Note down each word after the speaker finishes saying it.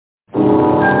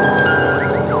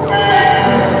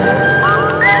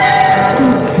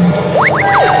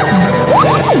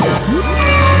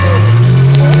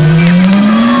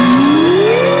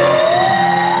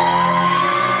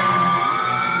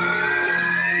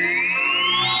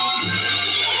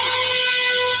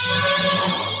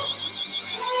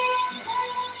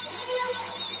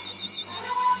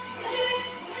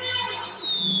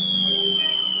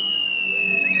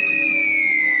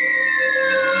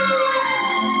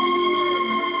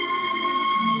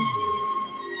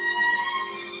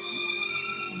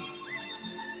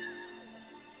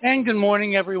And good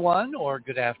morning, everyone, or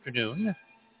good afternoon,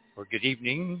 or good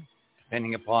evening,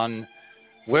 depending upon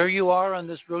where you are on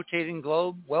this rotating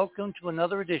globe. Welcome to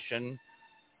another edition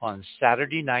on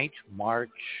Saturday night, March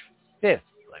 5th,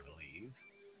 I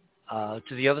believe,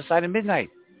 to the other side of midnight.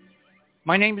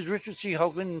 My name is Richard C.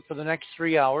 Hoagland, and for the next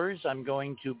 3 hours, I'm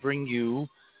going to bring you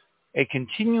a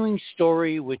continuing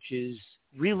story which is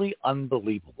really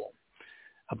unbelievable.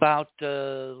 About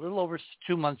a little over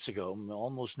 2 months ago,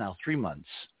 almost now 3 months,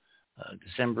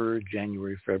 December,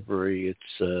 January, February,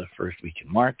 it's first week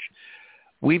in March,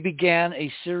 we began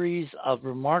a series of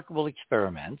remarkable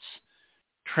experiments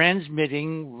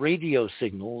transmitting radio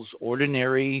signals,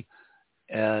 ordinary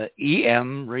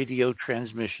EM radio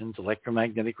transmissions,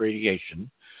 electromagnetic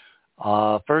radiation,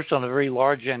 first on a very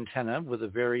large antenna with a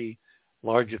very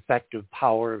large effective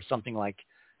power of something like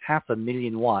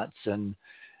 500,000 watts, and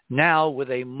now with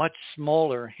a much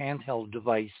smaller handheld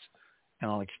device,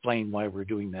 and I'll explain why we're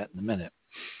doing that in a minute.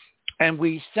 And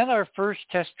we sent our first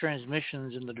test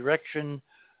transmissions in the direction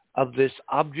of this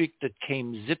object that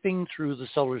came zipping through the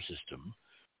solar system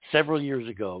several years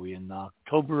ago in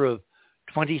October of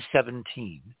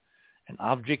 2017, an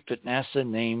object that NASA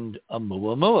named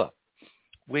Oumuamua,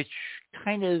 which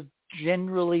kind of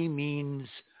generally means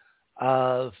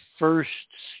first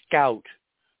scout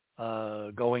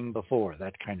going before,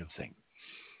 that kind of thing.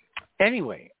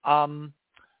 Anyway,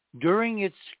 during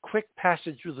its quick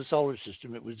passage through the solar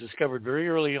system, it was discovered very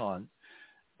early on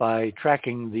by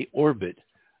tracking the orbit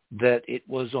that it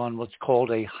was on what's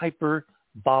called a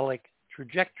hyperbolic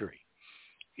trajectory.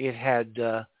 It had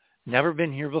never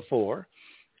been here before.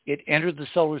 It entered the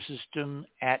solar system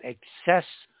at excess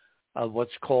of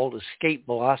what's called escape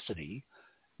velocity,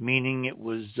 meaning it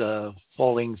was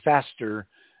falling faster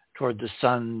toward the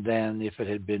sun than if it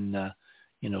had been,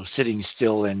 sitting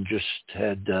still and just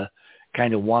had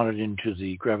kind of wandered into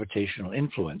the gravitational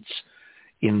influence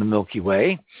in the Milky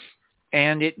Way.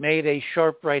 And it made a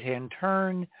sharp right-hand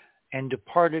turn and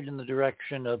departed in the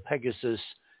direction of Pegasus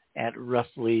at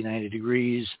roughly 90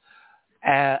 degrees,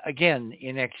 again,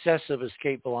 in excess of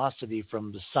escape velocity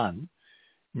from the sun,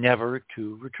 never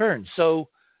to return. So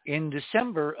in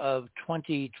December of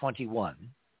 2021,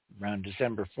 around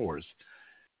December 4th,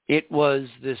 it was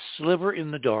this sliver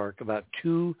in the dark about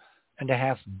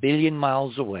 2.5 billion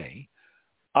miles away,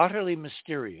 utterly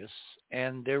mysterious,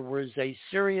 and there was a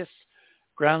serious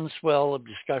groundswell of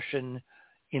discussion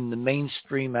in the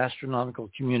mainstream astronomical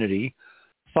community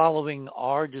following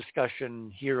our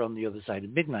discussion here on the other side of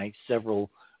midnight several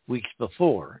weeks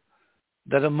before,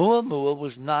 that Oumuamua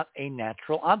was not a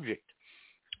natural object.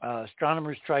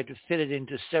 Astronomers tried to fit it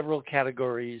into several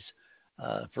categories.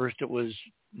 First it was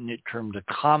termed a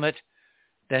comet.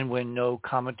 Then when no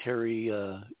cometary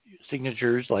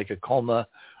signatures like a coma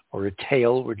or a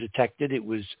tail were detected, it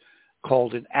was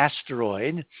called an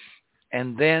asteroid.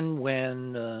 And then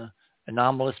when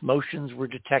anomalous motions were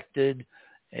detected,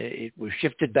 it was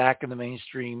shifted back in the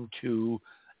mainstream to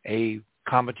a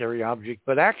cometary object.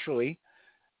 But actually,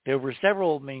 there were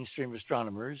several mainstream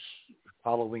astronomers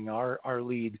following our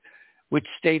lead, which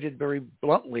stated very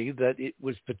bluntly that it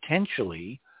was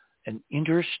potentially an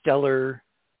interstellar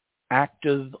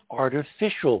active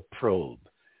artificial probe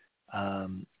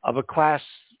of a class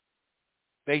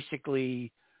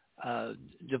basically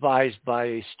devised by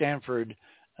a Stanford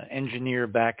engineer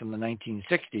back in the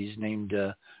 1960s named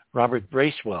Robert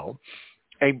Bracewell.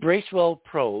 A Bracewell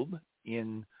probe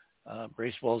in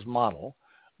Bracewell's model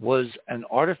was an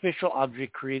artificial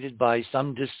object created by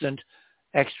some distant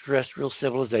extraterrestrial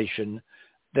civilization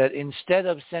that instead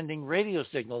of sending radio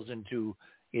signals into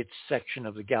its section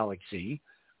of the galaxy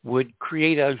would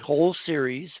create a whole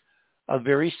series of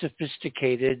very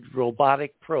sophisticated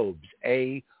robotic probes,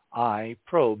 AI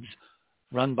probes,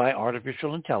 run by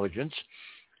artificial intelligence,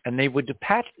 and they would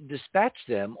dispatch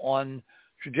them on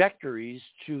trajectories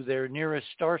to their nearest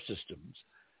star systems.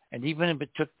 And even if it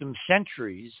took them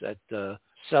centuries at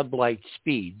sublight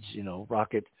speeds,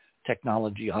 rocket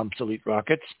technology, obsolete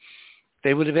rockets,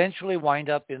 they would eventually wind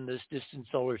up in this distant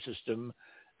solar system.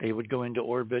 They would go into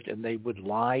orbit and they would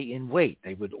lie in wait.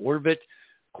 They would orbit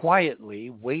quietly,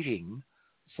 waiting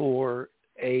for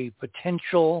a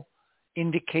potential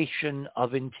indication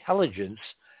of intelligence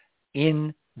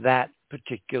in that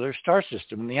particular star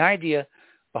system. And the idea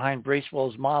behind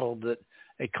Bracewell's model that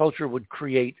a culture would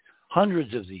create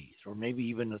hundreds of these, or maybe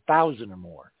even 1,000 or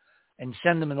more, and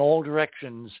send them in all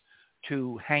directions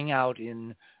to hang out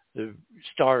in the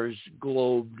stars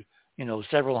globed,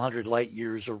 several hundred light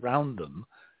years around them.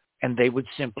 And they would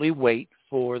simply wait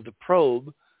for the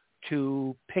probe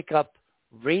to pick up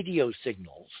radio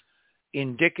signals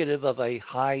indicative of a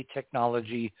high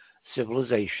technology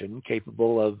civilization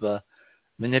capable of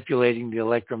manipulating the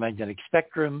electromagnetic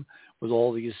spectrum with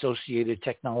all the associated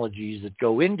technologies that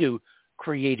go into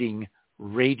creating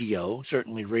radio,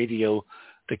 certainly radio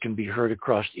that can be heard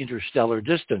across interstellar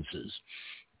distances.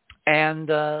 And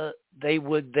they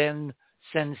would then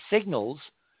send signals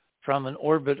from an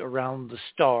orbit around the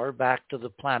star back to the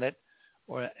planet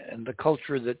and the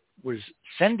culture that was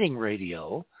sending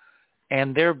radio.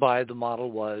 And thereby the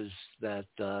model was that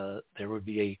there would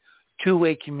be a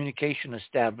two-way communication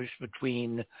established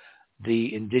between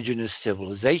the indigenous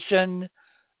civilization,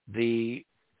 the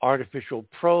artificial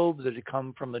probe that had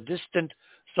come from a distant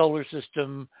solar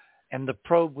system, and the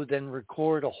probe would then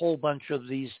record a whole bunch of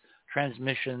these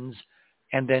transmissions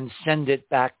and then send it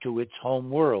back to its home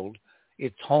world,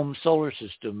 its home solar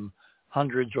system,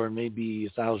 hundreds or maybe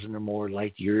 1,000 or more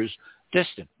light years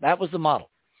distant. That was the model.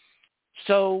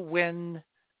 So when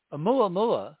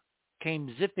Oumuamua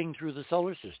came zipping through the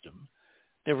solar system,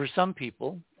 there were some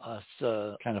people, us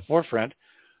kind of forefront,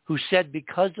 who said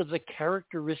because of the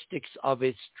characteristics of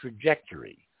its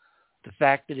trajectory, the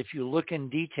fact that if you look in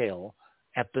detail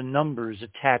at the numbers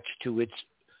attached to its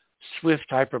swift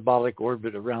hyperbolic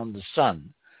orbit around the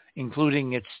sun,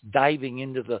 including its diving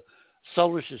into the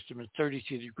solar system at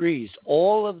 32 degrees,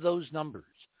 all of those numbers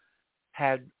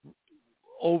had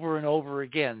over and over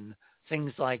again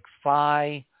things like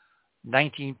phi,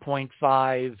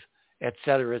 19.5, et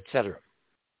cetera, et cetera.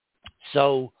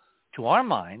 So to our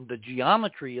mind, the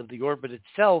geometry of the orbit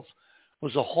itself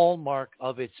was a hallmark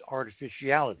of its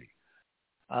artificiality.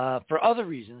 For other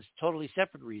reasons, totally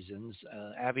separate reasons,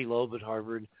 Avi Loeb at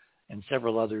Harvard and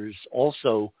several others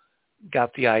also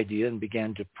got the idea and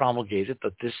began to promulgate it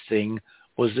that this thing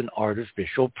was an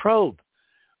artificial probe.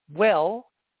 Well,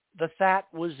 the fat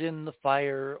was in the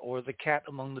fire, or the cat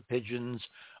among the pigeons,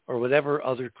 or whatever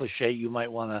other cliche you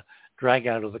might want to drag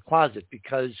out of the closet,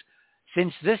 because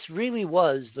since this really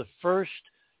was the first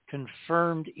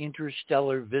confirmed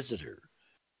interstellar visitor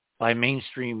by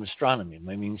mainstream astronomy,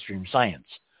 by mainstream science,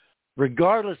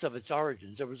 regardless of its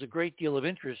origins, there was a great deal of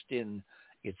interest in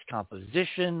its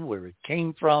composition, where it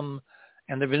came from,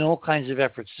 and there have been all kinds of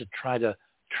efforts to try to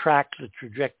track the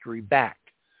trajectory back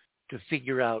to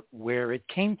figure out where it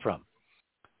came from.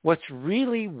 What's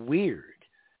really weird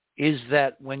is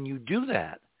that when you do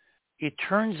that, it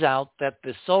turns out that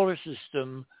the solar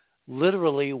system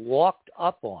literally walked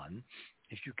up on,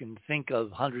 if you can think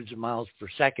of hundreds of miles per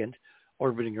second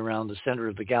orbiting around the center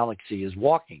of the galaxy as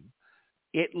walking,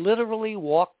 it literally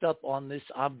walked up on this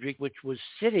object which was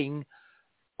sitting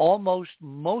almost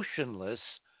motionless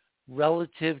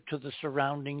relative to the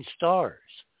surrounding stars,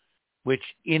 which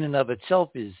in and of itself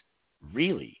is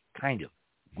really kind of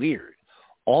weird,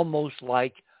 almost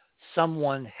like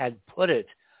someone had put it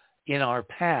in our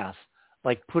path,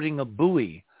 like putting a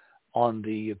buoy on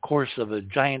the course of a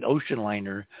giant ocean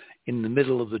liner in the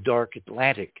middle of the dark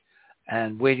Atlantic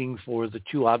and waiting for the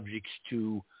two objects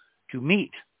to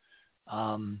meet.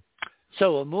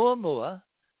 So Oumuamua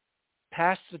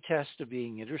passed the test of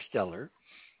being interstellar.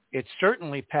 It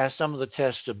certainly passed some of the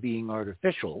tests of being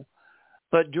artificial.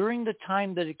 But during the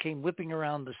time that it came whipping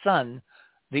around the sun,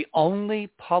 the only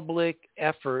public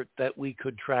effort that we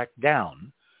could track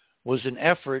down was an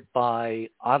effort by,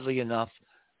 oddly enough,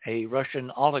 a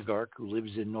Russian oligarch who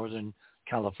lives in Northern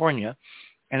California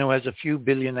and who has a few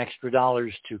billion extra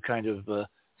dollars to kind of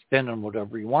spend on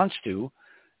whatever he wants to.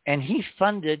 And he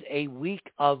funded a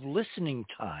week of listening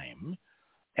time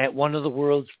at one of the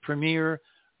world's premier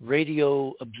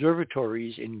radio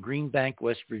observatories in Green Bank,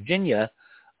 West Virginia,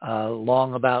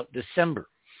 long about December.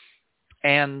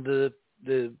 And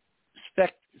the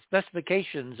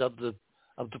specifications of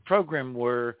the program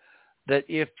were that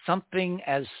if something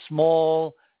as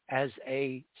small as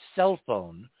a cell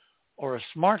phone or a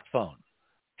smartphone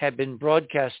had been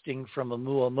broadcasting from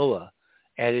Oumuamua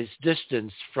at its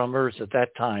distance from Earth at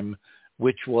that time,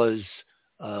 which was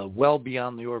well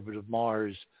beyond the orbit of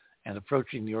Mars and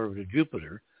approaching the orbit of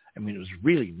Jupiter, I mean, it was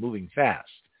really moving fast.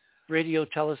 Radio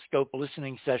telescope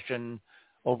listening session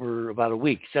over about a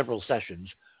week, several sessions,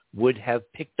 would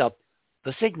have picked up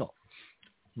the signal.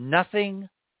 Nothing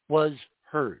was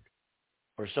heard,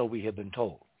 or so we have been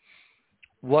told.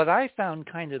 What I found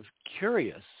kind of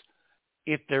curious,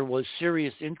 if there was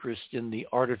serious interest in the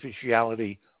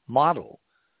artificiality model,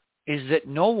 is that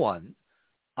no one,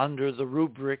 under the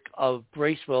rubric of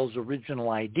Bracewell's original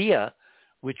idea,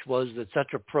 which was that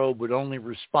such a probe would only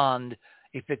respond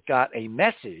if it got a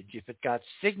message, if it got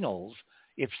signals,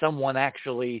 if someone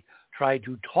actually tried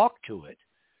to talk to it,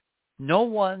 no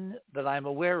one that I'm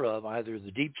aware of, either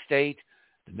the deep state,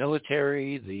 the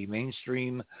military, the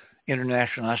mainstream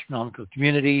international astronomical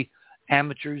community,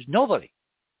 amateurs, nobody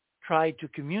tried to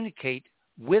communicate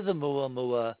with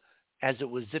Oumuamua as it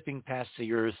was zipping past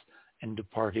the Earth and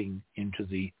departing into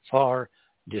the far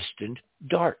distant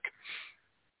dark.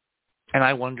 And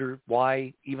I wonder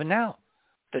why, even now,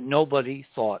 that nobody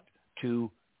thought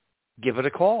to give it a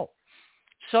call.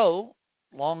 So,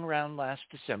 long around last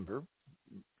December,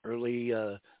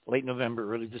 late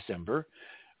November, early December,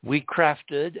 we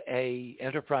crafted a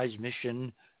enterprise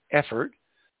mission effort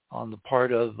on the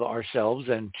part of ourselves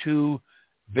and two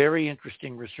very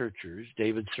interesting researchers,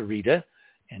 David Sarita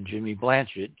and Jimmy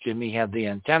Blanchett. Jimmy had the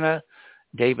antenna,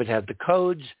 David had the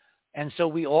codes, and so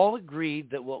we all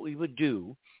agreed that what we would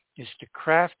do is to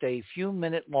craft a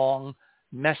few-minute-long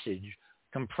message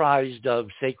comprised of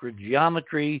sacred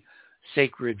geometry,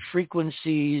 sacred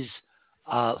frequencies,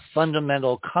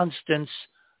 fundamental constants,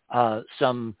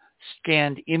 some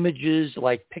scanned images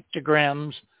like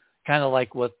pictograms, kind of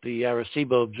like what the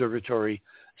Arecibo Observatory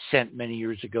sent many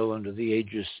years ago under the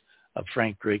aegis of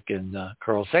Frank Drake and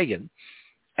Carl Sagan.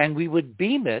 And we would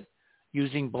beam it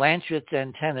using Blanchett's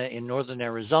antenna in northern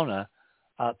Arizona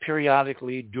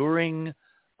periodically during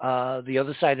the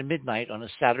other side of midnight on a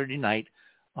Saturday night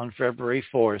on February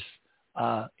 4th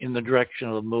in the direction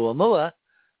of Oumuamua,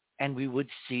 and we would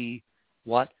see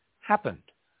what happened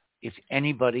if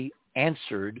anybody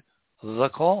answered the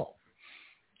call.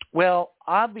 Well,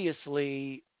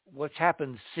 obviously, what's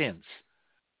happened since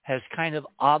has kind of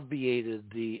obviated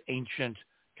the ancient,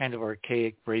 kind of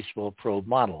archaic Bracewell probe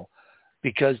model,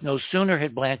 because no sooner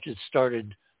had Blanchett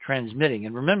started transmitting,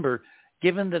 and remember,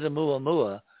 given that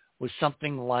Oumuamua was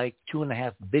something like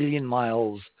 2.5 billion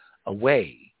miles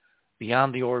away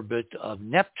beyond the orbit of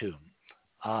Neptune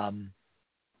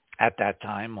at that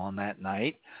time on that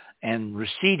night, and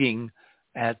receding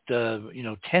at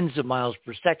tens of miles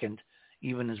per second,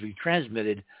 even as we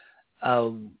transmitted,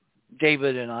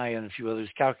 David and I and a few others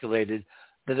calculated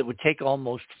that it would take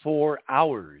almost 4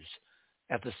 hours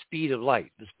at the speed of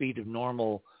light, the speed of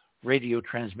normal radio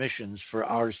transmissions, for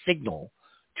our signal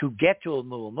to get to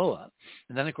Oumuamua.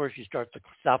 And then, of course, you start the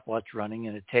stopwatch running,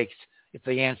 and it takes, if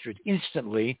they answered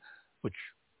instantly, which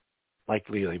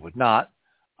likely they would not,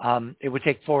 it would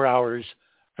take 4 hours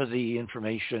for the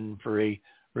information for a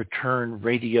return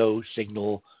radio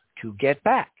signal to get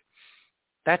back.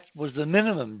 That was the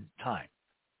minimum time.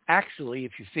 Actually,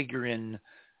 if you figure in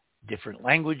different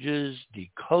languages,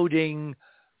 decoding,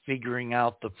 figuring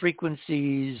out the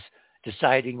frequencies,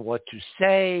 deciding what to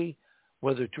say,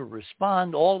 whether to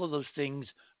respond, all of those things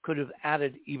could have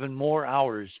added even more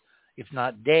hours, if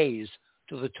not days,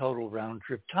 to the total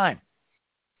round-trip time.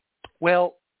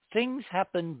 Well, things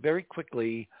happen very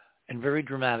quickly and very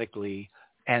dramatically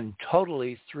and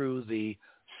totally through the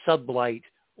sublight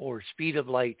or speed of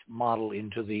light model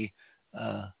into the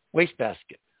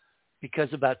wastebasket.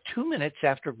 Because about 2 minutes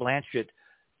after Blanchett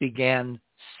began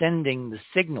sending the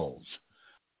signals,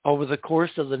 over the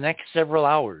course of the next several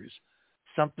hours,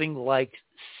 something like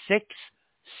 6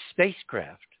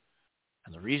 spacecraft,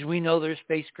 and the reason we know they're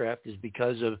spacecraft is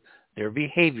because of their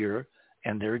behavior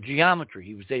and their geometry.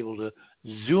 He was able to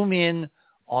zoom in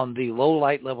on the low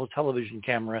light level television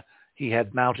camera he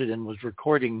had mounted and was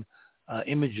recording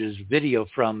images, video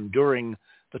from during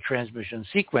the transmission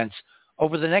sequence.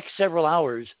 Over the next several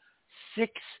hours,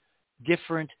 6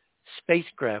 different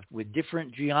spacecraft with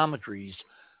different geometries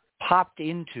popped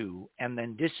into and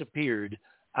then disappeared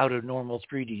out of normal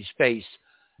 3D space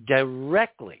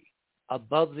directly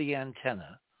above the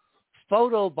antenna,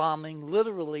 photobombing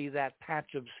literally that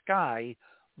patch of sky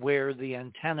where the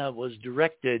antenna was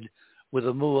directed with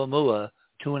Oumuamua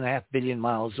 2.5 billion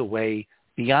miles away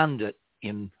beyond it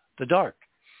in the dark.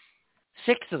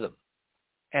 6 of them.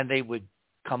 And they would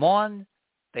come on,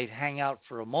 they'd hang out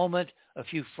for a moment, a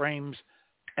few frames,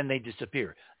 and they'd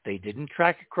disappear. They didn't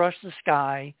track across the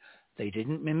sky. They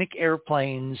didn't mimic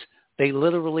airplanes. They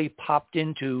literally popped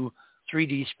into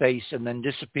 3D space and then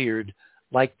disappeared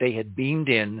like they had beamed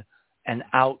in and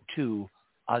out to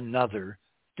another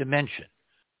dimension,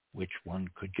 which one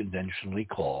could conventionally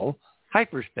call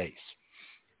hyperspace.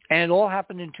 And it all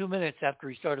happened in 2 minutes after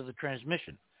he started the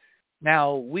transmission.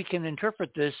 Now, we can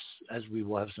interpret this, as we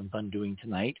will have some fun doing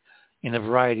tonight, in a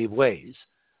variety of ways.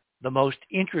 The most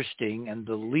interesting and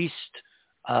the least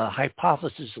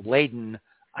hypothesis-laden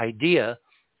idea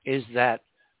is that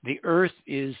the Earth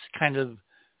is kind of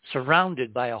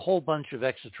surrounded by a whole bunch of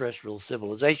extraterrestrial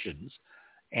civilizations,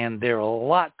 and they're a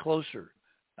lot closer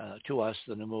to us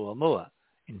than Oumuamua.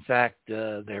 In fact,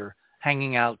 they're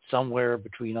hanging out somewhere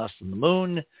between us and the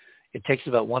moon. It takes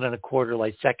about 1.25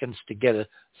 light seconds to get a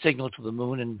signal to the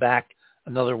moon and back,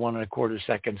 another 1.25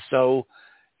 seconds. So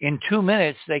in 2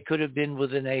 minutes, they could have been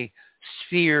within a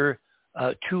sphere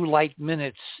 2 light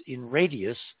minutes in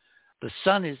radius The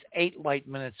sun is 8 light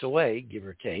minutes away, give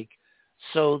or take,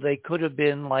 so they could have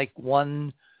been like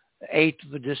 1/8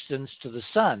 of the distance to the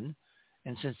sun.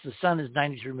 And since the sun is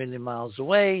 93 million miles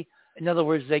away, in other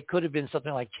words, they could have been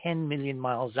something like 10 million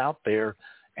miles out there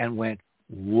and went,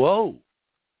 whoa,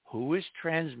 who is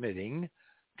transmitting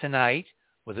tonight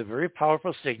with a very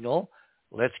powerful signal?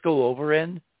 Let's go over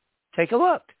and take a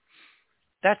look.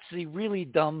 That's the really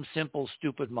dumb, simple,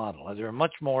 stupid model. There are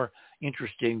much more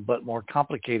interesting but more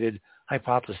complicated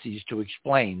hypotheses to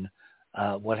explain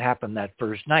what happened that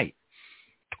first night.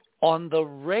 On the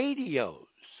radios,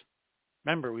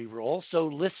 remember, we were also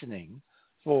listening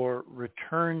for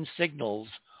return signals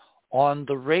on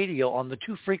the radio, on the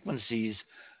two frequencies,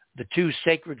 the two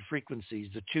sacred frequencies,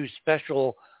 the two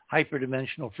special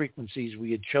hyperdimensional frequencies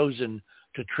we had chosen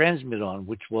to transmit on,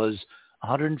 which was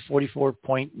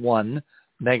 144.1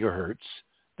 megahertz,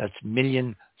 that's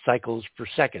million cycles per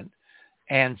second,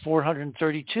 and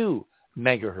 432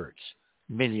 megahertz,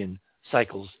 million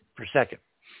cycles per second.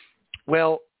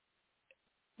 Well,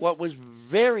 what was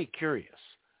very curious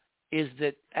is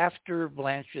that after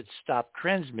Blanchett stopped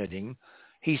transmitting,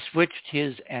 he switched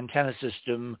his antenna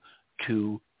system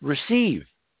to receive.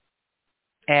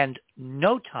 And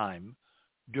no time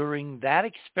during that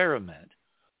experiment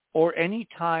or any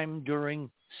time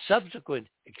during subsequent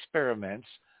experiments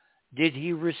did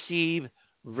he receive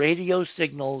radio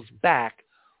signals back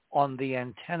on the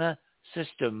antenna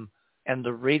system and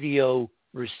the radio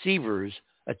receivers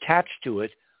attached to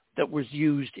it that was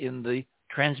used in the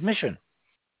transmission.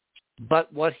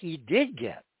 But what he did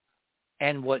get,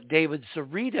 and what David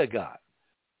Sarita got,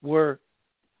 were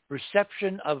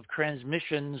reception of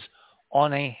transmissions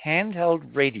on a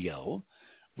handheld radio,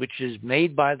 which is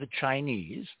made by the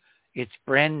Chinese. Its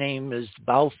brand name is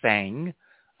Baofeng.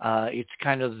 It's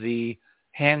kind of the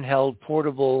handheld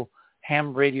portable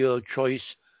ham radio choice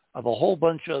of a whole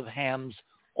bunch of hams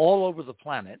all over the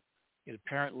planet. It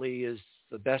apparently is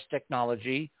the best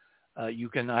technology. You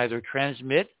can either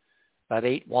transmit about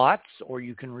 8 watts or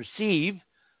you can receive.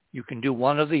 You can do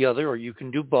one or the other, or you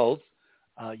can do both.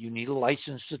 You need a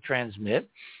license to transmit.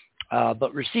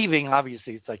 But receiving,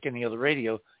 obviously, it's like any other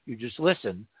radio. You just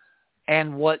listen.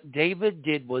 And what David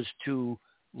did was to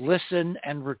listen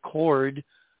and record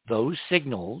those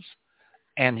signals,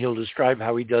 and he'll describe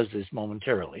how he does this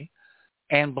momentarily.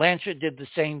 And Blanchett did the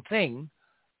same thing,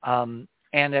 and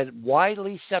at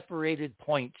widely separated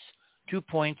points, 2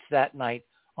 points that night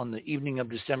on the evening of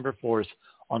December 4th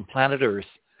on planet Earth,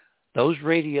 those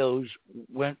radios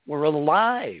were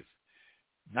alive,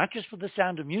 not just with the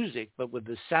sound of music, but with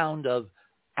the sound of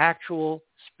actual,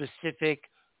 specific,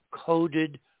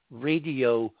 coded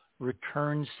radio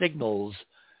return signals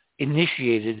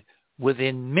initiated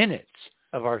within minutes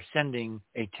of our sending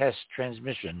a test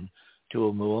transmission to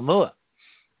Oumuamua.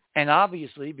 And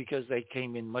obviously, because they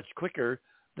came in much quicker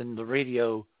than the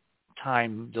radio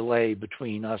time delay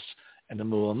between us and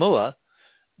Oumuamua,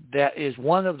 that is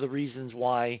one of the reasons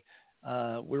why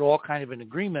we're all kind of in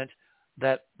agreement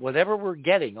that whatever we're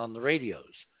getting on the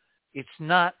radios, it's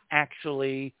not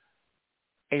actually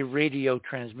a radio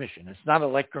transmission. It's not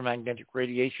electromagnetic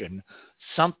radiation.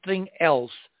 Something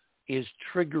else is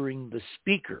triggering the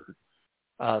speaker.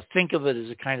 Think of it as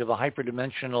a kind of a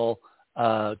hyperdimensional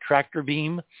tractor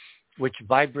beam, which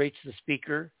vibrates the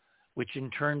speaker, which in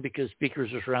turn, because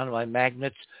speakers are surrounded by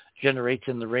magnets, generates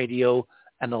in the radio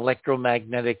an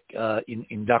electromagnetic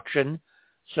induction.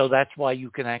 So that's why you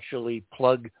can actually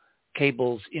plug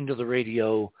cables into the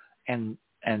radio and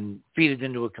feed it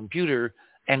into a computer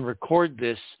and record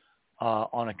this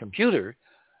on a computer.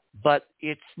 But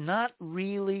it's not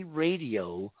really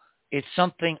radio. It's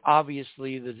something,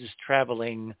 obviously, that is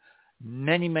traveling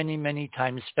many, many, many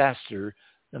times faster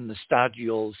than the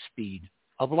stadial speed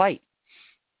of light.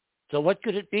 So what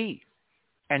could it be?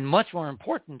 And much more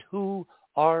important, who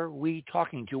are we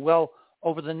talking to? Well,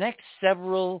 over the next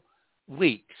several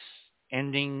weeks,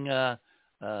 ending a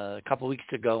couple weeks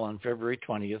ago on February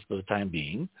 20th for the time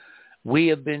being, we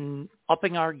have been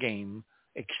upping our game,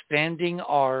 expanding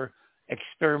our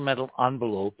experimental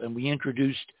envelope, and we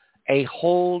introduced a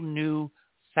whole new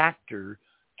factor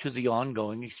to the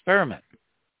ongoing experiment.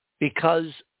 Because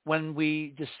when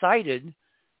we decided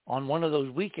on one of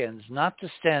those weekends not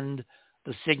to send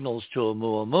the signals to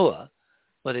Oumuamua,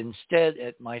 but instead,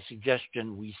 at my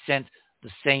suggestion, we sent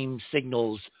the same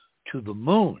signals to the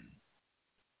moon,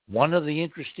 one of the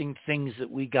interesting things that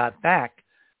we got back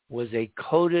was a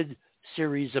coded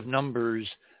series of numbers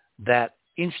that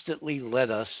instantly led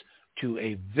us to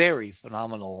a very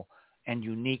phenomenal and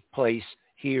unique place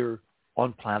here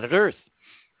on planet Earth,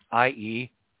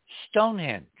 i.e.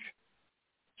 Stonehenge.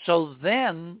 So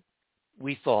then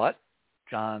we thought,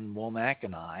 John Womack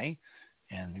and I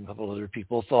and a couple other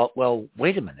people thought, well,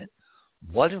 wait a minute.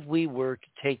 What if we were to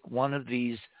take one of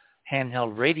these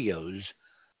handheld radios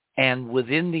and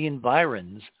within the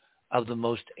environs of the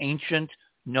most ancient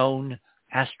known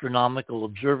astronomical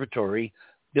observatory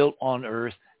built on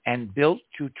Earth and built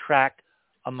to track,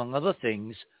 among other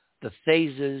things, the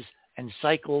phases and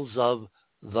cycles of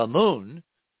the moon,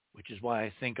 which is why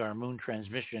I think our moon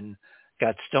transmission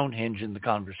got Stonehenge in the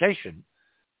conversation.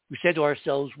 We said to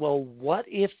ourselves, well, what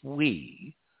if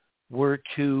we were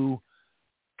to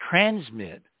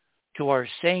transmit to our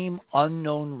same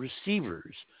unknown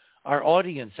receivers, our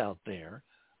audience out there,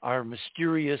 our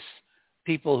mysterious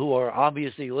people who are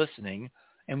obviously listening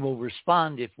and will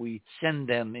respond if we send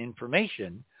them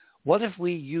information? What if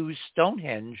we use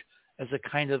Stonehenge as a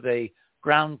kind of a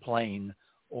ground plane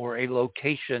or a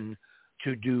location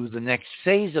to do the next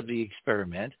phase of the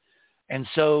experiment? And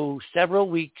so several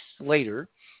weeks later,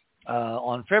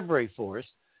 on February 4th,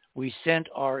 we sent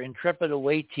our Intrepid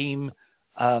Away Team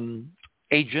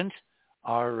agent,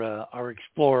 our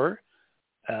explorer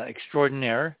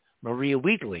extraordinaire, Maria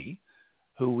Wheatley,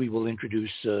 who we will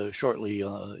introduce shortly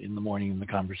in the morning in the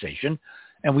conversation.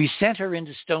 And we sent her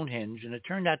into Stonehenge, and it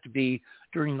turned out to be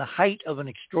during the height of an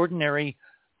extraordinary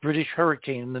British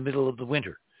hurricane in the middle of the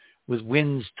winter, with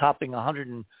winds topping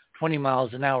 120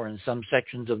 miles an hour in some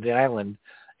sections of the island.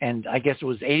 And I guess it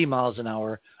was 80 miles an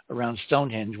hour around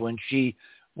Stonehenge when she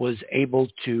was able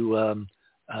to,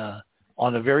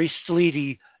 on a very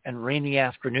sleety and rainy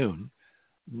afternoon,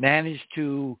 manage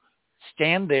to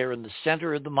stand there in the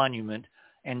center of the monument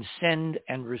and send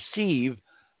and receive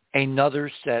another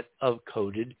set of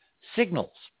coded signals.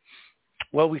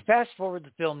 Well, we fast forward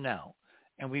the film now,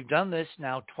 and we've done this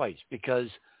now twice because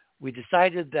we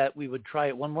decided that we would try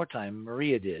it one more time.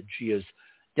 Maria did. She is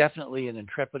definitely an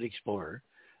intrepid explorer.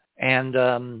 And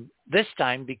this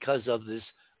time, because of this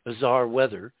bizarre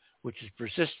weather, which has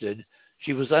persisted,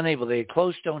 she was unable. They had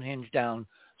closed Stonehenge down.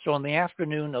 So on the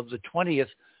afternoon of the 20th,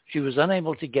 she was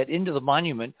unable to get into the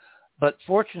monument. But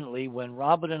fortunately, when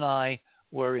Robin and I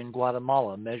were in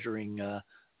Guatemala measuring the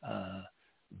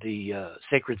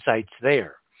sacred sites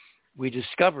there, we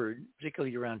discovered,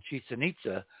 particularly around Chichen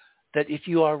Itza, that if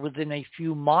you are within a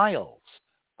few miles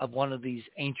of one of these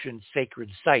ancient sacred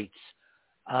sites,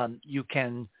 you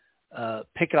can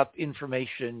pick up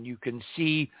information. You can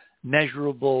see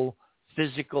measurable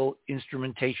physical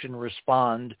instrumentation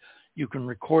respond. You can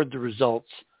record the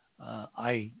results.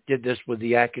 I did this with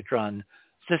the Accutron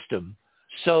system.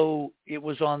 So it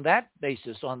was on that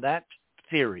basis, on that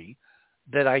theory,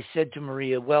 that I said to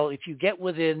Maria, well, if you get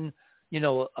within,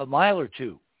 a mile or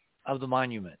two of the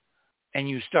monument and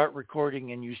you start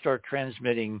recording and you start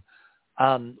transmitting,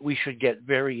 we should get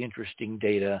very interesting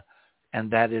data.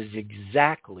 And that is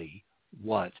exactly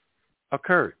what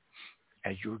occurred,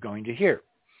 as you were going to hear.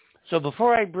 So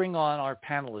before I bring on our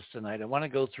panelists tonight, I want to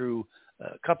go through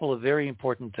a couple of very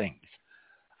important things.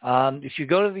 If you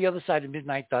go to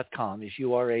theothersideofmidnight.com, if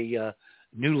you are a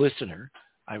new listener,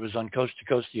 I was on Coast to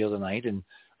Coast the other night, and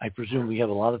I presume we have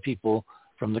a lot of people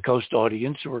from the Coast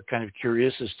audience who are kind of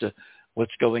curious as to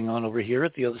what's going on over here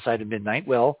at the other side of midnight.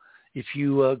 Well, if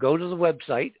you go to the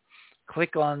website,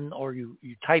 click on, or you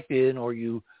type in, or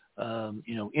you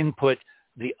input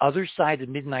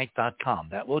theothersideofmidnight.com.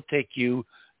 That will take you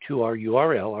to our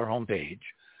URL, our homepage.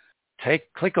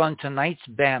 Click on tonight's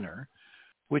banner,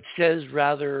 which says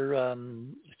rather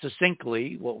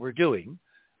succinctly what we're doing: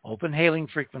 open hailing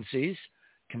frequencies,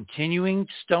 continuing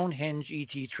Stonehenge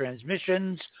ET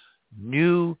transmissions,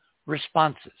 new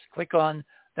responses. Click on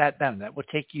that banner. That will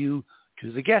take you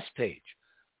to the guest page.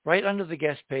 Right under the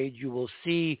guest page, you will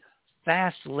see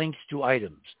fast links to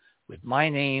items with my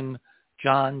name,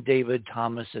 John, David,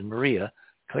 Thomas, and Maria.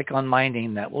 Click on my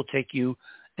name. That will take you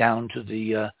down to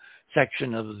the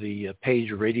section of the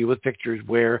page, Radio with Pictures,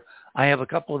 where I have a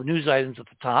couple of news items at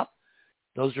the top.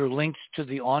 Those are links to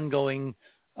the ongoing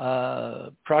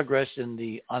progress in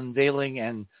the unveiling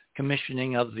and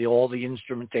commissioning of all the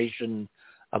instrumentation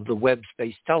of the Webb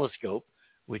Space Telescope,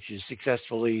 which is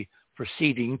successfully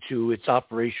proceeding to its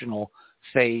operational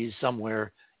phase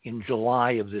somewhere in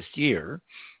July of this year.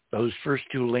 Those first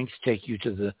two links take you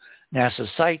to the NASA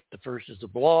site. The first is a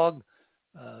blog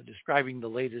describing the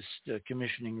latest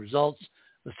commissioning results.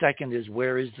 The second is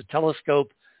Where is the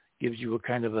Telescope? Gives you a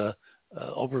kind of a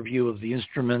overview of the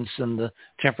instruments and the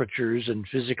temperatures and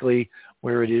physically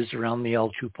where it is around the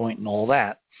L2 point and all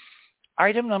that.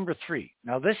 Item number 3.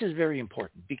 Now, this is very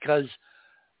important because,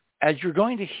 as you're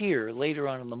going to hear later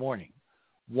on in the morning,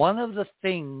 one of the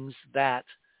things that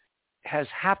has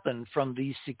happened from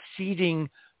these succeeding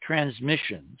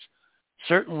transmissions,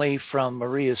 certainly from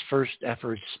Maria's first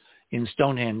efforts in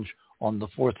Stonehenge on the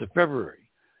 4th of February,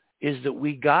 is that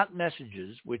we got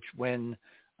messages which, when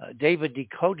David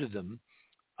decoded them,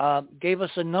 gave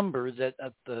us a number that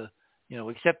at the,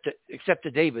 except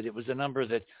to David, it was a number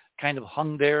that kind of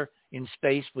hung there in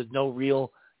space with no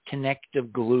real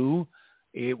connective glue.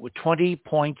 It was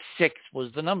 20.6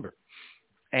 was the number.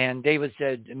 And David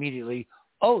said immediately,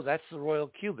 oh, that's the royal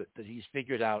cubit that he's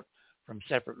figured out from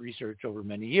separate research over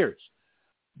many years.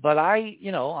 But I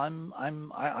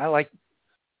like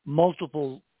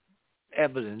multiple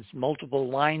evidence, multiple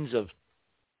lines of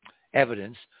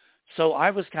evidence. So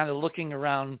I was kind of looking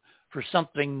around for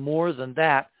something more than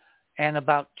that. And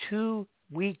about 2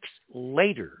 weeks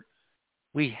later,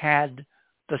 we had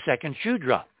the second shoe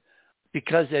drop.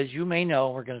 Because as you may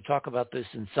know, we're going to talk about this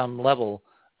in some level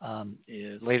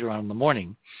later on in the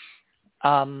morning.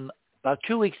 About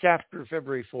 2 weeks after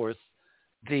February 4th,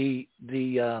 the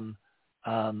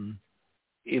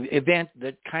event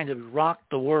that kind of rocked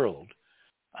the world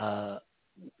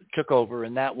took over,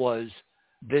 and that was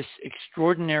this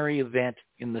extraordinary event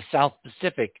in the South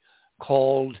Pacific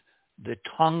called the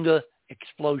Tonga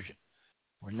explosion.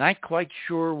 We're not quite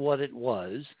sure what it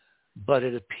was, but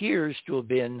it appears to have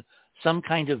been some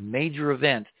kind of major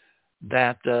event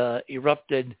that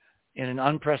erupted in an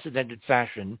unprecedented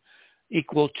fashion,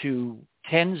 equal to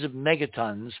tens of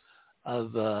megatons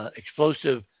of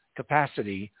explosive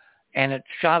capacity, and it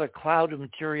shot a cloud of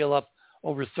material up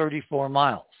over 34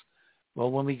 miles.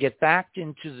 Well, when we get back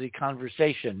into the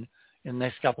conversation in the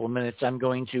next couple of minutes, I'm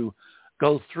going to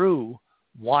go through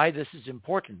why this is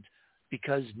important,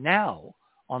 because now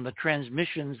on the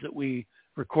transmissions that we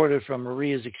recorded from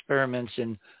Maria's experiments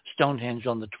in Stonehenge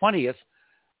on the 20th,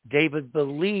 David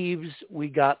believes we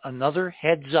got another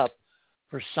heads up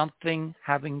for something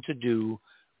having to do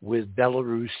with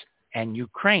Belarus and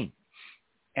Ukraine.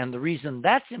 And the reason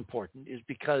that's important is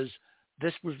because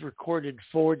this was recorded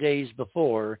 4 days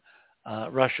before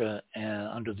Russia,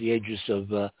 under the aegis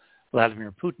of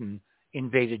Vladimir Putin,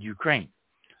 invaded Ukraine.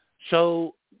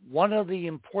 So one of the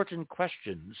important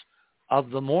questions of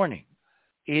the morning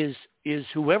is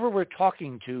whoever we're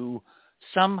talking to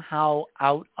somehow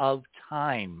out of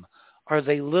time? Are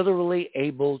they literally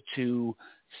able to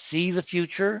see the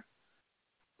future,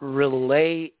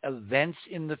 relay events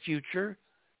in the future,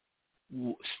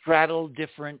 straddle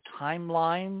different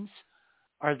timelines?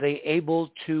 Are they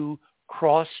able to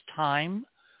cross time?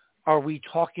 Are we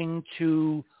talking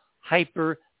to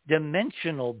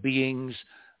hyper-dimensional beings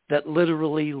that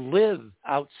literally live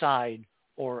outside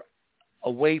or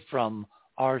away from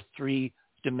our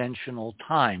three-dimensional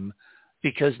time?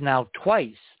 Because now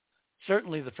twice,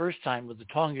 certainly the first time with the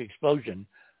Tonga explosion,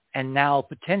 and now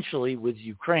potentially with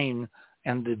Ukraine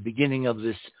and the beginning of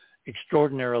this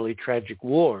extraordinarily tragic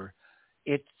war,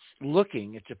 it's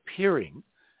appearing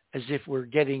as if we're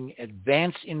getting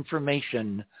advanced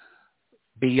information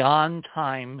beyond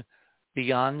time,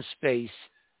 beyond space,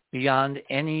 beyond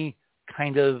any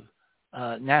kind of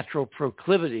natural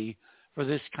proclivity for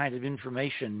this kind of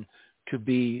information to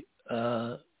be,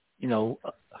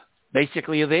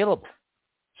 basically available.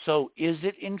 So is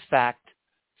it in fact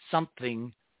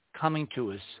something coming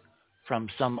to us from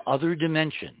some other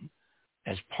dimension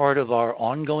as part of our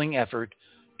ongoing effort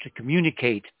to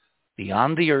communicate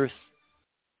beyond the earth,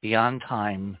 beyond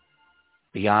time,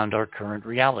 beyond our current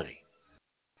reality?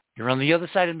 You're on the other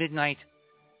side of midnight.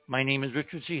 My name is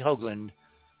Richard C. Hoagland.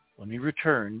 When we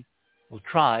return, we'll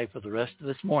try for the rest of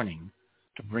this morning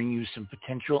to bring you some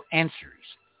potential answers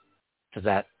to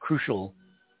that crucial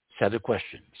set of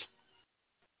questions.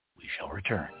 We shall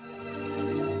return.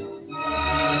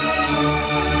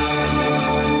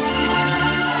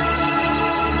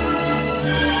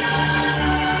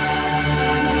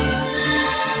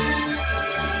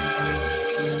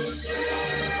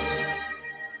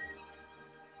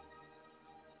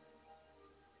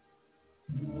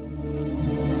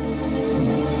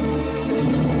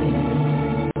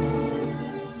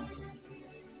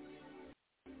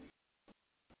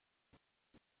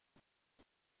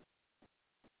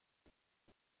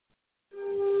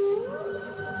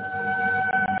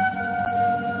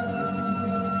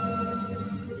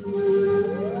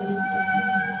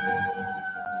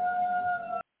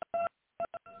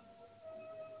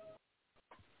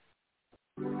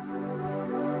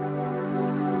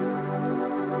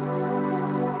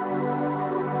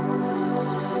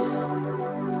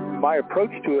 My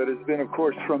approach to it has been, of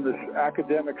course, from this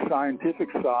academic scientific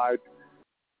side,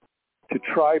 to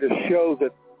try to show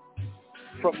that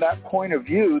from that point of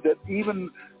view, that even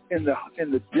in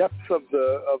the depths of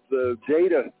the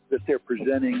data that they're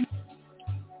presenting,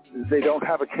 they don't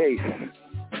have a case.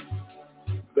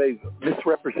 They've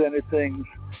misrepresented things,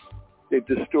 They've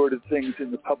distorted things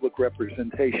in the public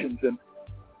representations. And,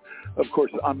 of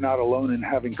course, I'm not alone in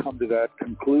having come to that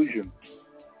conclusion.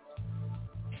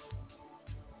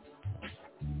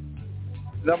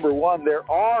 Number one, there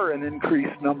are an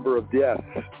increased number of deaths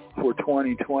for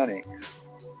 2020.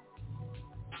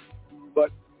 But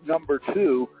number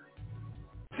two,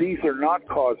 these are not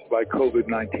caused by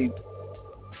COVID-19.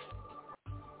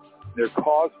 They're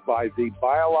caused by the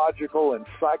biological and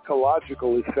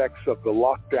psychological effects of the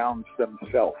lockdowns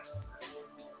themselves.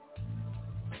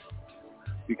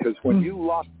 Because when you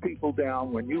lock people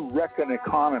down, when you wreck an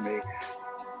economy,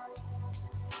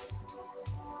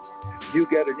 you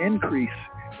get an increase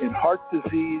in heart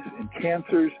disease, in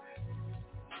cancers.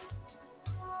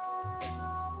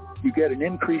 You get an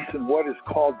increase in what is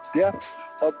called deaths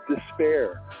of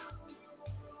despair.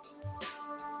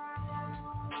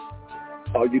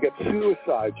 You get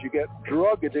suicides, you get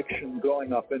drug addiction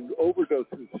going up and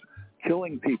overdoses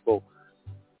killing people.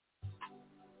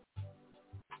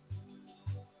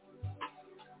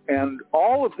 And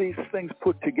all of these things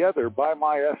put together, by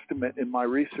my estimate in my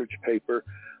research paper,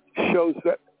 shows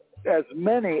that as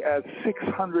many as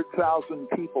 600,000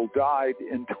 people died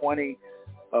in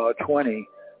 2020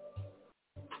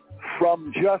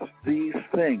 from just these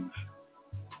things.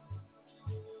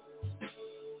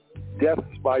 Deaths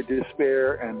by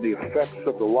despair and the effects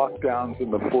of the lockdowns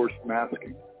and the forced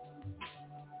masking.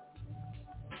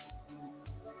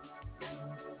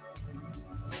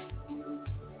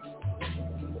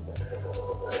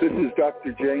 This is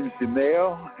Dr. James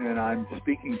DeMeo, and I'm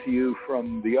speaking to you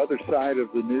from the other side of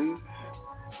the news.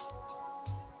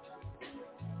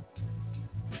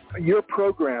 Your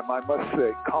program, I must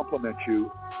say, compliments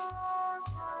you.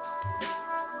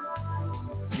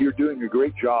 You're doing a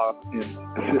great job in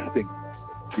assisting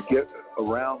to get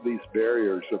around these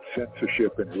barriers of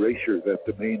censorship and erasure that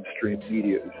the mainstream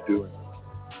media is doing.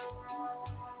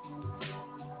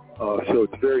 So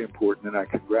it's very important, and I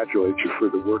congratulate you for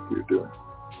the work you're doing.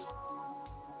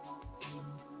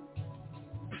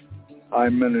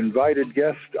 I'm an invited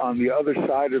guest on the other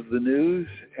side of the news,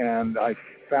 and I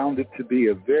found it to be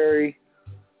a very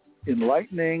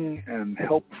enlightening and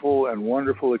helpful and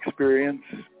wonderful experience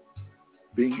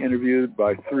being interviewed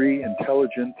by three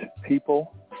intelligent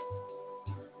people.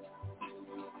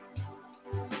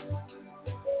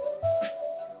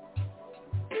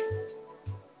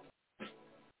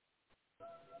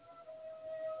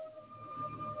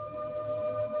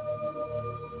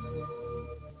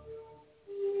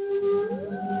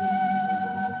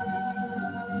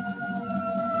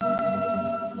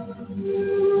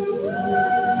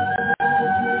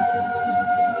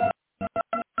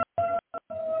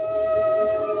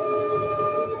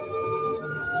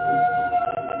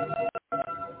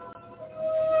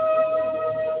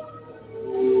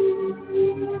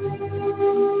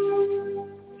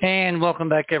 And welcome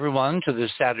back, everyone, to this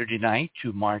Saturday night,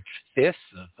 to March 5th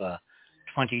of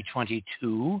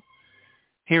 2022,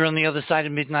 here on the other side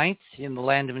of midnight in the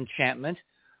land of enchantment.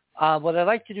 What I'd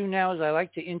like to do now is I'd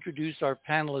like to introduce our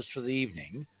panelists for the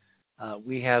evening.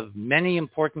 We have many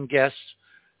important guests,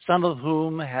 some of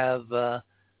whom have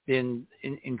been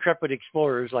intrepid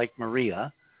explorers like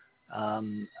Maria.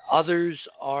 Others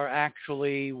are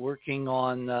actually working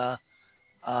on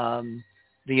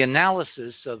the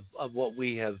analysis of what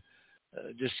we have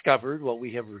discovered, what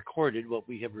we have recorded, what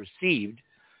we have received,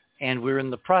 and we're in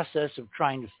the process of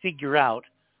trying to figure out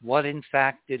what in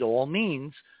fact it all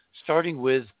means, starting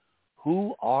with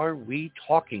who are we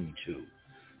talking to?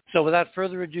 So without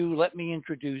further ado, let me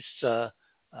introduce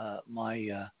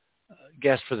my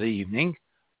guest for the evening.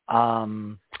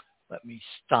 Let me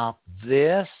stop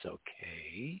this.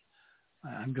 Okay.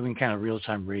 I'm doing kind of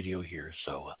real-time radio here,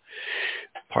 so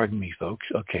pardon me, folks.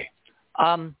 Okay.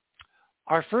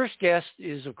 Our first guest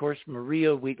is, of course,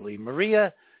 Maria Wheatley.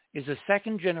 Maria is a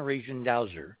second-generation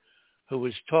dowser who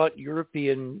was taught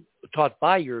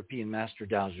by European master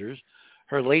dowsers,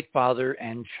 her late father,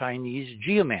 and Chinese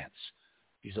geomants.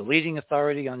 She's a leading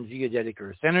authority on geodetic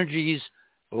earth energies,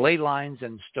 ley lines,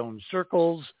 and stone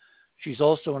circles. She's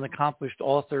also an accomplished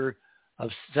author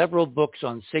of several books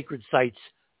on sacred sites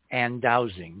and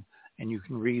dowsing, and you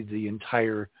can read the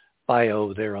entire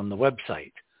bio there on the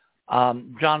website.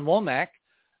 John Womack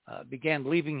began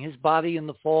leaving his body in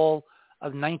the fall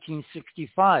of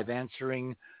 1965,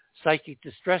 answering psychic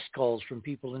distress calls from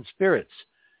people and spirits.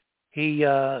 He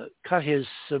cut his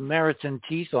Samaritan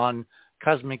teeth on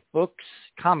comic books,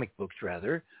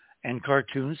 and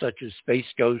cartoons such as Space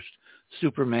Ghost,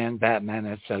 Superman, Batman,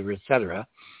 etc., etc.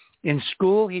 In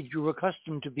school, he grew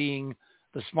accustomed to being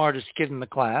the smartest kid in the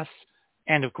class,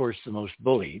 and of course the most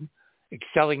bullied,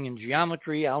 excelling in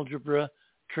geometry, algebra,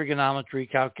 trigonometry,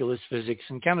 calculus, physics,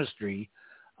 and chemistry.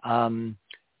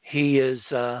 He is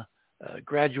a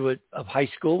graduate of high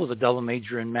school with a double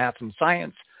major in math and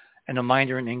science and a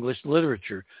minor in English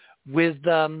literature. With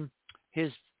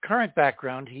his current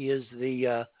background, he is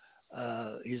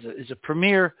is a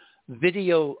premier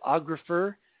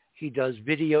videographer. He does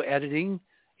video editing.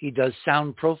 He does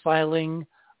sound profiling,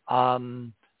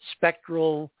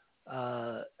 spectral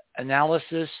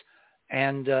analysis,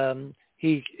 and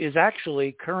he is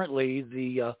actually currently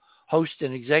the host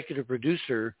and executive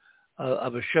producer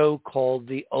of a show called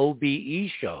the OBE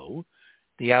Show,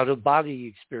 the Out of Body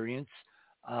Experience,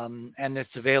 and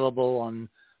it's available on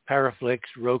Paraflix,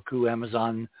 Roku,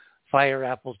 Amazon Fire,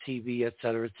 Apple TV, et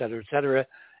cetera, et cetera, et cetera.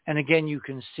 And again, you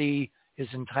can see his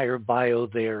entire bio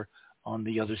there on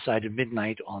the other side of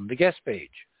midnight on the guest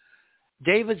page.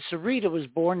 David Sarita was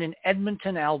born in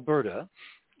Edmonton, Alberta,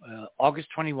 August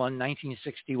 21,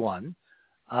 1961.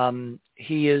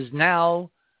 He is now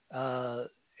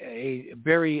a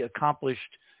very accomplished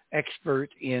expert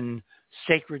in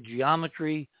sacred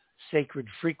geometry, sacred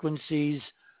frequencies.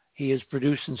 He has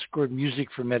produced and scored music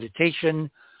for meditation,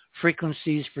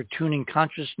 frequencies for tuning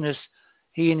consciousness.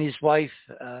 He and his wife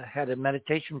had a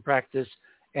meditation practice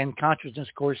and consciousness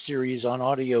course series on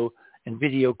audio and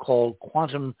video called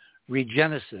Quantum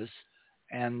Regenesis.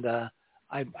 And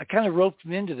I kind of roped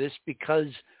him into this because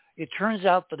it turns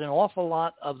out that an awful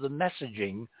lot of the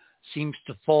messaging seems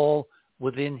to fall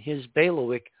within his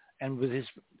bailiwick and with his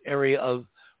area of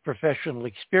professional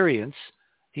experience.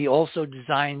 He also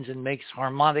designs and makes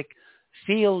harmonic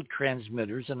field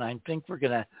transmitters, and I think we're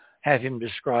going to have him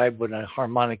describe what a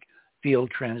harmonic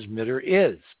field transmitter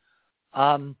is.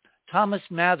 Thomas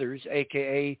Mathers,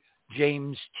 a.k.a.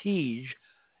 James Teague,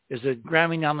 is a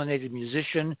Grammy-nominated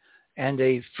musician and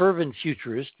a fervent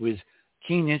futurist with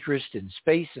keen interest in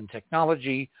space and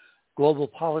technology, global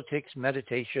politics,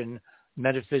 meditation,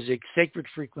 metaphysics, sacred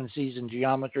frequencies and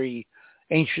geometry,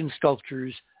 ancient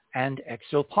sculptures, and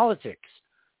exopolitics.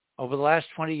 Over the last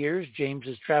 20 years, James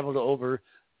has traveled to over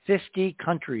 50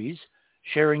 countries,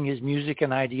 sharing his music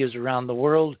and ideas around the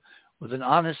world with an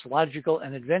honest, logical,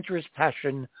 and adventurous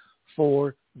passion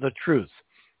for the truth.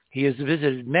 He has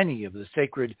visited many of the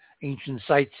sacred ancient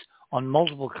sites on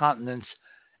multiple continents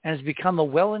and has become a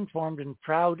well-informed and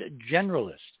proud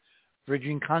generalist,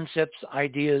 bridging concepts,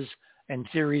 ideas, and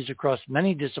theories across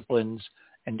many disciplines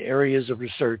and areas of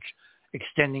research,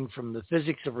 extending from the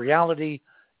physics of reality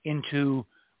into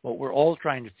what we're all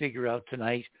trying to figure out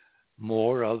tonight,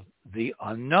 more of the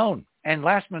unknown. And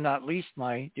last but not least,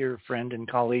 my dear friend and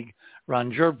colleague,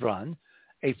 Ron Gerbron,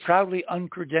 a proudly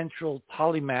uncredentialed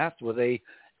polymath with a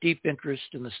deep interest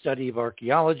in the study of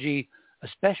archaeology,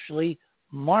 especially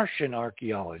Martian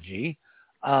archaeology.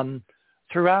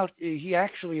 Throughout, he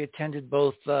actually attended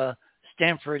both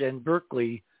Stanford and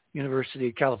Berkeley, University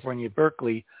of California,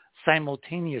 Berkeley,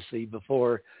 simultaneously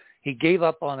before he gave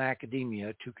up on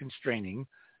academia too constraining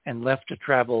and left to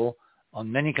travel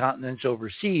on many continents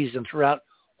overseas. And throughout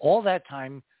all that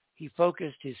time, he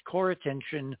focused his core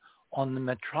attention on the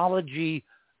metrology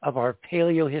of our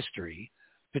paleohistory,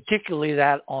 particularly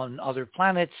that on other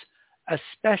planets,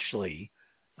 especially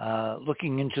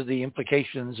looking into the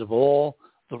implications of all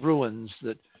the ruins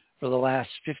that for the last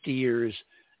 50 years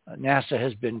NASA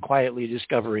has been quietly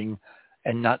discovering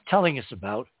and not telling us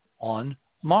about on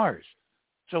Mars.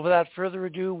 So without further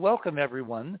ado, welcome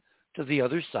everyone to the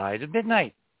other side of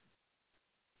midnight.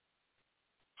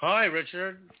 Hi,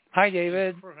 Richard. Hi,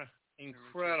 David.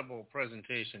 Incredible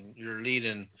presentation. Your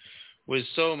lead-in was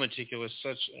so meticulous,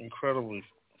 such incredibly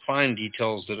fine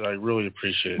details that I really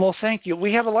appreciate. Well, thank you.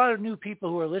 We have a lot of new people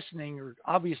who are listening who are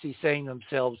obviously saying to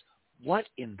themselves, what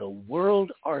in the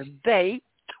world are they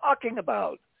talking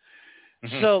about?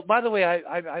 Mm-hmm. So, by the way,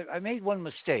 I made one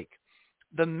mistake.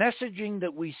 The messaging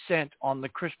that we sent on the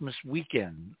Christmas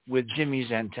weekend with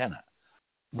Jimmy's antenna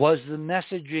was the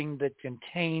messaging that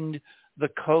contained the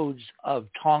codes of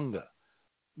Tonga.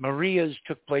 Maria's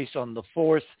took place on the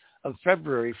 4th of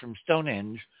February from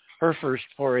Stonehenge, her first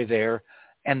foray there,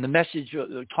 and the message,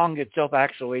 Tonga itself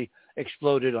actually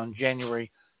exploded on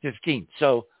January 15th.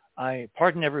 So I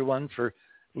pardon everyone for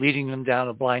leading them down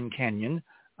a blind canyon.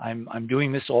 I'm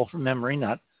doing this all from memory,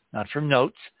 not from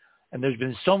notes. And there's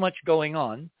been so much going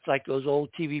on. It's like those old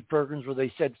TV programs where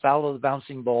they said follow the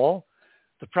bouncing ball.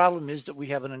 The problem is that we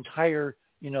have an entire,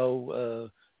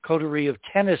 coterie of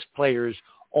tennis players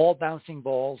all bouncing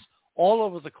balls all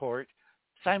over the court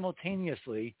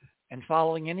simultaneously, and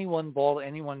following any one ball at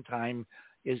any one time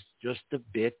is just a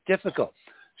bit difficult.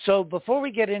 So before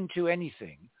we get into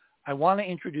anything, I want to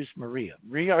introduce Maria.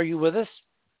 Maria, are you with us?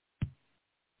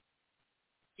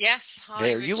 Yes. Hi,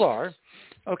 there Richard. you are.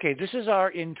 Okay, this is our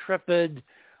intrepid.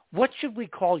 What should we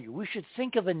call you? We should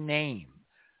think of a name,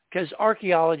 because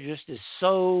archaeologist is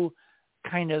so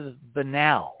kind of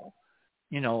banal.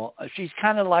 She's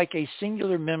kind of like a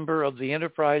singular member of the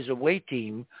Enterprise away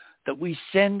team that we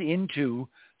send into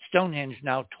Stonehenge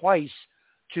now twice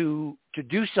to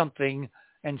do something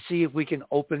and see if we can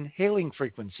open hailing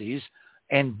frequencies.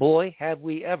 And boy, have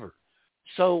we ever.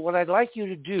 So what I'd like you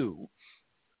to do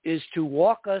is to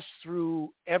walk us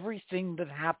through everything that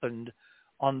happened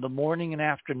on the morning and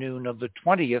afternoon of the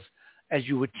 20th as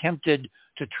you attempted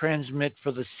to transmit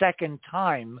for the second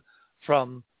time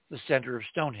from the center of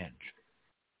Stonehenge.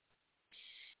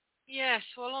 Yes,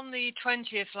 well, on the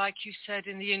 20th, like you said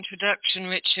in the introduction,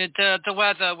 Richard, the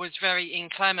weather was very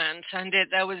inclement, and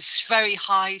there was very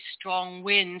high, strong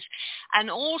winds. And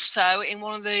also, in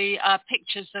one of the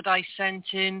pictures that I sent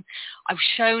in, I've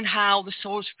shown how the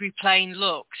Salisbury Plain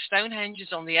looks. Stonehenge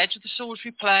is on the edge of the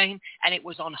Salisbury Plain, and it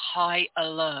was on high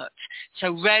alert.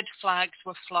 So red flags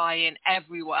were flying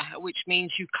everywhere, which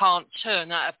means you can't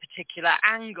turn at a particular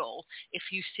angle if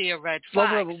you see a red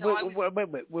flag.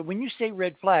 Wait. When you say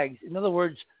red flags, in other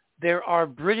words, there are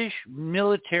British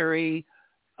military,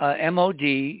 MOD,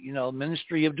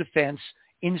 Ministry of Defense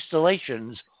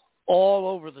installations all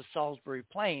over the Salisbury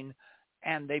Plain,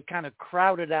 and they've kind of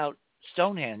crowded out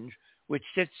Stonehenge, which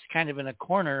sits kind of in a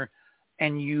corner.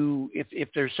 And if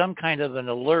there's some kind of an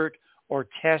alert or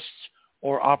tests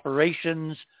or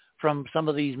operations from some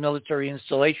of these military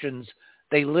installations,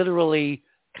 they literally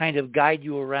kind of guide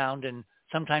you around, and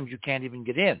sometimes you can't even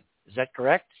get in. Is that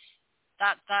correct?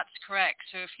 That's correct.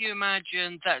 So if you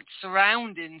imagine that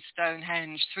surrounding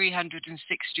Stonehenge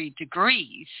 360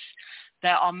 degrees,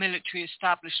 there are military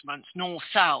establishments, north,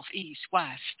 south, east,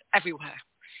 west, everywhere,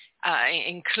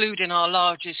 including our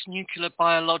largest nuclear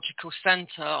biological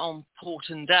center on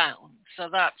Porton Down. So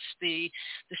that's the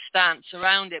stance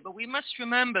around it. But we must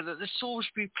remember that the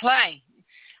Salisbury Plain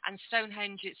and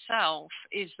Stonehenge itself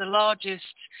is the largest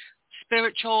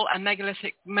spiritual and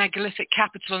megalithic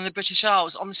capital in the British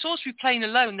Isles. On the Salisbury Plain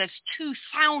alone, there's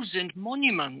 2,000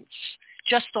 monuments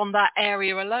just on that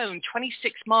area alone,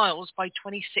 26 miles by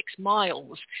 26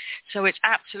 miles. So it's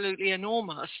absolutely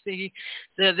enormous, the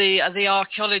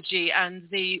archaeology and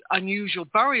the unusual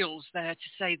burials there, to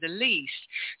say the least.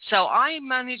 So I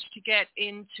managed to get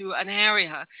into an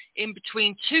area in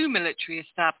between two military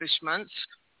establishments.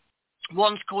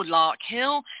 One's called Lark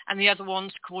Hill, and the other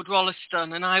one's called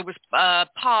Rolleston. And I was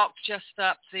parked just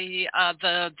up the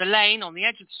lane on the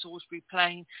edge of the Salisbury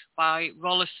Plain by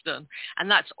Rolleston. And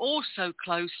that's also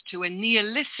close to a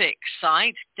Neolithic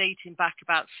site dating back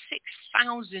about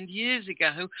 6,000 years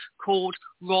ago called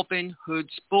Robin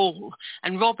Hood's Ball.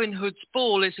 And Robin Hood's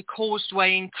Ball is a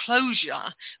causeway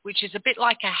enclosure, which is a bit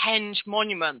like a henge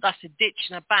monument. That's a ditch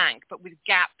and a bank, but with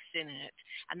gaps in it.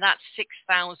 And that's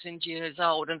 6,000 years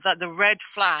old. And that the red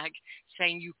flag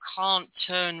saying you can't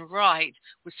turn right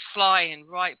was flying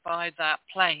right by that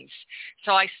place.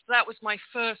 So that was my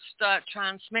first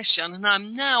transmission. And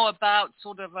I'm now about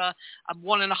sort of a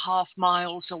 1.5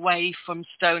 miles away from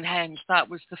Stonehenge. That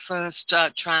was the first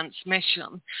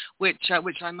transmission, which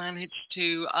I managed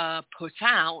to put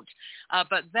out.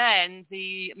 But then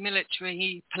the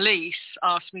military police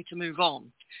asked me to move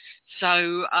on.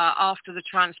 So after the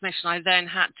transmission, I then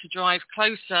had to drive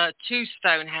closer to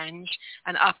Stonehenge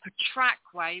and up a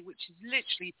trackway, which is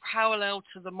literally parallel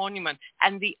to the monument,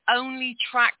 and the only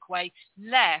trackway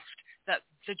left that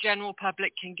the general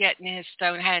public can get near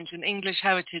Stonehenge, and English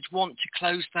Heritage want to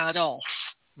close that off.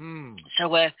 So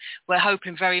we're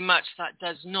hoping very much that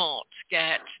does not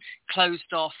get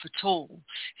closed off at all.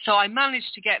 So I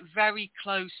managed to get very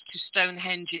close to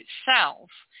Stonehenge itself,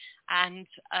 and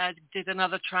did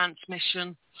another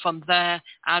transmission from there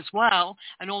as well.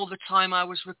 And all the time I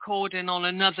was recording on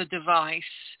another device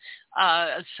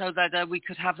so that we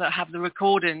could have the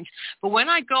recordings. But when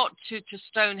I got to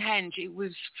Stonehenge, it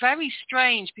was very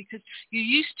strange because you're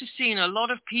used to seeing a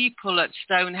lot of people at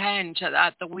Stonehenge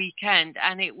at the weekend,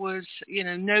 and it was,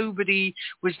 nobody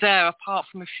was there apart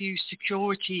from a few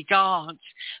security guards.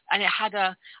 And it had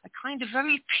a kind of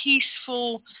very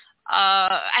peaceful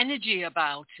energy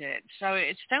about it. So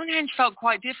Stonehenge felt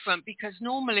quite different because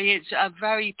normally it's a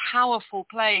very powerful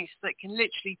place that can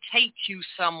literally take you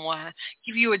somewhere,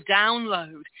 give you a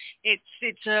download.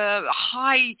 It's a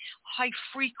high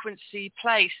frequency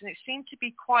place, and it seemed to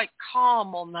be quite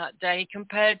calm on that day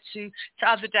compared to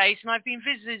other days. And I've been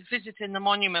visiting the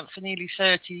monument for nearly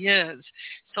 30 years,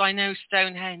 so I know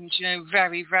Stonehenge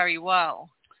very, very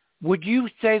well. Would you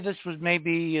say this was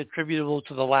maybe attributable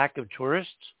to the lack of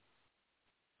tourists?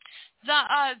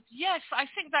 Yes, I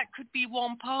think that could be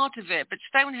one part of it. But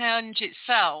Stonehenge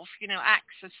itself,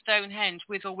 acts as Stonehenge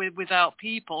with or without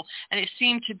people. And it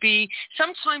seemed to be,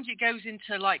 sometimes it goes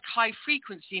into like high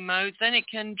frequency mode, then it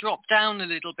can drop down a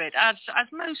little bit, as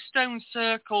most stone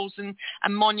circles and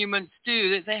monuments do,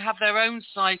 that they have their own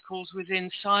cycles within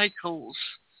cycles.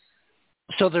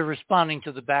 So they're responding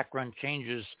to the background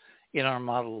changes in our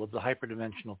model of the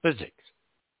hyperdimensional physics.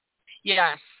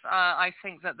 Yes, I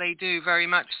think that they do very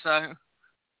much so.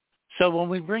 So when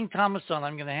we bring Thomas on,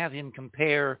 I'm going to have him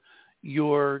compare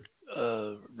your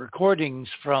recordings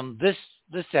from this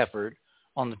effort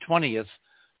on the 20th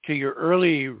to your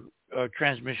early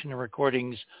transmission and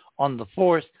recordings on the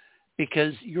 4th,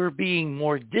 because your being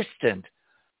more distant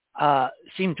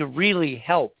seemed to really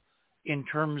help in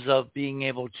terms of being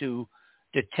able to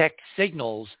detect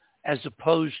signals as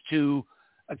opposed to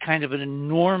a kind of an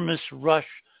enormous rush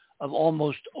of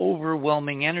almost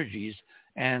overwhelming energies.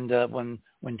 And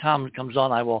when Tom comes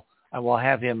on, I will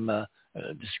have him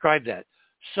describe that.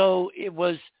 So it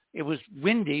was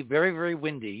windy, very, very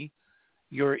windy.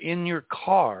 You're in your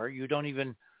car. You're not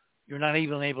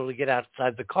even able to get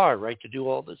outside the car, right, to do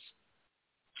all this?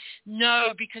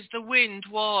 No, because the wind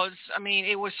was,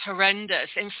 it was horrendous.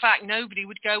 In fact, nobody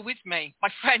would go with me. My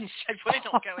friends said,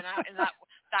 we're not going out in that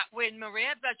wind,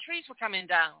 Maria. The trees were coming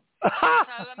down. So,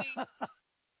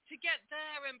 to get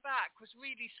there and back was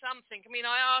really something.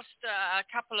 I asked a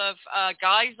couple of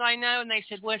guys I know, and they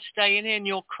said, we're staying in,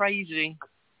 you're crazy.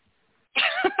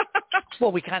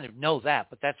 Well, we kind of know that,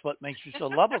 but that's what makes you so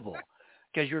lovable,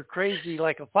 because you're crazy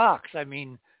like a fox.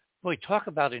 Boy, talk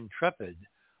about intrepid.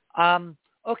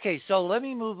 Okay, so let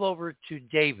me move over to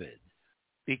David,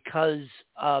 because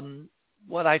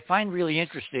what I find really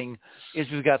interesting is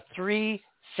we've got 3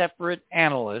 separate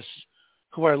analysts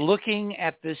who are looking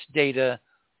at this data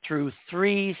through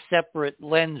 3 separate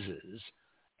lenses,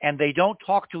 and they don't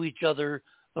talk to each other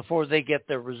before they get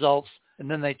their results, and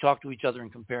then they talk to each other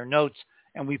and compare notes,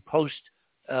 and we post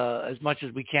as much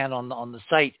as we can on the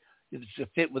site to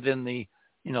fit within the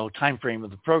time frame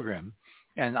of the program.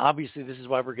 And obviously this is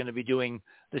why we're going to be doing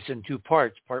this in 2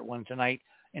 parts, part 1 tonight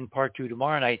and part 2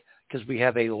 tomorrow night, because we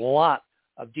have a lot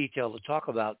of detail to talk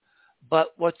about.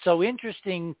 But what's so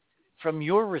interesting from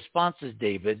your responses,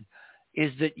 David,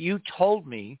 is that you told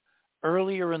me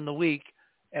earlier in the week,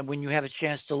 and when you had a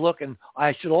chance to look, and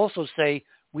I should also say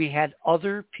we had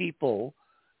other people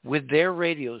with their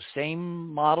radios,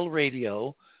 same model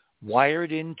radio,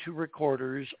 wired into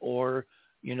recorders or,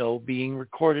 being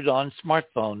recorded on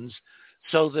smartphones,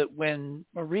 so that when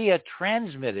Maria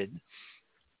transmitted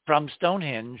from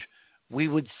Stonehenge, we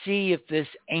would see if this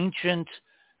ancient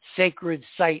sacred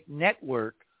site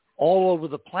network all over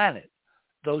the planet,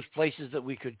 those places that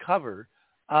we could cover,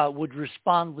 would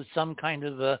respond with some kind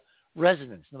of a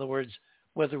resonance. In other words,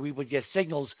 whether we would get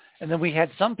signals. And then we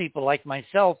had some people like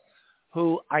myself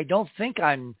who I don't think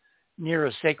I'm near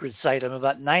a sacred site. I'm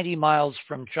about 90 miles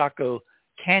from Chaco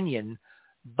Canyon,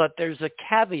 but there's a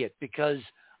caveat because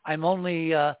I'm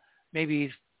only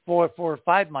maybe 4 or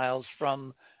 5 miles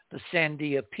from the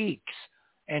Sandia Peaks.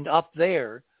 And up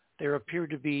there appear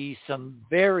to be some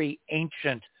very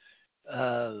ancient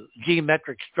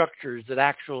geometric structures that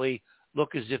actually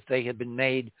look as if they had been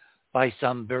made by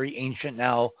some very ancient,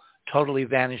 now totally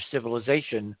vanished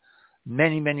civilization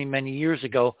many, many, many years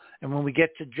ago. And when we get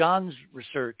to John's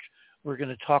research, we're going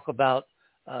to talk about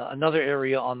another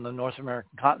area on the North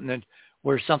American continent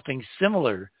where something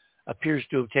similar appears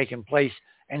to have taken place.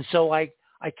 And so I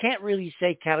can't really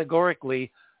say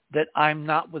categorically that I'm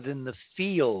not within the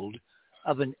field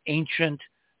of an ancient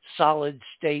solid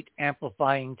state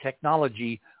amplifying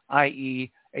technology,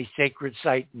 i.e. a sacred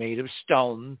site made of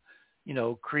stone,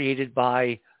 created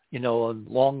by, a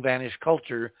long vanished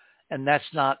culture. And that's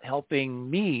not helping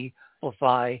me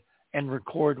amplify and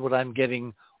record what I'm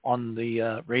getting on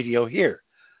the radio here.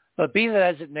 But be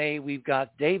that as it may, we've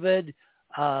got David,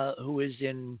 who is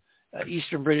in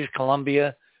eastern British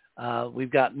Columbia.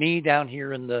 We've got me down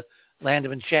here in the land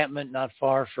of enchantment, not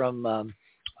far from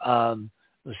the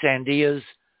Sandias.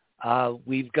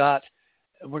 We're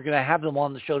going to have them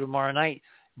on the show tomorrow night.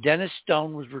 Dennis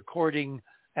Stone was recording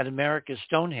at America's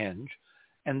Stonehenge.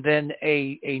 And then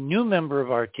a new member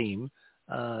of our team,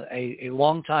 a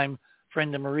longtime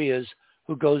friend of Maria's,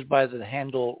 who goes by the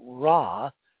handle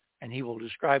Ra, and he will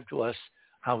describe to us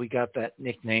how he got that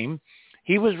nickname.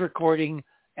 He was recording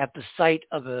at the site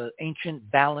of an ancient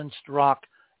balanced rock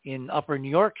in upper New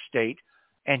York State,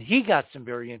 and he got some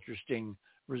very interesting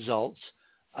results.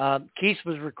 Keith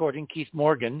was recording, Keith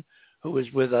Morgan, who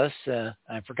is with us.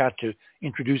 I forgot to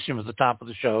introduce him at the top of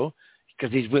the show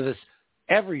because he's with us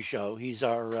every show. He's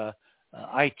our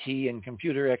IT and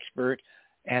computer expert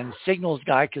and signals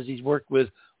guy because he's worked with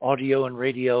audio and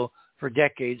radio for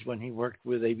decades when he worked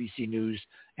with ABC News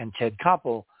and Ted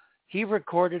Koppel. He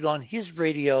recorded on his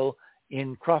radio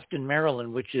in Crofton,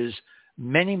 Maryland, which is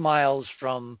many miles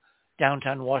from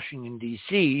downtown Washington,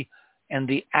 D.C., and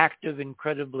the active,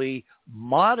 incredibly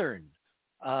modern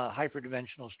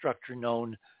hyperdimensional structure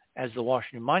known as the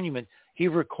Washington Monument. He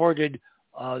recorded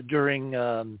during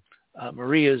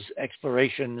Maria's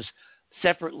explorations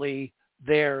separately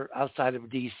there outside of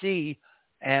D.C.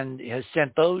 and has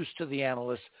sent those to the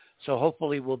analysts. So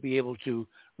hopefully we'll be able to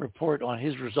report on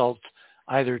his results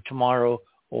either tomorrow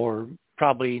or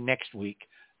probably next week,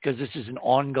 because this is an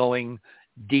ongoing,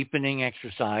 deepening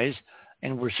exercise.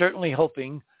 And we're certainly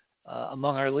hoping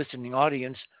among our listening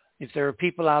audience, if there are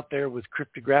people out there with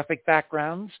cryptographic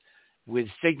backgrounds, with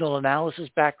signal analysis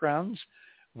backgrounds,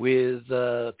 with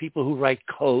people who write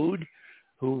code,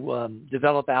 who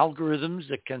develop algorithms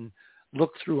that can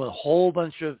look through a whole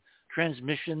bunch of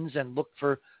transmissions and look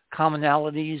for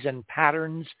commonalities and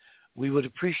patterns, we would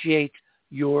appreciate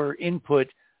your input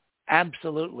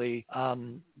absolutely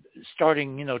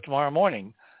starting, tomorrow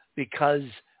morning, because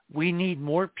we need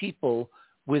more people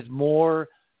with more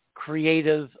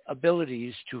creative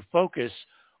abilities to focus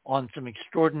on some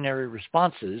extraordinary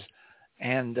responses.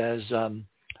 And as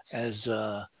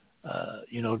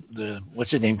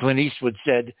what's his name, Clint Eastwood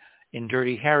said in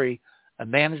Dirty Harry, a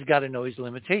man has got to know his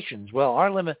limitations. Well,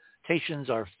 our limitations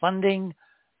are funding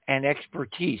and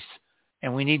expertise,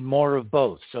 and we need more of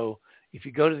both. So if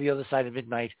you go to the other side of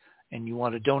midnight and you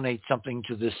want to donate something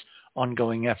to this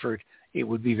ongoing effort, it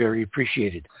would be very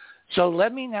appreciated. So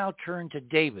let me now turn to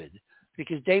David,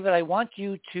 because David, I want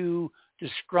you to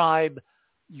describe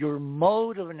your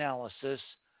mode of analysis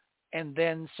and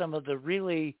then some of the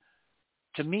really,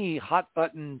 to me, hot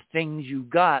button things you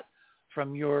got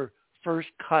from your first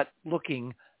cut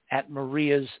looking at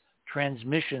Maria's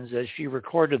transmissions as she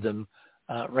recorded them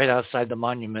right outside the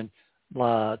monument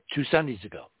 2 Sundays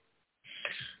ago.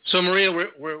 So Maria,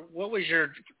 what was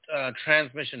your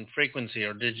transmission frequency,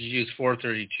 or did you use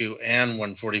 432 and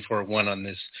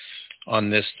 144.1 on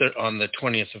the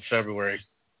 20th of February?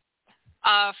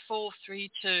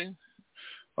 432.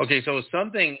 Okay, so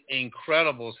something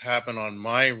incredible has happened on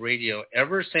my radio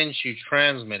ever since you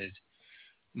transmitted.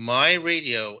 My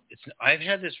radio, I've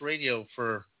had this radio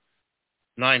for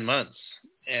 9 months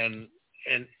and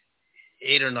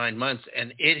 8 or 9 months,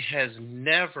 and it has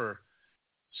never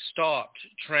stopped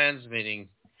transmitting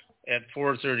at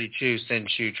 432 since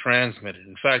you transmitted.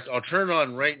 In fact, I'll turn it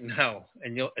on right now,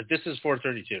 and this is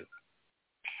 432.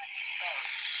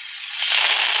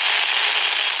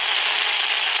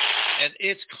 And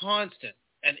it's constant.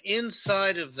 And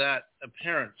inside of that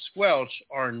apparent squelch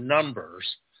are numbers.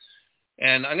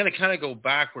 And I'm going to kind of go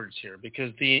backwards here,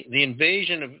 because the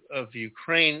invasion of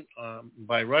Ukraine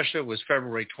by Russia was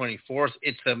February 24th.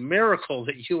 It's a miracle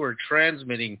that you were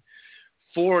transmitting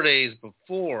 4 days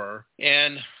before.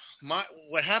 And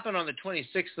what happened on the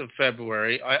 26th of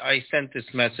February, I sent this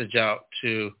message out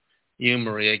to you,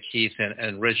 Maria, Keith,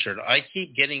 and Richard. I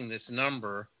keep getting this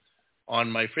number on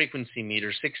my frequency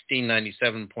meter,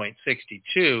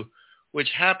 1697.62, which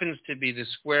happens to be the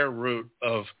square root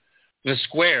of the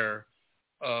square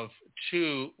of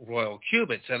 2 royal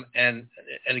cubits. And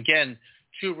again,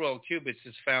 2 royal cubits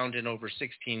is found in over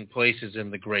 16 places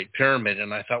in the Great Pyramid.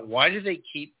 And I thought, why do they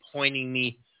keep pointing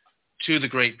me to the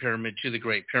Great Pyramid, to the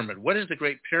Great Pyramid? What does the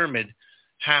Great Pyramid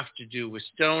have to do with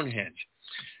Stonehenge?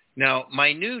 Now,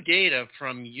 my new data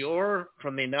from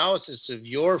the analysis of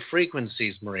your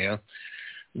frequencies, Maria,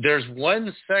 there's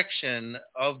one section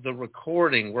of the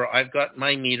recording where I've got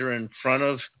my meter in front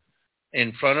of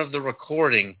the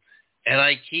recording, and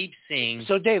I keep seeing.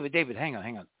 So, David, hang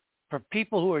on. For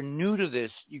people who are new to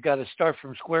this, you got to start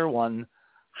from square one.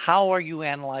 How are you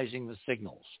analyzing the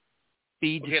signals?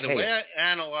 Okay, the way I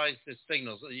analyze the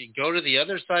signals, you go to the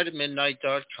other side of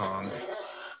midnight.com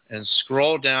and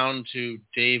scroll down to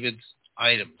David's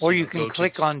items. Or you can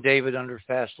click on David under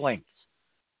fast links.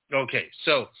 Okay,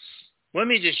 so let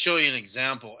me just show you an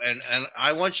example. And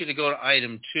I want you to go to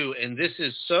item 2, and this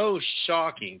is so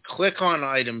shocking. Click on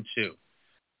item 2.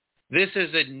 This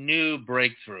is a new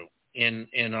breakthrough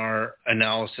in our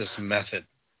analysis method.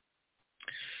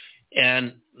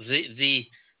 And when you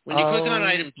click on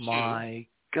item 2. Oh, my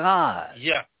God.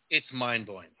 Yeah, it's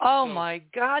mind-blowing. Oh, my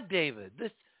God, David.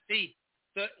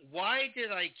 Why did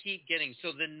I keep getting,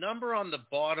 so the number on the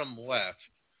bottom left,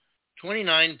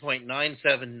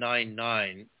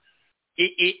 29.9799,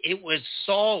 it was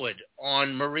solid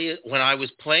on Maria. When I was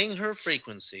playing her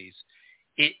frequencies,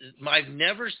 I've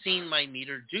never seen my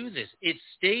meter do this. It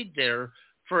stayed there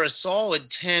for a solid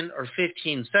 10 or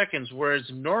 15 seconds, whereas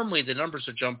normally the numbers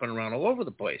are jumping around all over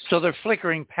the place. So they're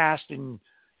flickering past, and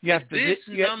you have This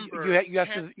to number you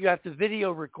have to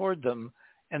video record them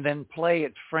and then play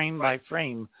it frame by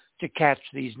frame to catch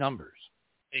these numbers.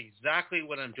 Exactly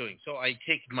what I'm doing. So I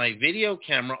take my video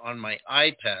camera on my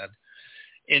iPad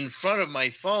in front of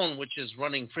my phone, which is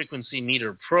running Frequency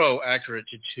Meter Pro, accurate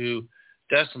to 2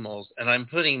 decimals, and I'm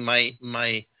putting my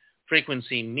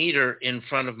frequency meter in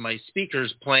front of my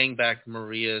speakers playing back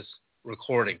Maria's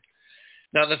recording.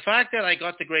 Now, the fact that I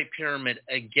got the Great Pyramid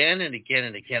again and again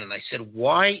and again, and I said,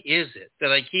 why is it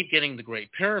that I keep getting the Great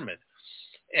Pyramid?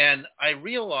 And I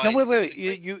realized... No, wait.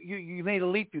 You made a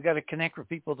leap. You got to connect with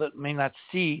people that may not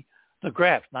see the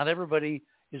graph. Not everybody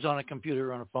is on a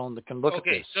computer or on a phone that can look at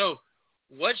this. Okay, so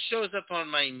what shows up on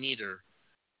my meter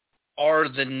are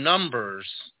the numbers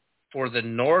for the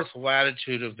north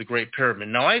latitude of the Great Pyramid.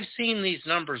 Now, I've seen these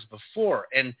numbers before,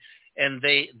 and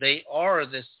they are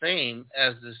the same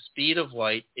as the speed of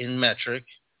light in metric,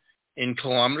 in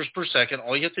kilometers per second.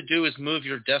 All you have to do is move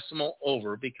your decimal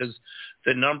over, because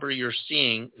the number you're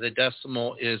seeing, the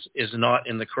decimal is not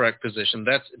in the correct position.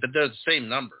 But they're the same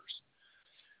numbers.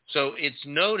 So it's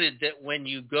noted that when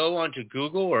you go onto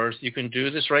Google Earth, you can do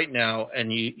this right now,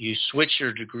 and you switch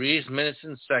your degrees, minutes,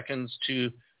 and seconds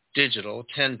to digital,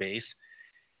 10 base,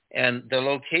 and the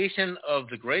location of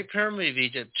the Great Pyramid of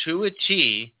Egypt to a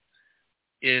T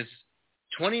is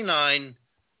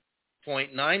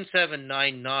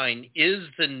 29.9799 is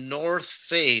the north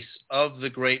face of the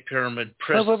Great Pyramid,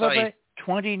 precise.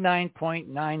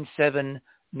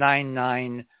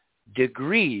 29.9799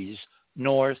 degrees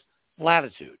north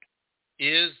latitude.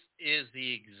 Is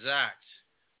the exact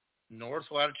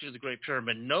north latitude of the Great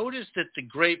Pyramid. Notice that the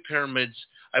Great Pyramids,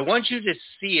 I want you to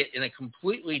see it in a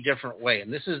completely different way,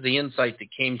 and this is the insight that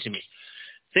came to me.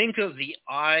 Think of the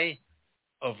Eye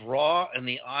of Ra and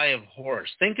the Eye of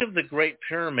Horus. Think of the Great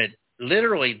Pyramid,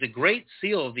 literally the Great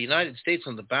Seal of the United States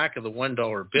on the back of the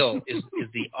 $1 bill is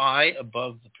the eye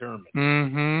above the pyramid.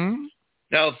 Mm-hmm.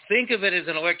 Now think of it as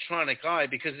an electronic eye,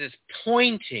 because it's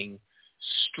pointing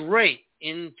straight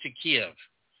into Kiev.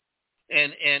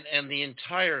 And the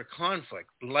entire conflict,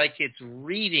 like it's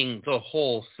reading the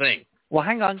whole thing. Well,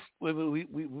 hang on. We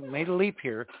made a leap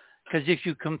here, because if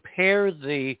you compare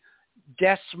the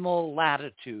decimal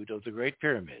latitude of the Great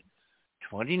Pyramid,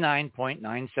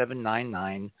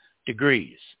 29.9799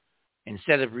 degrees,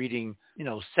 instead of reading,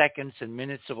 seconds and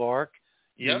minutes of arc,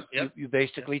 you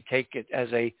basically take it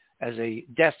as a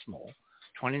decimal,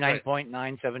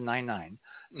 29.9799.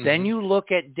 Mm-hmm. Then you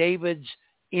look at David's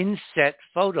inset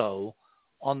photo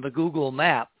on the Google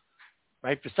map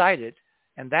right beside it,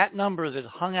 and that number that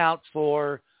hung out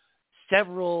for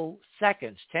several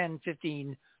seconds, 10,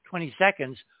 15, 20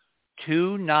 seconds,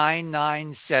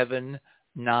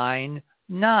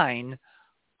 299799,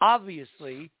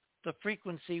 obviously the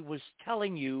frequency was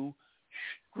telling you,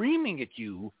 screaming at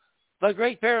you, the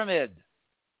Great Pyramid.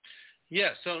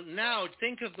 Yeah, so now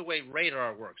think of the way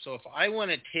radar works. So if I want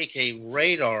to take a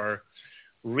radar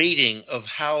reading of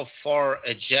how far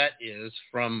a jet is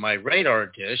from my radar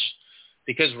dish,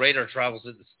 because radar travels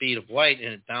at the speed of light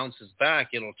and it bounces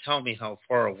back, it'll tell me how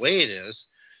far away it is.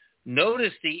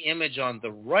 Notice the image on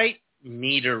the right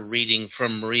meter reading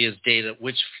from Maria's data,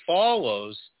 which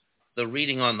follows the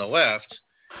reading on the left,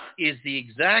 is the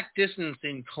exact distance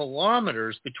in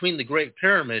kilometers between the Great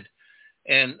Pyramid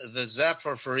and the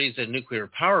Zaporizhzhia nuclear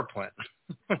power plant.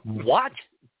 What?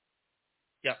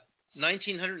 Yeah,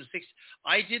 1960.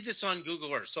 I did this on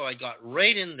Google Earth, so I got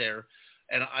right in there,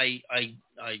 and I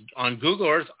on Google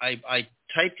Earth, I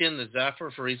typed in the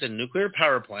Zaporizhzhia nuclear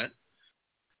power plant,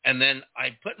 and then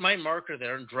I put my marker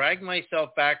there and dragged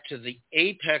myself back to the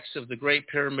apex of the Great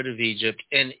Pyramid of Egypt,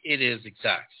 and it is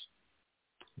exact.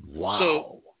 Wow.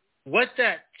 So what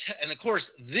and of course,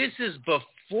 this is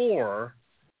before...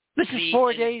 This is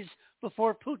 4 days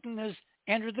before Putin has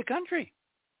entered the country.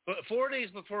 But 4 days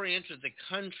before he entered the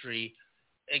country,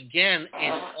 again,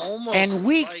 it's almost and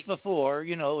weeks before,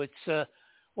 it's,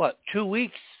 2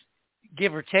 weeks,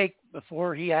 give or take,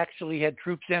 before he actually had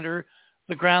troops enter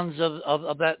the grounds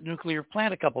of that nuclear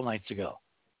plant a couple nights ago.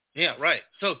 Yeah, right.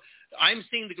 So I'm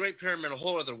seeing the Great Pyramid a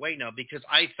whole other way now, because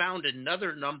I found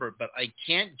another number, but I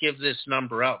can't give this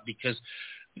number out because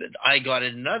I got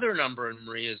another number in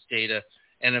Maria's data.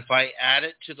 And if I add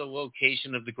it to the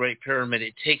location of the Great Pyramid,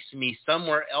 it takes me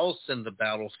somewhere else in the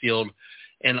battlefield,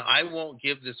 and I won't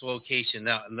give this location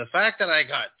out. And the fact that I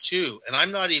got two, and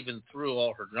I'm not even through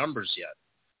all her numbers yet.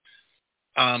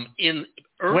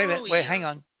 Wait, hang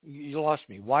on. You lost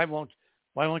me. Why won't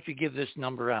you give this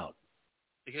number out?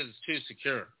 Because it's too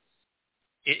secure.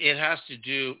 it has to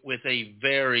do with a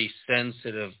very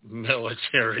sensitive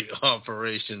military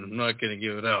operation. I'm not going to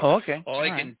give it out. Oh, okay. All I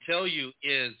can tell you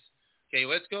is, okay,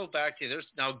 let's go back to this.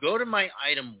 Now go to my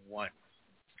item 1.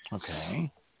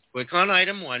 Okay. Click on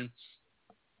item 1.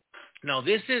 Now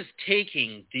this is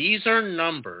these are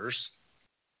numbers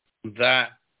that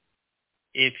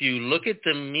if you look at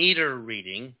the meter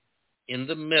reading in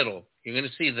the middle, you're going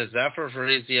to see the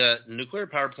Zaporizhzhia nuclear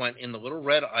power plant in the little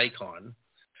red icon.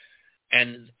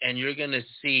 And you're going to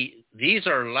see these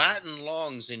are Latin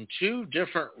longs in 2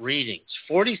 different readings,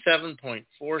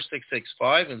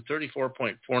 47.4665 and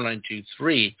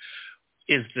 34.4923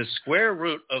 is the square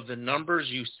root of the numbers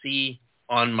you see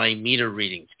on my meter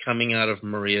readings coming out of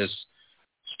Maria's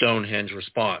Stonehenge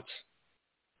response.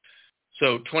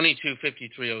 So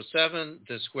 225307,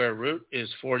 the square root is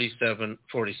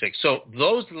 4746. So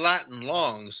those Latin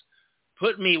longs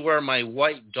put me where my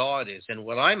white dot is, and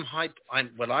what I'm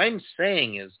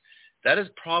saying is that is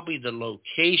probably the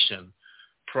location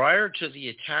prior to the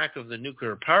attack of the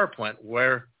nuclear power plant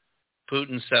where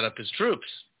Putin set up his troops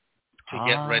to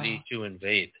get ready to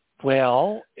invade.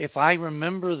 Well, if I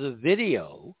remember the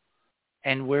video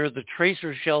and where the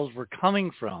tracer shells were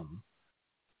coming from,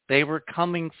 they were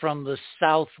coming from the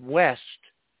southwest,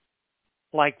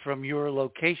 like from your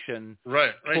location.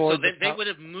 Right. So they would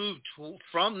have moved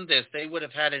from this. They would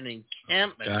have had an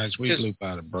encampment. Guys, we blew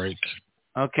by the break.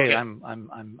 Okay. I'm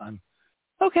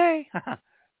okay.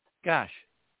 Gosh.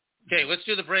 Okay, let's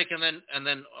do the break and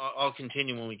then I'll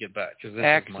continue when we get back because this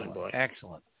is mind-blowing.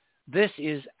 Excellent. This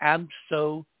is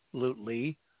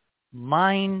absolutely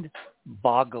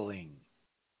mind-boggling.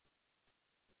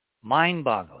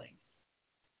 Mind-boggling.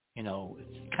 You know,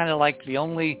 it's kind of like the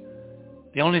only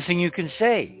thing you can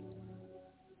say.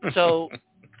 So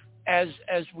as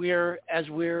we're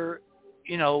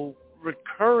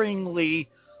recurringly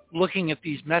looking at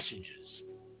these messages,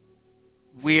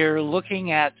 we're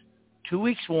looking at 2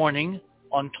 weeks warning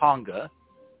on Tonga.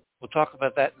 We'll talk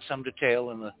about that in some detail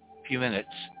in a few minutes.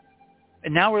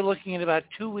 And now we're looking at about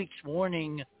 2 weeks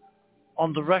warning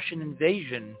on the Russian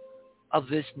invasion of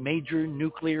this major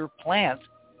nuclear plant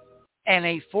and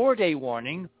a 4-day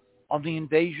warning on the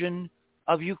invasion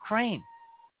of Ukraine.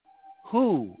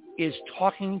 Who is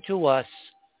talking to us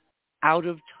out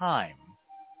of time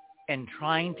and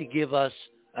trying to give us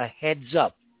a heads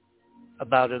up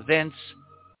about events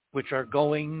which are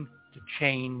going to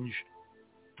change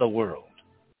the world?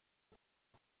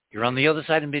 You're on the other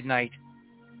side of midnight.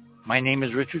 My name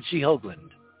is Richard C. Hoagland.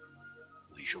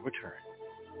 We shall return.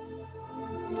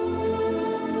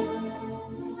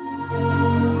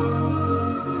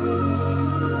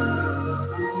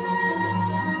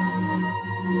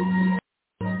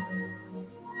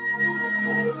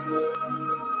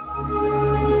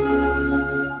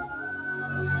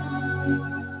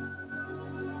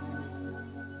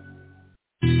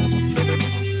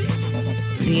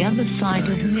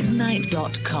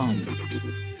 TheOtherSideOfMidnight.com.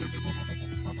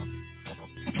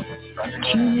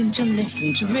 Tune in to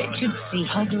listen to Richard C.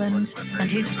 Hoagland and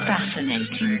his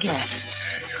fascinating guests.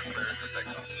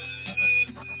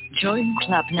 Join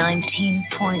Club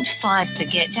 19.5 to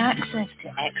get access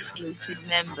to exclusive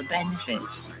member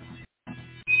benefits.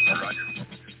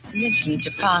 Listen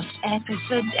to past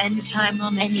episodes anytime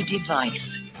on any device.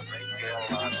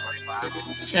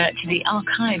 Search the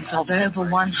archives of over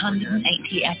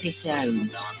 180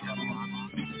 episodes.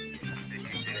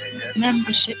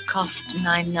 Membership costs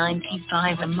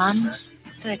 $9.95 a month,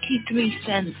 33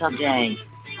 cents a day.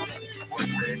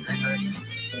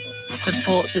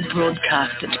 Support the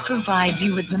broadcaster to provide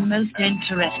you with the most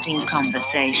interesting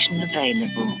conversation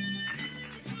available.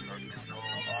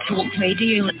 Talk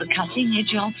radio at the cutting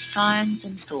edge of science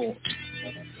and thought.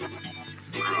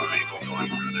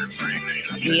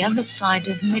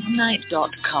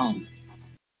 TheOtherSideOfMidnight.com.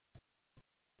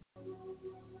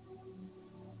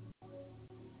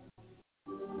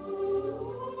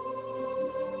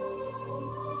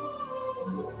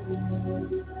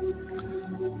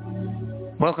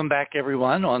 Welcome back,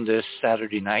 everyone, on this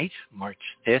Saturday night, March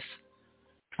 5th,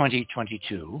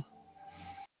 2022.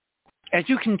 As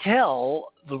you can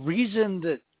tell, the reason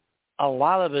that a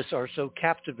lot of us are so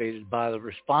captivated by the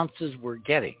responses we're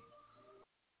getting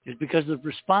is because the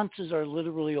responses are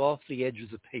literally off the edge of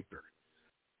the paper.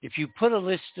 If you put a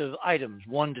list of items,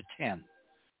 1 to 10,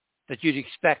 that you'd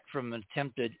expect from an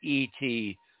attempted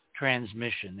ET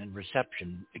transmission and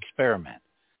reception experiment,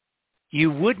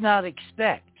 you would not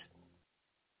expect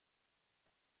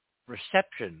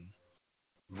reception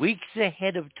weeks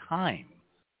ahead of time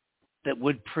that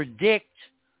would predict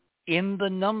in the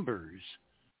numbers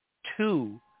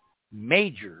 2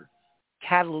 major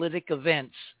catalytic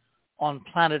events on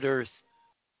planet Earth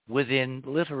within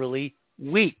literally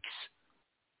weeks.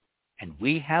 And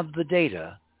we have the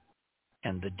data,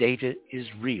 and the data is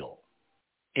real.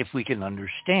 If we can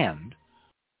understand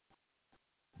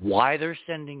why they're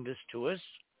sending this to us,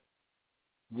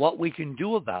 what we can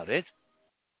do about it,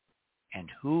 and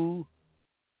who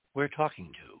we're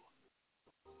talking to.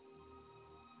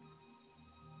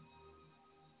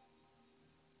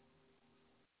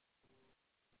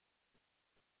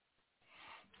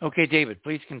 Okay, David,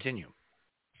 please continue.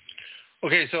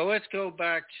 Okay, so let's go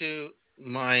back to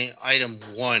my item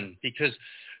 1, because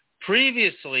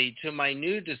previously to my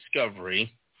new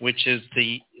discovery, which is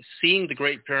seeing the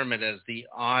Great Pyramid as the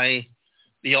eye,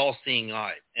 the all-seeing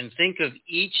eye, and think of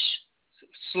each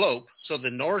slope, so the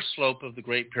north slope of the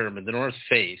Great Pyramid, the north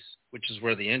face, which is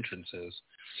where the entrance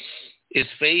is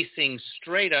facing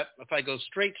straight up. If I go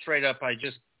straight up, I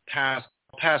just pass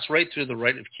right through the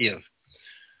right of Kiev.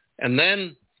 And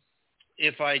then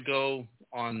if I go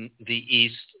on the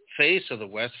east face or the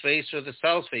west face or the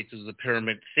south face of the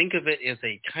pyramid, think of it as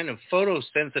a kind of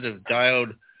photosensitive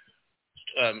diode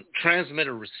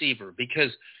transmitter receiver,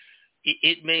 because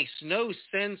it makes no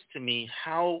sense to me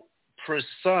how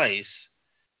precise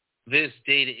this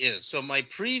data is. So my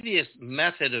previous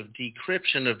method of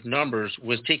decryption of numbers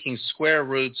was taking square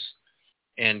roots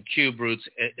and cube roots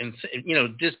and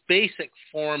just basic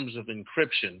forms of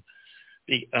encryption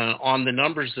on the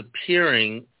numbers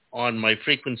appearing on my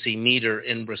frequency meter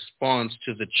in response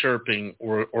to the chirping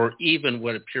or even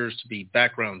what appears to be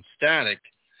background static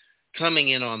coming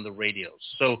in on the radios.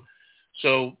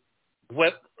 So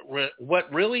what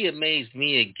really amazed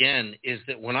me again is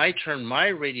that when I turned my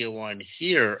radio on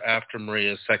here after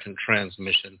Maria's second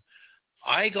transmission,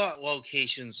 I got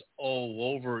locations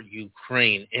all over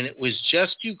Ukraine, and it was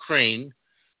just Ukraine,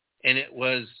 and it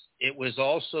was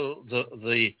also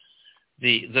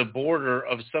the border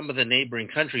of some of the neighboring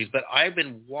countries. But I've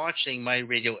been watching my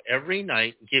radio every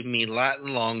night give me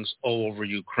Latin longs all over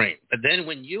Ukraine. But then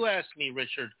when you asked me,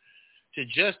 Richard, to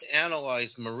just analyze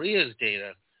Maria's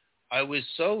data, I was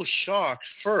so shocked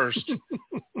first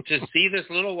to see this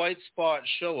little white spot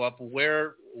show up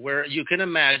where you can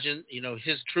imagine,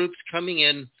 his troops coming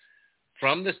in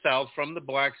from the south, from the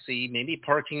Black Sea, maybe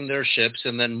parking their ships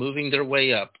and then moving their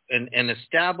way up and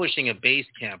establishing a base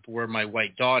camp where my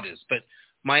white dot is. But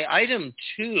my item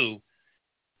 2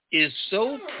 is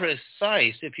so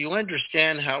precise, if you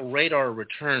understand how radar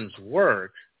returns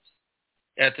work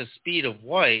at the speed of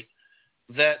light,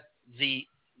 that the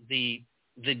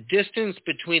distance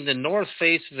between the north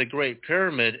face of the Great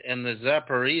Pyramid and the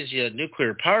Zaporizhia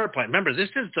nuclear power plant. Remember, this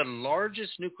is the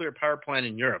largest nuclear power plant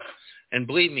in Europe. And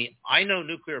believe me, I know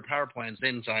nuclear power plants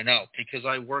inside out because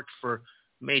I worked for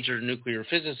major nuclear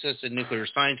physicists and nuclear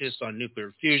scientists on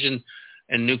nuclear fusion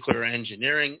and nuclear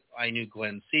engineering. I knew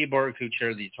Glenn Seaborg, who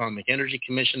chaired the Atomic Energy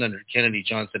Commission under Kennedy,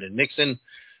 Johnson, and Nixon.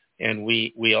 And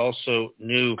we also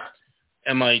knew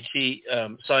MIT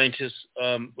scientists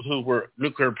who were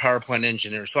nuclear power plant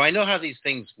engineers. So I know how these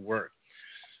things work.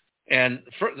 And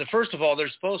first of all, they're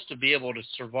supposed to be able to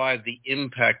survive the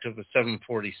impact of a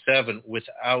 747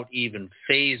 without even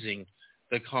phasing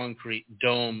the concrete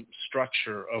dome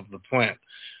structure of the plant.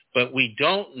 But we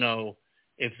don't know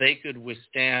if they could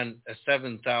withstand a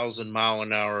 7,000 mile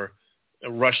an hour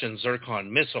Russian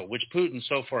Zircon missile, which Putin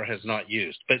so far has not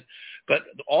used. But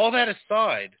all that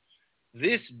aside,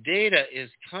 this data is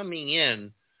coming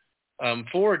in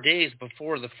 4 days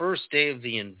before the first day of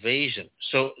the invasion.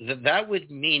 So that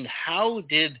would mean, how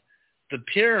did the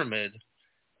pyramid,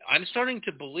 I'm starting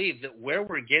to believe that where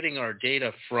we're getting our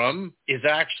data from is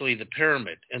actually the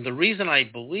pyramid. And the reason I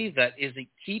believe that is it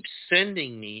keeps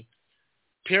sending me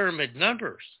pyramid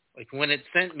numbers. Like when it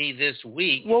sent me this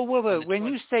week. Well, when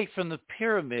you say from the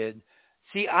pyramid,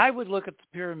 see, I would look at the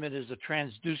pyramid as a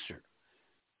transducer,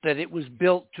 that it was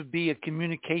built to be a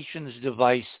communications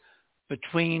device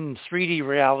between 3D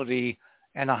reality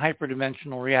and a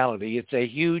hyperdimensional reality. It's a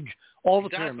huge, all the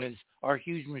pyramids are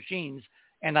huge machines,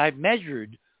 and I've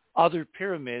measured other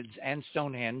pyramids and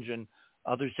Stonehenge and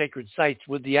other sacred sites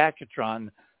with the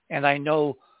Accutron, and I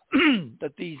know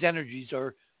that these energies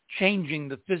are changing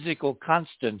the physical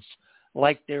constants,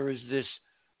 like there is this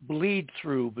bleed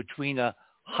through between a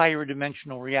higher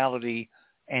dimensional reality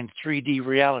and 3D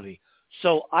reality.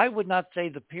 So I would not say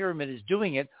the pyramid is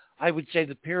doing it. I would say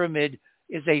the pyramid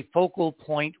is a focal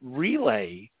point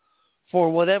relay for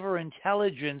whatever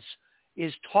intelligence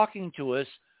is talking to us,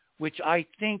 which I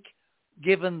think,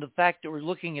 given the fact that we're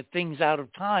looking at things out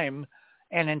of time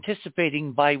and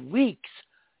anticipating by weeks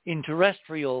in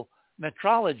terrestrial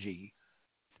metrology,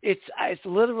 it's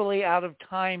literally out of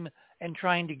time and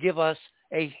trying to give us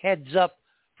a heads up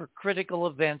for critical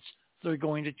events that are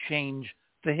going to change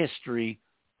the history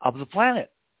of the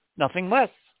planet. Nothing less.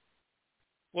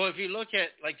 Well, if you look at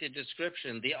like the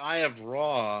description, the Eye of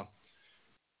Ra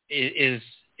is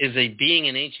a being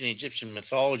in ancient Egyptian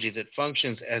mythology that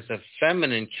functions as a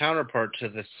feminine counterpart to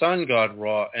the sun god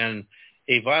Ra and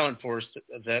a violent force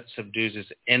that subdues its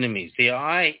enemies. The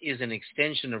eye is an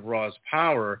extension of Ra's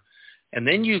power, and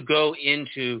then you go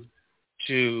into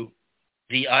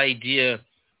the idea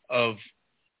of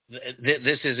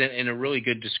this is in a really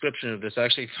good description of this. I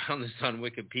actually found this on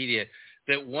Wikipedia,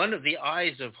 that one of the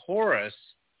eyes of Horus,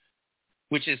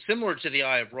 which is similar to the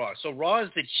Eye of Ra. So Ra is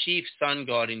the chief sun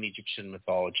god in Egyptian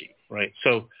mythology, right?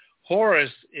 So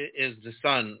Horus is the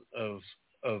son of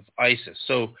Isis.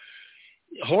 So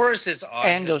Horus's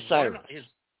eye, and Osiris.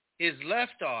 His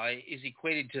left eye is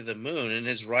equated to the moon, and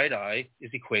his right eye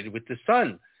is equated with the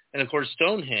sun. And of course,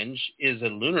 Stonehenge is a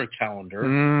lunar calendar,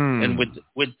 and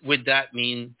would that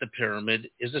mean the pyramid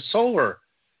is a solar,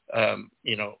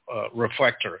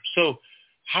 reflector? So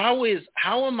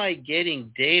how am I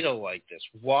getting data like this?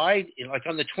 Why, like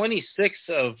on the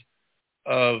 26th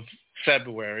of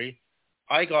February,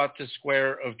 I got the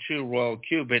square of 2 royal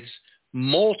cubits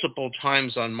multiple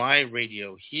times on my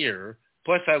radio here.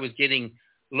 Plus, I was getting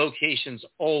locations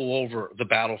all over the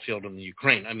battlefield in the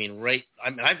Ukraine.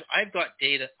 I've got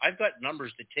data. I've got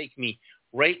numbers that take me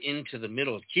right into the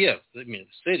middle of Kiev, the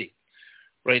city,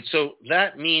 right? So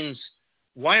that means,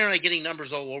 why aren't I getting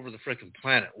numbers all over the frickin'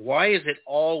 planet? Why is it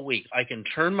all week? I can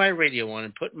turn my radio on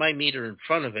and put my meter in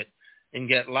front of it and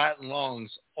get Latin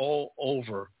longs all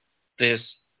over this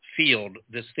field,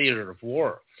 this theater of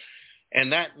war. And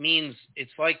that means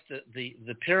it's like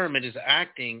the pyramid is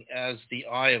acting as the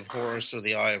Eye of Horus or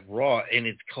the Eye of Ra, and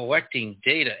it's collecting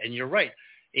data. And you're right,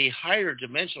 a higher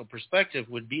dimensional perspective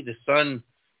would be the sun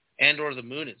and or the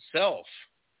moon itself,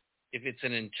 if it's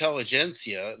an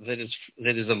intelligentsia that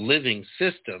is a living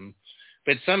system.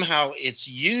 But somehow it's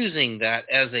using that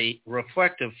as a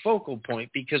reflective focal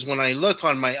point, because when I look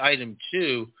on my item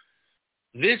 2,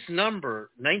 this number,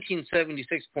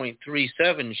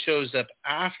 1976.37, shows up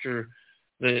after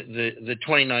the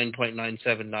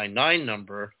 29.9799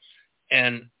 number.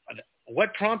 And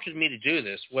what prompted me to do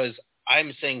this was,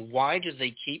 I'm saying, why do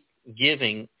they keep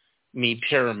giving me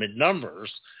pyramid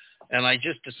numbers? And I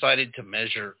just decided to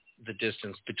measure the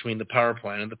distance between the power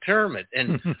plant and the pyramid.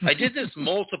 And I did this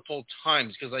multiple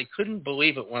times because I couldn't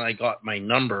believe it when I got my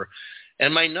number.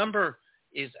 And my number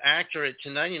is accurate to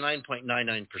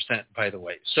 99.99%, by the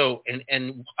way. So, and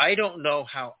I don't know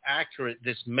how accurate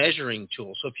this measuring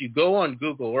tool. So if you go on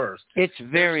Google Earth, it's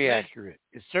very accurate.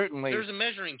 There's a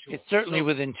measuring tool. It's certainly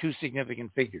within 2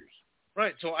 significant figures.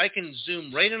 Right. So I can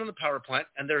zoom right into the power plant,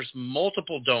 and there's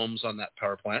multiple domes on that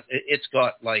power plant. It's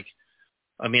got I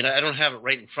don't have it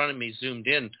right in front of me zoomed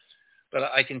in, but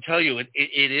I can tell you it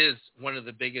is one of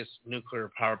the biggest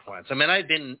nuclear power plants. I mean, I've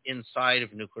been inside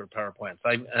of nuclear power plants.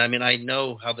 I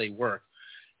know how they work.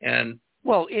 And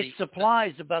well, it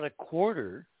supplies about a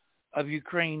quarter of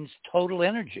Ukraine's total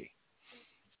energy.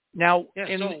 Now,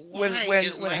 hang on.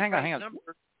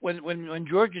 When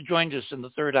Georgia joined us in the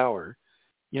third hour,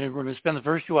 we're going to spend the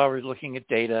first 2 hours looking at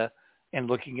data and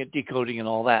looking at decoding and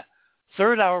all that.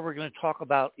 Third hour, we're going to talk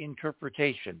about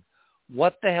interpretation.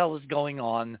 What the hell is going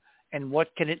on, and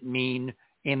what can it mean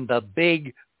in the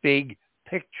big, big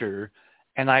picture?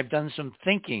 And I've done some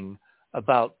thinking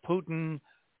about Putin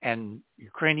and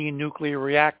Ukrainian nuclear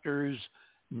reactors,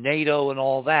 NATO and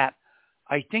all that.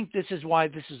 I think this is why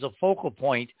this is a focal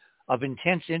point of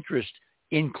intense interest,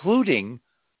 including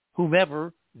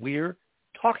whomever we're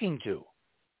talking to.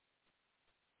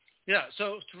 Yeah,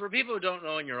 so for people who don't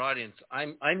know in your audience,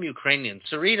 I'm Ukrainian.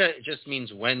 Sarita just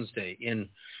means Wednesday in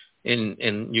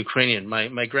Ukrainian.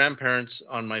 My grandparents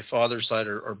on my father's side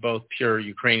are both pure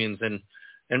Ukrainians and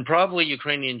probably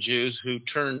Ukrainian Jews who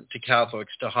turned to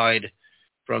Catholics to hide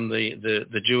from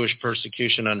the Jewish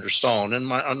persecution under Stalin.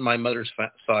 And on my mother's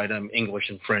side, I'm English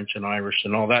and French and Irish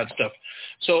and all that stuff.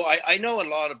 So I know a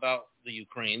lot about the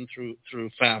Ukraine through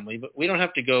family, but we don't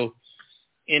have to go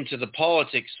into the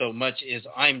politics so much. Is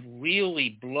I'm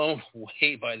really blown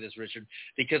away by this, Richard,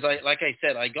 because like I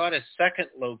said, I got a second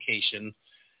location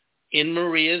in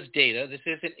Maria's data. This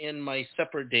isn't in my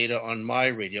separate data on my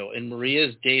radio. In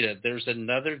Maria's data, there's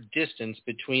another distance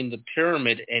between the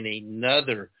pyramid and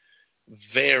another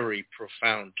very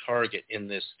profound target in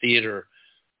this theater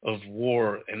of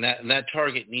war, and that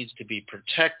target needs to be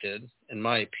protected, in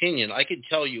my opinion. I could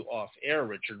tell you off air,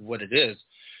 Richard, what it is,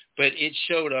 but it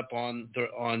showed up on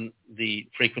the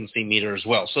frequency meter as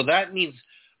well. So that means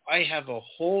I have a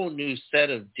whole new set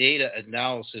of data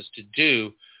analysis to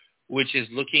do, which is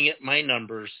looking at my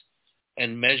numbers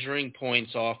and measuring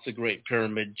points off the Great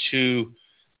Pyramid to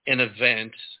an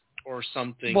event or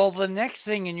something. Well, the next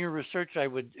thing in your research I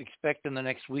would expect in the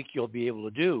next week you'll be able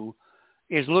to do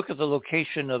is look at the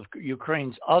location of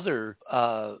Ukraine's other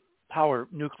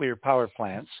nuclear power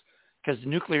plants, because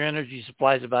nuclear energy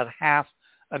supplies about half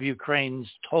of Ukraine's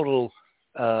total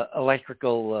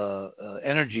electrical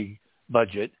energy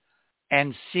budget,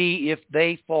 and see if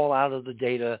they fall out of the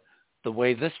data the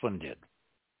way this one did.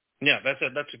 Yeah,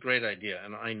 that's a great idea,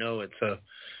 and I know it's a.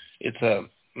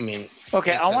 I mean.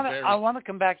 Okay, I want to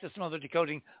come back to some other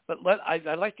decoding, but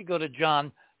I'd like to go to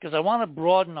John because I want to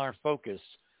broaden our focus.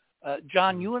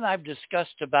 John, you and I have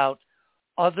discussed about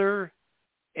other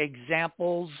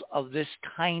examples of this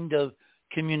kind of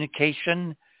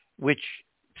communication, which,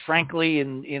 frankly,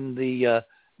 in the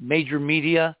major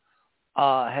media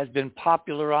has been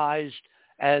popularized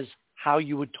as how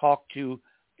you would talk to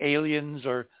aliens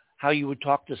or how you would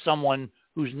talk to someone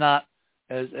who's not,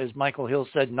 as Michael Hill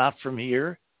said, not from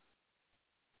here.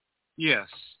 Yes.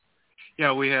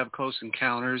 Yeah, we have close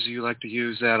encounters. You like to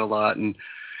use that a lot. And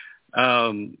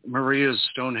Maria's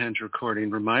Stonehenge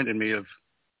recording reminded me of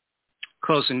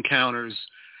Close Encounters.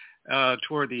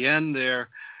 Toward the end there,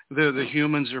 the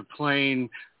humans are playing,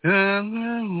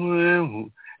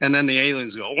 and then the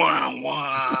aliens go, wah,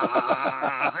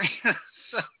 wah.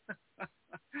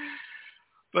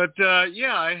 But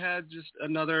yeah, I had just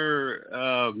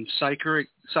another psychic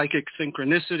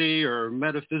synchronicity or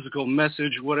metaphysical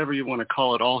message, whatever you want to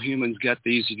call it. All humans get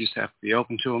these. You just have to be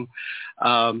open to them.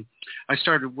 I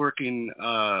started working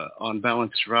on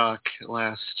Balanced Rock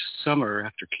last summer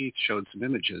after Keith showed some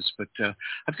images. But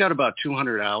I've got about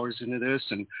 200 hours into this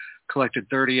and collected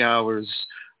 30 hours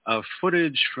of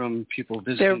footage from people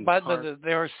visiting.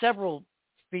 There are several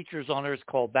features on Earth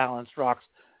called Balanced Rocks,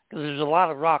 because there's a lot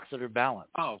of rocks that are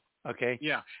balanced. Oh, okay.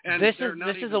 Yeah, and this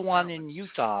is the one in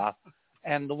Utah,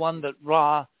 and the one that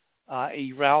Ralph,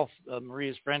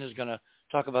 Maria's friend, is going to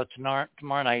talk about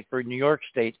tomorrow night for New York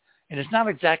State. And it's not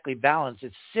exactly balanced.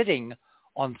 It's sitting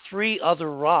on 3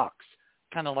 other rocks,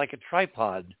 kind of like a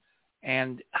tripod.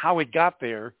 And how it got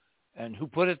there, and who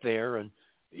put it there, and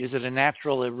is it a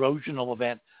natural erosional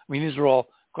event? I mean, these are all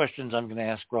questions I'm going to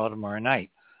ask Raw tomorrow night.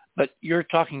 But you're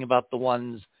talking about the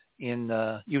ones in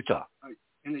Utah.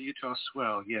 In the Utah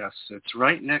Swell, yes. It's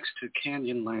right next to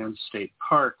Canyonlands State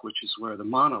Park, which is where the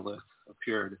monolith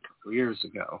appeared a couple of years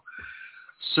ago.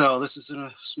 So this is in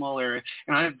a small area.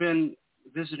 And I've been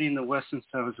visiting the West since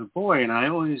I was a boy, and I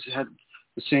always had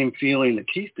the same feeling that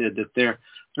Keith did, that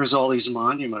there's all these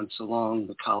monuments along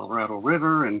the Colorado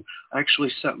River. And I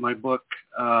actually set my book,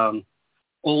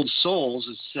 Old Souls,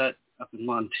 is set up in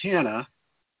Montana,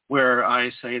 where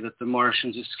I say that the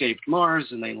Martians escaped Mars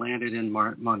and they landed in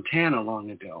Montana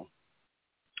long ago.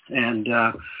 And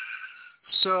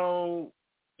so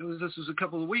this was a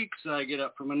couple of weeks. I get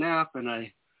up from a nap and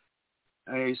I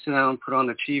sit down and put on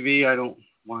the TV. I don't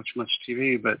watch much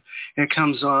TV, but it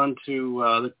comes on to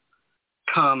the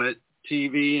Comet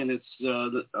TV, and it's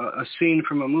a scene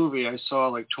from a movie I saw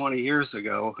like 20 years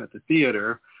ago at the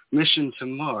theater, Mission to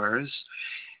Mars.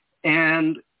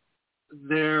 And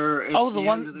there.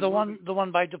 The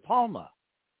one by De Palma.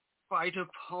 By De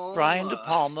Palma. Brian De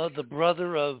Palma, the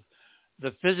brother of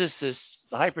the physicist,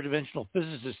 the hyperdimensional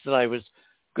physicist that I was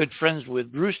good friends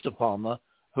with, Bruce De Palma,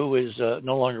 who is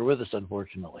no longer with us,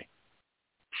 unfortunately.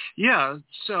 Yeah,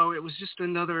 so it was just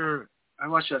another. I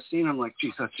watched that scene. I'm like,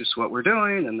 geez, that's just what we're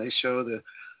doing. And they show the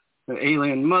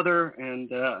alien mother, and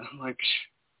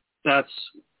that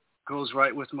goes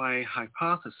right with my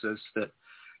hypothesis that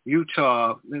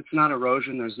Utah, it's not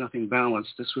erosion, there's nothing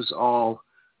balanced. This was all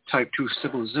type 2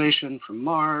 civilization from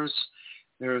Mars.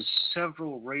 There's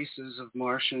several races of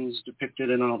Martians depicted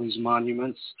in all these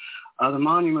monuments. The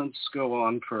monuments go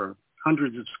on for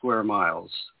hundreds of square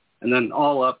miles, and then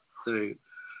all up the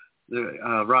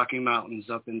Rocky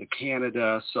Mountains up into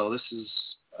Canada. So this is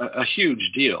a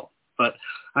huge deal. But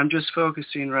I'm just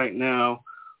focusing right now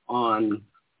on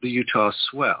the Utah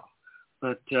Swell.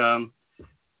 But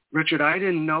Richard, I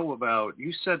didn't know about,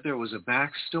 you said there was a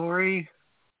backstory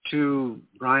to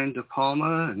Brian De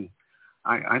Palma, and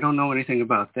I don't know anything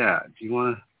about that. Do you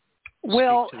want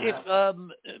to speak to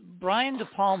that? Brian De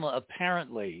Palma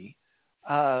apparently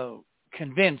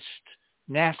convinced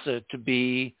NASA to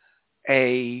be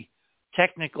a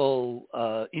technical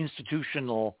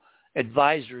institutional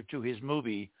advisor to his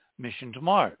movie Mission to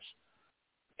Mars.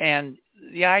 And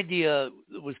the idea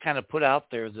was kind of put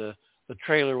out there, the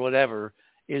trailer, whatever,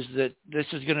 is that this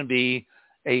is going to be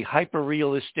a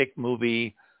hyper-realistic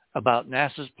movie about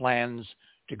NASA's plans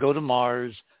to go to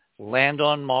Mars, land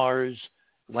on Mars,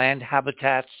 land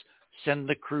habitats, send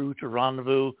the crew to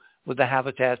rendezvous with the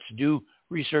habitats, do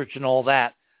research and all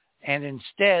that. And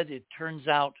instead, it turns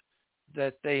out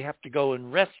that they have to go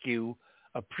and rescue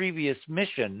a previous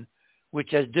mission, which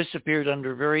has disappeared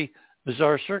under very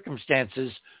bizarre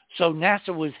circumstances. So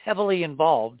NASA was heavily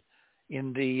involved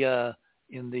in the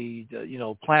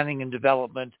planning and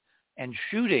development and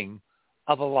shooting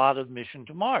of a lot of Mission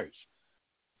to Mars.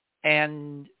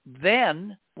 And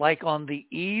then, like on the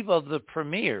eve of the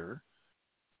premiere,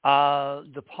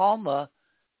 De Palma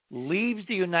leaves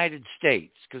the United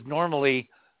States, because normally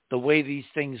the way these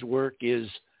things work is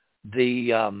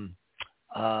the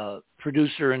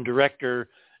producer and director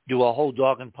do a whole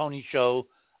dog and pony show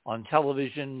on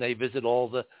television. They visit all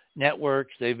the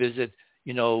networks. They visit,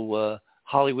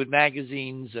 Hollywood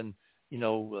magazines and,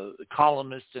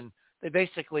 columnists, and they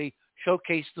basically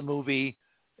showcase the movie.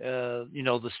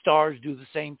 The stars do the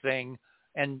same thing,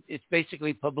 and it's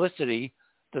basically publicity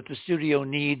that the studio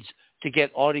needs to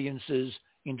get audiences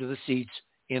into the seats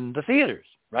in the theaters,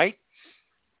 right?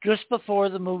 Just before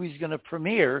the movie's going to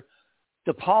premiere,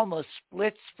 De Palma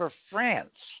splits for France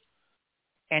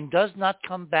and does not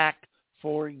come back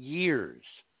for years.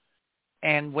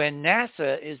 And when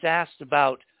NASA is asked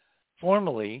about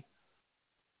formally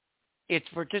its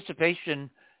participation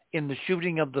in the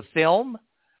shooting of the film,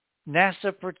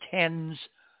 NASA pretends,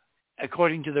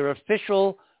 according to their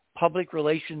official public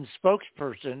relations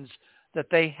spokespersons, that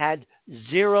they had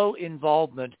zero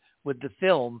involvement with the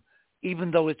film, even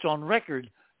though it's on record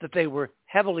that they were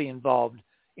heavily involved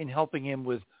in helping him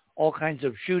with all kinds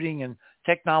of shooting and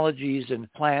technologies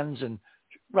and plans and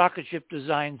rocket ship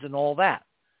designs and all that.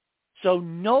 So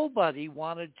nobody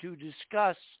wanted to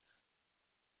discuss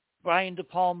Brian De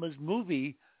Palma's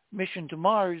movie, Mission to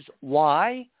Mars.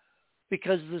 Why?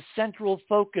 Because the central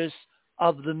focus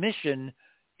of the mission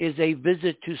is a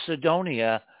visit to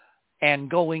Cydonia and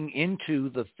going into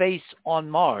the face on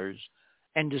Mars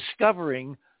and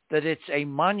discovering that it's a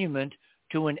monument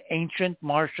to an ancient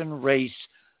Martian race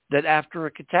that after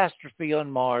a catastrophe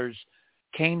on Mars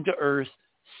came to Earth,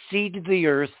 seeded the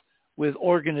Earth with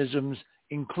organisms,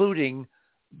 including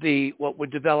what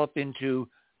would develop into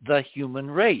the human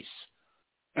race.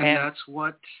 And that's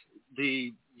what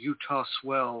the Utah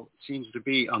Swell seems to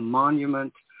be, a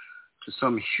monument to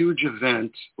some huge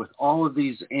event with all of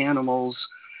these animals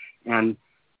and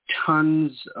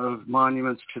tons of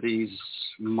monuments to these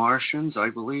Martians. I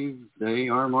believe they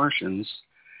are Martians.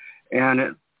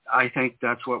 And I think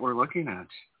that's what we're looking at.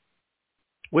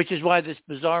 Which is why this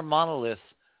bizarre monolith,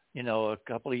 a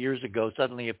couple of years ago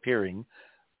suddenly appearing,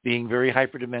 being very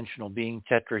hyperdimensional, being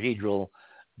tetrahedral,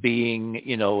 being,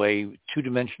 a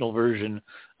two-dimensional version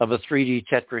of a 3D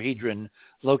tetrahedron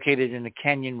located in a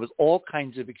canyon with all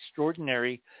kinds of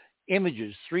extraordinary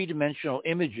images, three-dimensional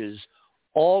images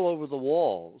all over the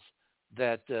walls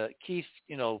that Keith,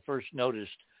 first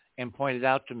noticed and pointed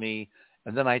out to me.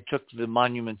 And then I took the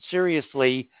monument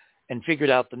seriously and figured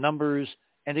out the numbers.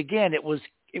 And again, it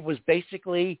was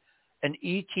basically an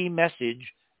ET message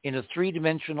in a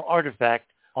three-dimensional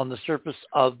artifact on the surface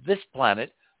of this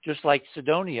planet, just like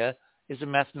Cydonia is a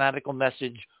mathematical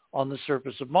message on the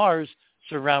surface of Mars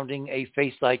surrounding a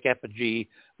face-like apogee,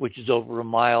 which is over a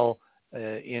mile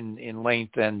in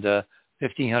length and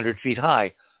 1,500 feet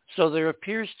high. So there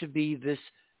appears to be this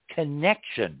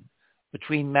connection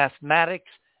between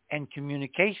mathematics and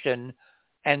communication.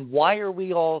 And why are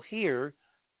we all here?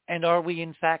 And are we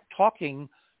in fact talking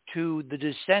to the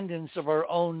descendants of our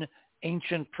own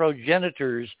ancient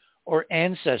progenitors or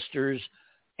ancestors?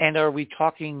 And are we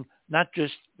talking not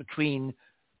just between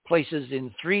places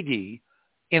in 3D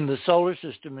in the solar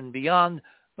system and beyond,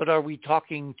 but are we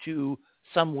talking to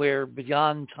somewhere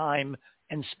beyond time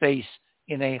and space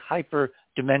in a hyper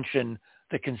dimension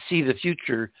that can see the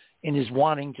future and is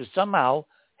wanting to somehow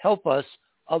help us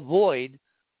avoid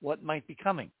what might be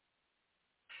coming?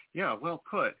 Yeah, well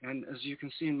put. And as you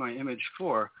can see in my image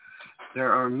 4,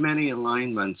 there are many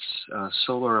alignments,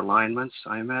 solar alignments.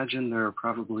 I imagine there are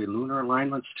probably lunar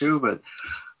alignments too, but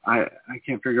I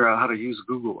can't figure out how to use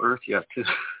Google Earth yet to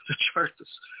chart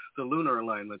the lunar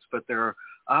alignments. But there are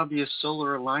obvious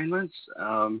solar alignments,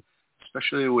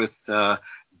 especially with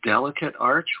Delicate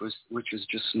Arch, which is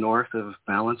just north of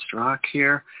Balanced Rock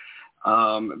here.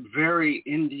 Very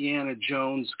Indiana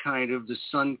Jones kind of, the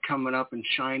sun coming up and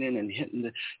shining and hitting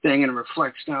the thing and it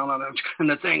reflects down on it and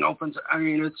the thing opens. I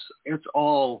mean,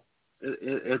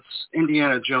 it's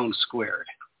Indiana Jones squared.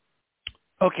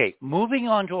 Okay, moving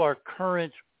on to our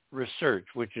current research,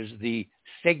 which is the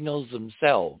signals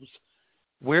themselves.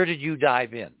 Where did you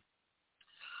dive in?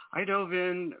 I dove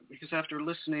in because after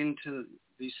listening to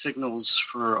these signals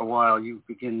for a while, you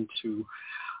begin to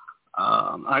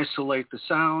isolate the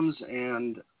sounds,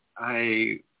 and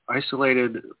I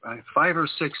isolated 5 or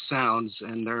 6 sounds,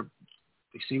 and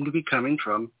they seem to be coming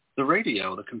from the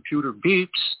radio. The computer beeps,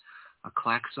 a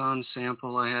klaxon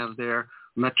sample I have there,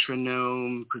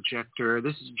 metronome, projector.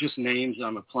 This is just names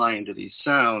I'm applying to these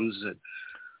sounds.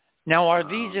 Now, are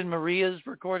these in Maria's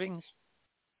recordings?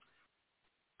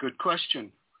 Good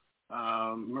question.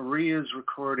 Maria's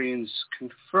recordings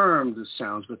confirmed the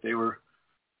sounds, but they were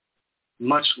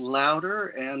much louder,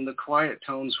 and the quiet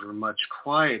tones were much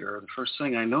quieter. The first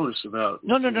thing I noticed about...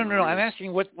 No. I'm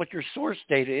asking what your source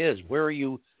data is. Where are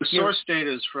you... The source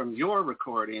data is from your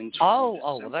recordings.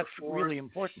 Well, that's 4th, really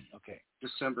important. Okay.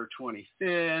 December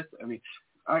 25th. I mean,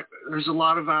 there's a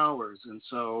lot of hours, and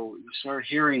so you start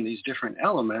hearing these different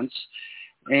elements.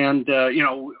 And,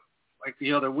 like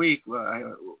the other week,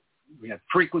 we had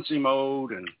frequency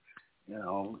mode, and,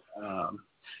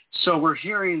 so we're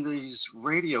hearing these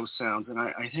radio sounds, and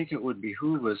I think it would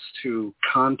behoove us to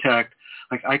contact,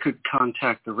 like I could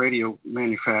contact the radio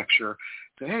manufacturer,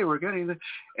 say, hey, we're getting the,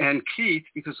 and Keith,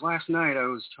 because last night I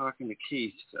was talking to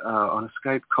Keith on a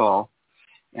Skype call,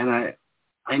 and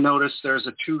I noticed there's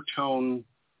a two tones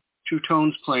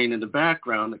playing in the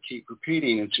background that keep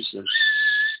repeating. It's just a,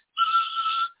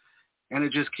 and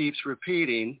it just keeps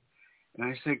repeating. And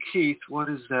I said, Keith, what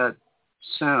is that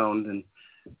sound? And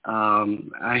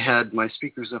I had my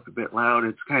speakers up a bit loud.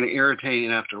 It's kind of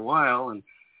irritating after a while. And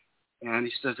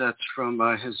he says that's from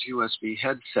his USB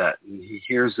headset, and he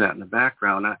hears that in the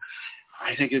background.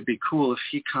 I think it'd be cool if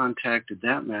he contacted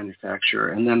that manufacturer,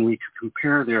 and then we could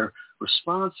compare their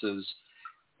responses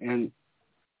and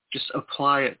just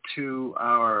apply it to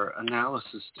our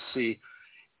analysis to see,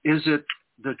 is it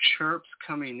the chirps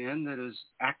coming in that is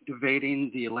activating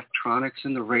the electronics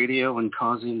in the radio and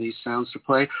causing these sounds to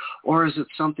play, or is it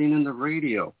something in the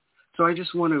radio? So I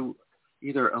just want to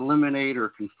either eliminate or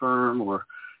confirm, or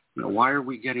why are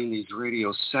we getting these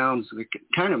radio sounds that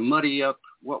kind of muddy up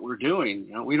what we're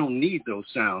doing? We don't need those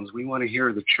sounds. We want to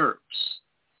hear the chirps.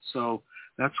 So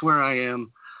that's where I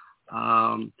am.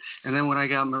 And then when I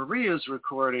got Maria's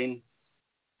recording,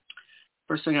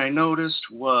 first thing I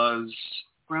noticed was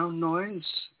background noise.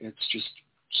 It's just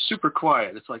super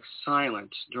quiet. It's like silent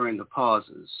during the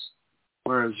pauses.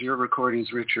 Whereas your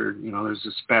recordings, Richard, there's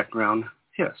this background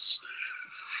hiss.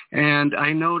 And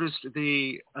I noticed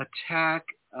the attack,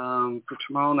 for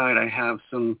tomorrow night I have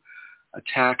some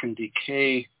attack and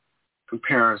decay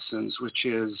comparisons, which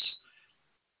is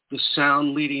the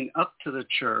sound leading up to the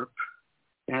chirp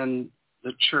and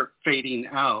the chirp fading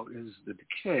out is the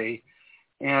decay.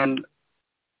 And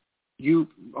you,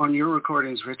 on your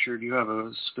recordings, Richard, you have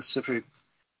a specific,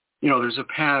 there's a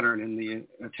pattern in the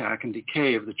attack and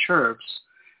decay of the chirps.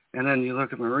 And then you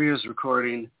look at Maria's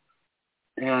recording,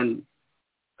 and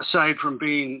aside from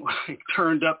being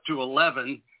turned up to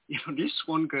 11, this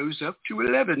one goes up to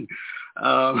 11.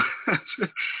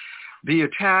 The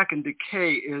attack and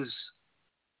decay is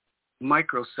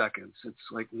microseconds.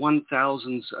 It's like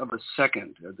 1/1000th of a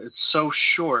second. It's so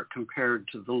short compared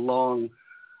to the long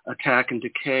attack and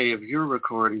decay of your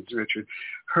recordings, Richard.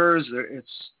 Hers,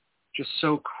 it's just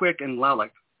so quick and loud,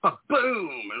 like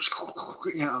boom.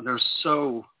 They're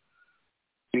so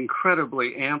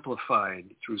incredibly amplified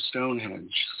through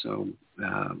Stonehenge. So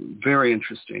very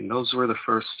interesting. Those were the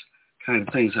first kind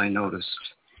of things I noticed.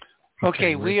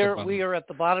 Okay, we are at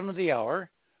the bottom of the hour.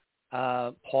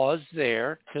 Pause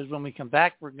there, because when we come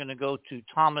back, we're going to go to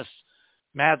Thomas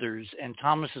Mathers, and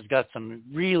Thomas has got some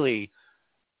really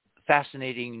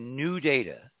fascinating new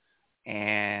data,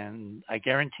 and I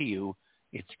guarantee you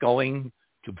it's going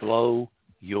to blow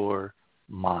your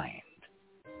mind.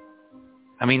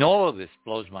 I mean, all of this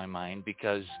blows my mind,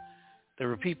 because there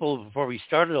were people before we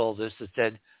started all this that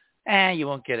said, you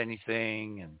won't get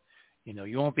anything, and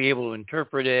you won't be able to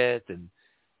interpret it. And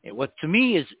what to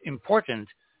me is important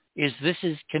is this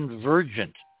is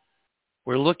convergent.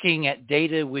 We're looking at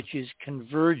data which is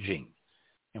converging,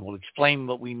 and we'll explain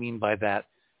what we mean by that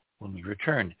when we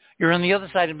return. You're on the other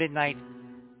side of midnight.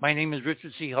 My name is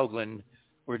Richard C. Hoagland.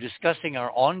 We're discussing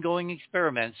our ongoing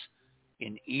experiments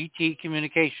in ET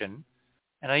communication,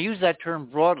 and I use that term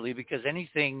broadly because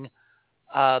anything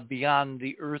beyond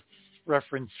the Earth's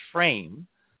reference frame,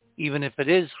 even if it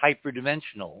is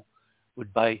hyperdimensional,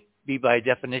 would be by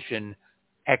definition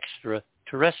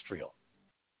extraterrestrial.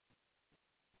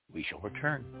 We shall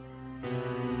return.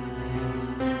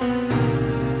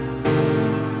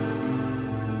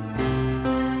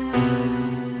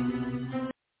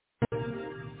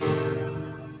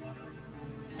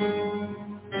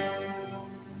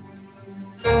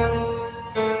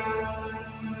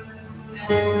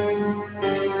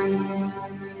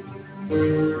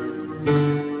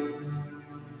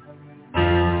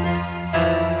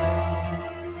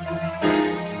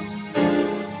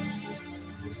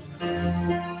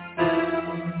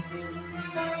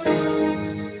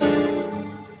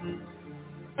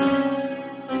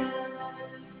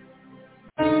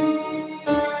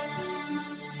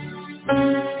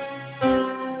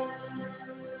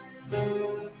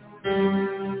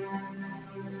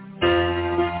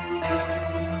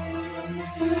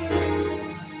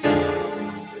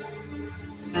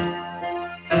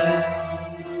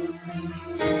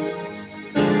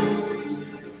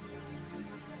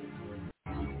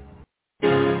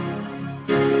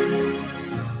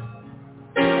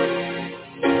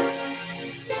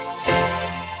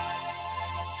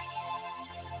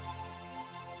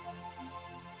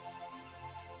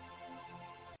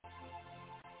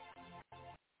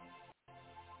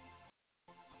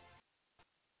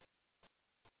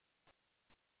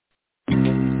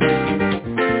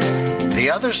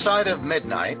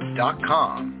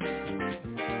 theothersideofmidnight.com.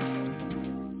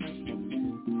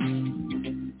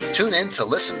 Tune in to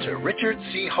listen to Richard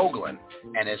C. Hoagland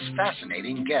and his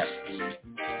fascinating guests.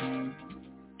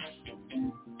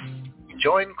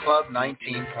 Join Club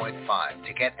 19.5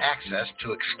 to get access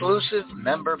to exclusive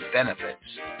member benefits.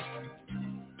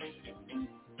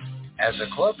 As a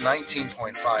Club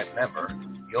 19.5 member,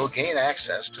 you'll gain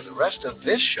access to the rest of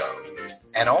this show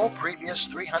and all previous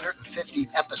 350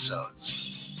 episodes.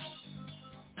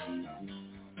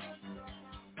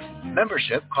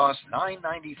 Membership costs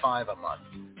 $9.95 a month,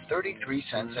 33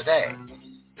 cents a day.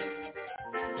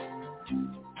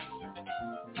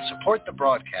 Support the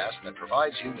broadcast that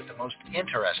provides you with the most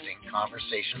interesting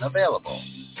conversation available.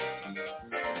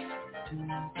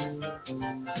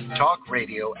 Talk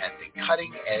radio at the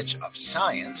cutting edge of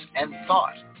science and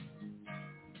thought.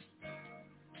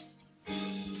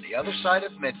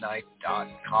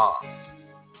 theothersideofmidnight.com.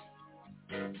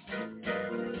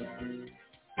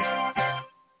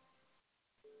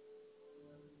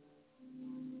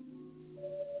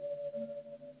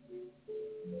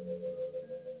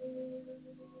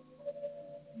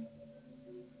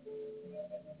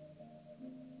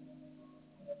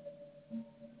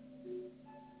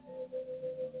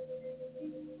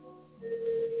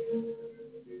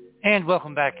 And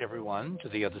welcome back, everyone, to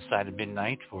the other side of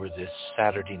midnight for this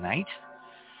Saturday night.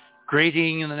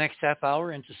 Grading in the next half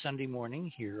hour into Sunday morning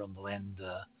here on the land,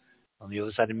 on the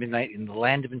other side of midnight in the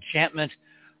land of enchantment.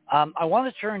 I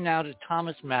want to turn now to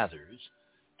Thomas Mathers.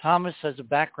 Thomas has a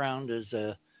background as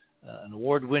an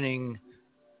award-winning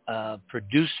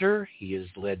producer. He has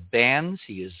led bands.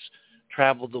 He has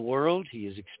traveled the world. He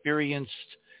has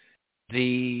experienced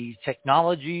the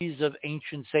technologies of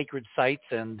ancient sacred sites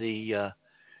and the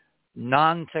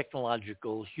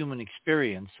non-technological human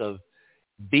experience of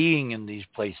being in these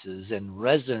places and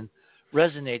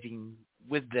resonating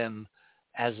with them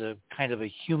as a kind of a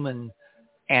human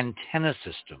antenna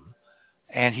system.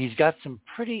 And he's got some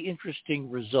pretty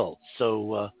interesting results.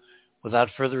 So without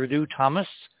further ado, Thomas,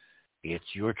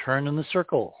 it's your turn in the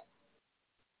circle.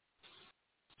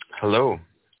 Hello.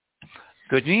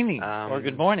 Good evening or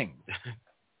good morning.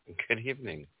 Good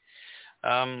evening.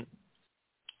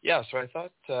 So I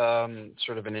thought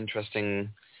sort of an interesting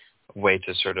way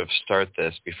to sort of start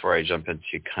this before I jump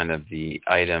into kind of the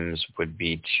items would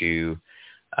be to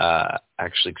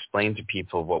actually explain to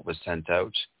people what was sent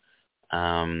out.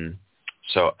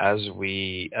 So as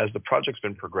the project's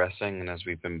been progressing and as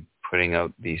we've been putting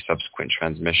out the subsequent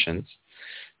transmissions,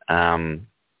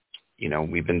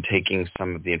 we've been taking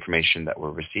some of the information that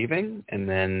we're receiving and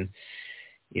then,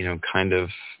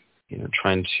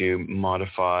 trying to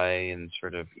modify and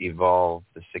sort of evolve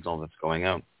the signal that's going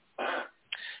out.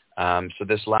 So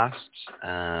this last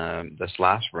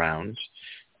round,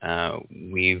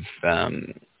 we've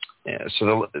the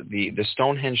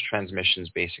Stonehenge transmissions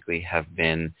basically have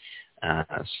been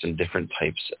some different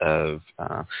types of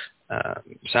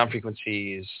sound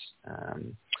frequencies,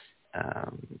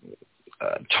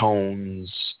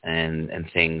 tones, and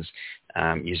things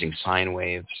using sine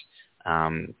waves.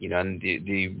 And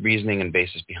the reasoning and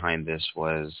basis behind this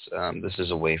was this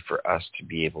is a way for us to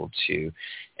be able to,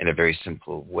 in a very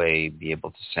simple way, be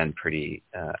able to send pretty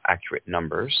accurate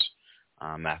numbers,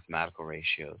 mathematical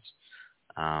ratios,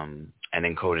 and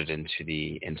encode it into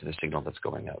the signal that's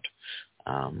going out.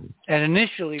 And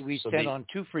initially we sent on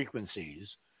two frequencies,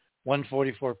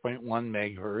 144.1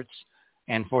 megahertz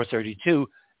and 432,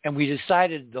 and we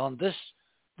decided on this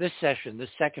session, this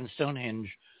second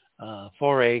Stonehenge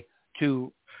foray,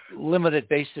 to limit it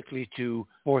basically to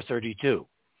 432.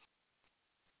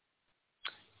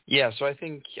 Yeah, so I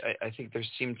think there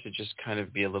seemed to just kind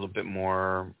of be a little bit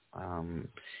more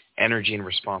energy and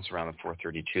response around the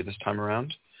 432 this time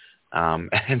around,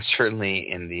 and certainly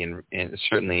in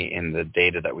the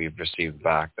data that we've received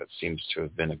back, that seems to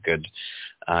have been a good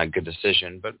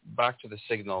decision. But back to the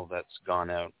signal that's gone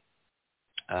out.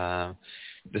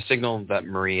 The signal that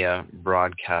Maria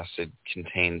broadcasted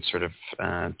contained sort of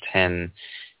 10.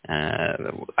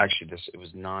 It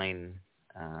was nine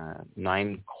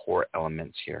core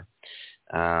elements here.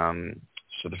 So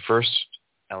the first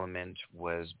element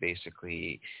was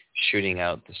basically shooting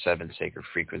out the 7 sacred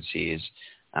frequencies.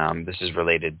 This is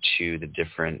related to the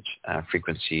different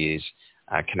frequencies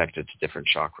connected to different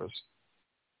chakras.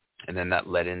 And then that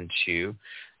led into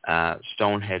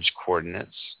Stonehenge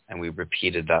coordinates, and we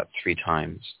repeated that 3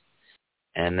 times.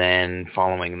 And then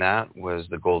following that was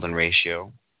the golden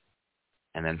ratio.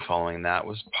 And then following that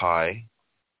was pi,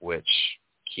 which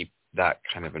keep that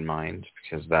kind of in mind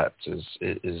because that is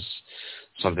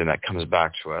something that comes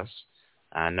back to us.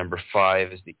 Number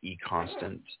 5 is the E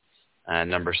constant.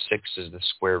 Number 6 is the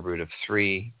square root of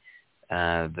 3.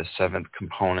 The 7th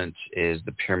component is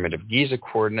the Pyramid of Giza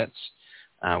coordinates,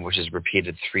 which is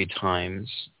repeated 3 times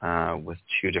with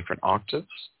 2 different octaves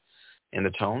in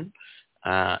the tone.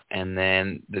 And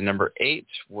then the number 8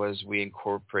 was we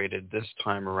incorporated this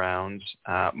time around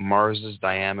Mars's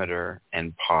diameter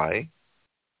and pi.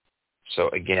 So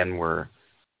again, we're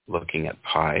looking at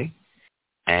pi.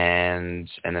 And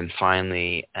then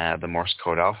finally, the Morse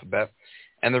code alphabet.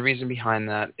 And the reason behind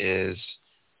that is,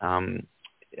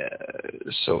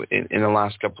 so in the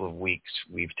last couple of weeks,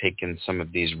 we've taken some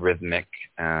of these rhythmic,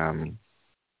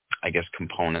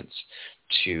 components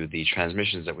to the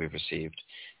transmissions that we've received.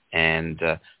 And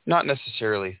not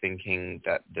necessarily thinking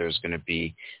that there's going to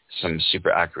be some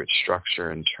super accurate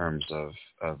structure in terms of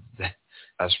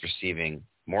us receiving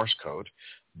Morse code,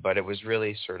 but it was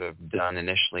really sort of done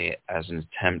initially as an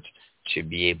attempt to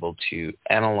be able to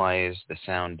analyze the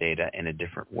sound data in a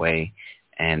different way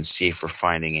and see if we're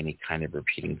finding any kind of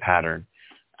repeating pattern.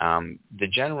 The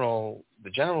general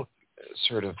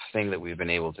sort of thing that we've been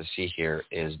able to see here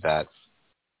is that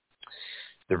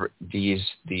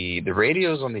the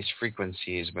radios on these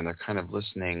frequencies, when they're kind of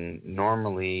listening,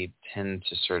 normally tend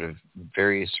to sort of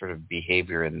vary sort of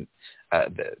behavior, and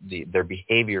their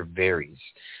behavior varies.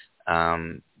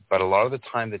 But a lot of the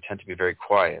time they tend to be very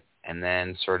quiet, and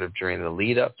then sort of during the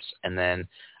lead-ups, and then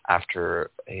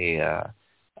after a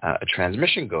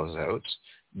transmission goes out,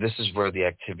 this is where the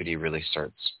activity really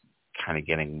starts kind of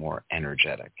getting more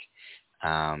energetic,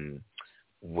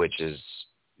 which is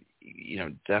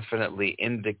definitely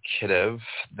indicative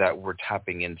that we're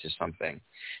tapping into something.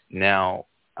 Now,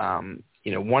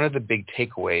 one of the big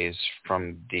takeaways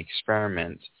from the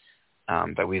experiment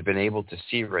that we've been able to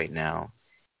see right now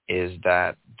is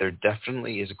that there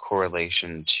definitely is a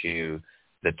correlation to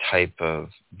the type of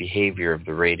behavior of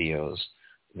the radios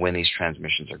when these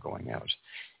transmissions are going out.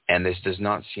 And this does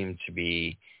not seem to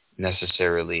be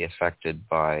necessarily affected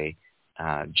by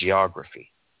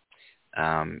geography.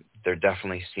 There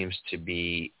definitely seems to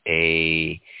be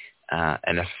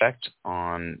an effect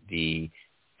on the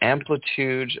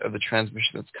amplitude of the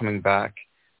transmission that's coming back,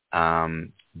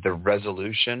 the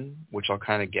resolution, which I'll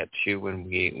kind of get to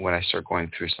when I start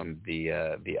going through some of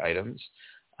the items.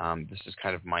 This is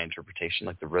kind of my interpretation,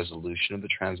 like the resolution of the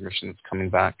transmission that's coming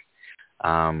back.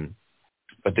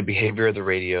 But the behavior of the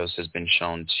radios has been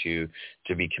shown to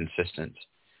be consistent.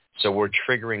 So we're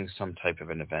triggering some type of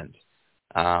an event.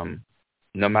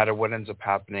 No matter what ends up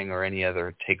happening or any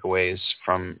other takeaways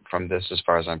from this, as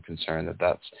far as I'm concerned,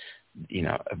 that's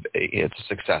it's a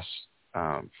success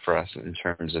for us in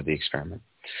terms of the experiment.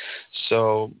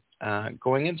 So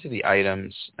going into the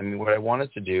items, what I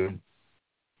wanted to do,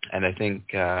 and I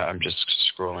think I'm just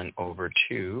scrolling over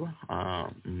to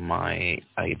my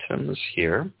items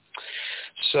here.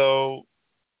 So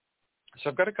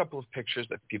I've got a couple of pictures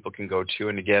that people can go to.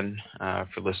 And again,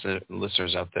 for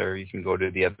listeners out there, you can go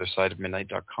to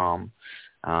theothersideofmidnight.com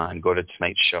and go to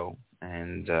tonight's show.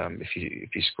 And if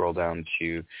you scroll down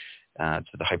to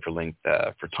the hyperlink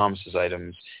for Thomas's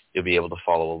items, you'll be able to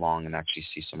follow along and actually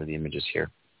see some of the images here.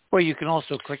 Well, you can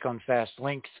also click on Fast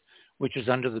Links, which is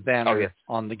under the banner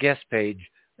on the guest page.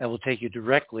 That will take you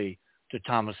directly to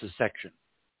Thomas's section.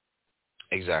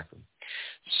 Exactly.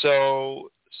 So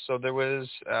there was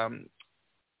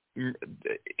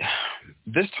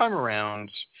this time around,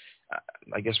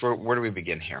 I guess where do we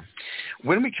begin here?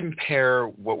 When we compare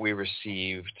what we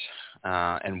received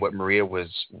and what Maria was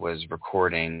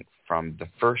recording from the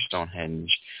first Stonehenge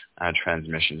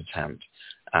transmission attempt,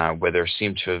 where there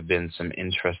seemed to have been some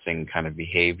interesting kind of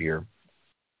behavior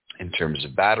in terms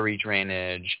of battery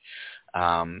drainage,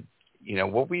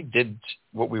 what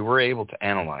we were able to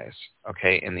analyze,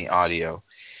 in the audio,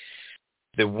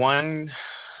 the one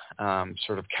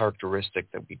sort of characteristic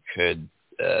that we could,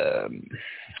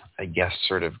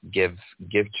 sort of give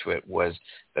to it was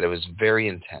that it was very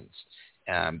intense.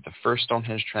 The first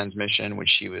Stonehenge transmission, when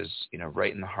she was,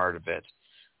 right in the heart of it,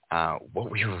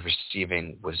 what we were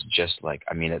receiving was just like,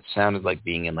 it sounded like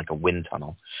being in like a wind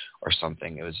tunnel or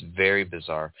something. It was very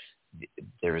bizarre.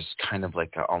 There was kind of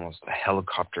like almost a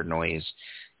helicopter noise,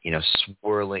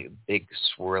 swirling, big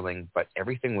swirling, but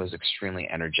everything was extremely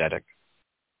energetic.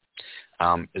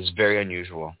 It was very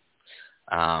unusual.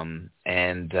 And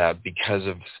because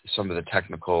of some of the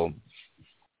technical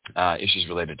issues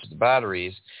related to the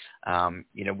batteries,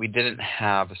 we didn't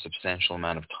have a substantial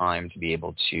amount of time to be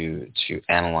able to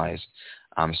analyze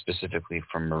specifically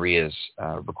from Maria's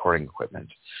recording equipment.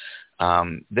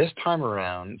 This time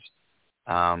around,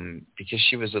 because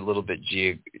she was a little bit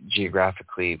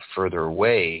geographically further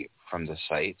away from the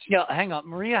site. Yeah, hang on.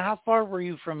 Maria, how far were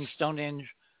you from Stonehenge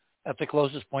at the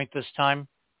closest point this time?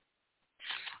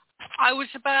 I was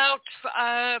about,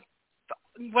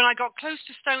 when I got close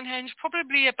to Stonehenge,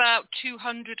 probably about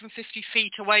 250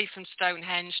 feet away from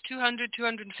Stonehenge, 200,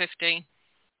 250.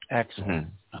 Excellent.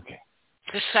 Okay.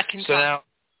 The second So time. now,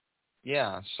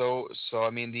 yeah. So I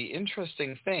mean, the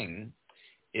interesting thing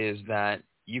is that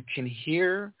you can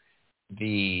hear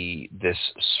this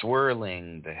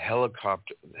swirling, the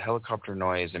helicopter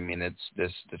noise. I mean, it's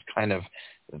this kind of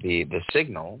the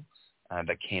signal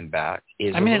that came back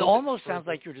is. I mean, it almost sounds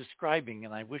like you're describing,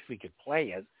 and I wish we could play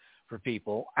it for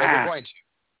people. Well, we're going to.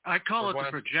 I call it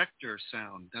the projector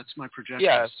sound. That's my projector.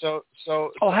 Yeah. So.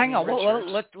 Oh, hang on. Richard,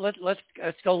 Well,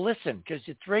 let's go listen, because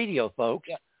it's radio, folks.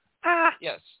 Yeah.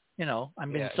 Yes. You know,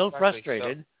 I'm being exactly.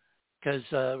 frustrated because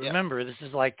remember, this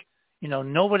is like,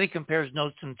 nobody compares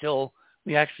notes until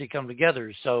we actually come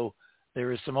together. So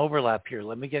there is some overlap here.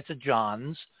 Let me get to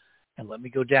John's, and let me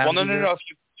go down. Well, no.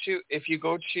 If you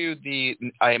go to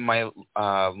my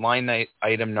line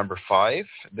item number 5,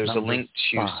 there's a link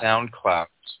to SoundCloud.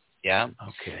 Yeah.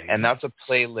 Okay. And that's a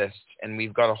playlist, and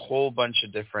we've got a whole bunch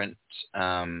of different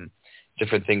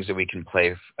things that we can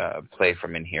play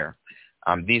from in here.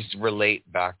 These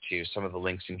relate back to some of the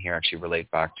links in here. Actually,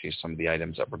 relate back to some of the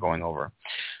items that we're going over.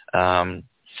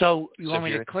 So you want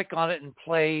me to click on it and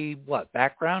play what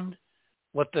background?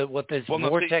 What this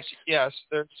vortex? Yes.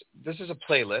 This is a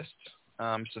playlist.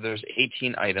 So there's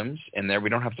 18 items in there. We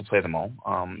don't have to play them all.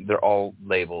 They're all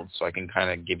labeled, so I can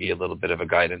kind of give you a little bit of a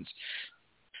guidance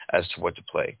as to what to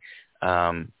play.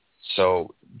 But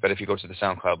if you go to the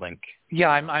SoundCloud link. Yeah,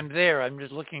 I'm there. I'm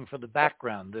just looking for the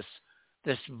background.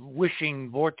 This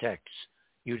wishing vortex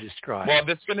you described. Well,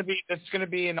 that's going to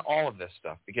be in all of this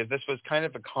stuff, because this was kind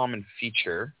of a common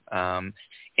feature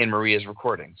in Maria's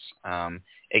recordings.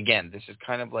 Again, this is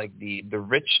kind of like the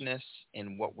richness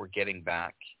in what we're getting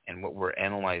back and what we're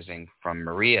analyzing from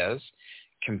Maria's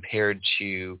compared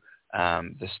to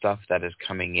the stuff that is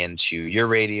coming into your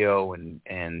radio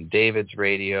and David's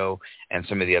radio and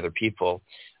some of the other people.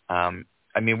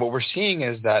 I mean, what we're seeing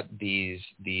is that these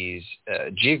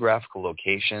geographical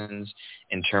locations,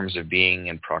 in terms of being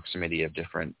in proximity of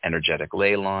different energetic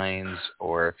ley lines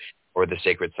or the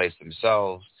sacred sites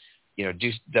themselves,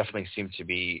 do definitely seem to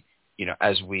be,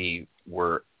 as we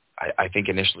were, I think,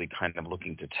 initially kind of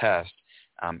looking to test,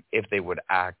 if they would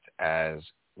act as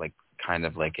kind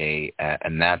of like a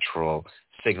natural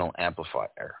signal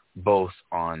amplifier, both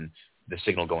on the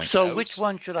signal going out. So which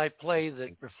one should I play that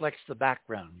reflects the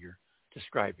background you're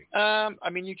describing? I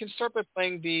mean, you can start by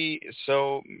playing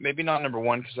so maybe not number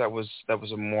 1, because that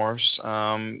was a Morse.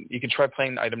 You can try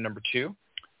playing item number 2.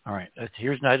 All right.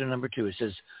 Here's item number 2. It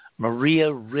says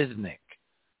Maria Rhythmic.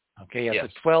 Okay, at the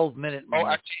 12-minute mark. Oh,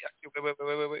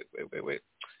 actually, wait.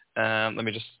 Let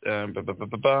me just.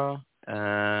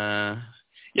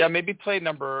 Yeah, maybe play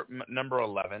number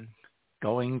 11.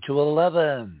 Going to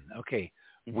 11. Okay.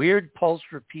 Weird pulse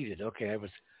repeated. Okay, I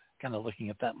was kind of looking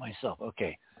at that myself.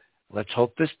 Okay. Let's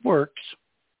hope this works.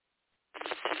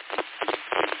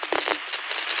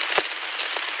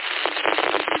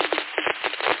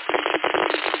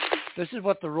 This is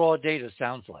what the raw data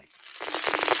sounds like.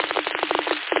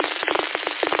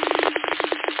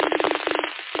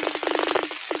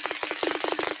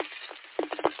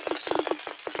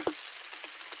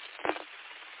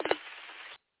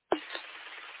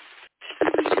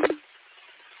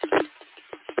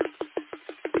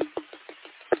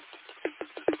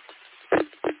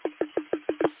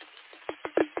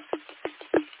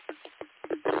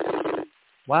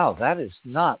 Wow, that is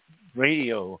not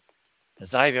radio as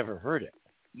I've ever heard it.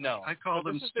 No. I call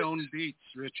them stone beats,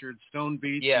 Richard. Stone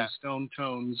beats and stone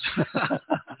tones.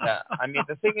 Yeah. I mean,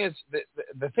 the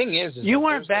thing is you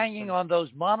weren't banging on those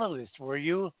monoliths, were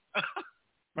you,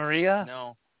 Maria?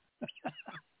 No.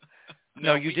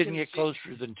 No, you didn't get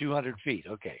closer than 200 feet.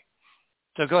 Okay.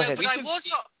 So go ahead.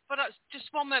 But just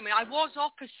one moment. I was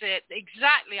opposite,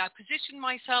 exactly. I positioned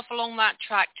myself along that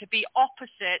track to be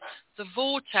opposite the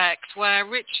vortex where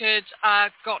Richard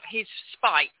got his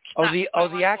spike. The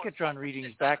Acatron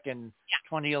readings back in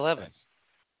 2011.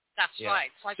 That's right.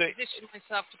 So I positioned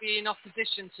myself to be in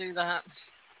opposition to that.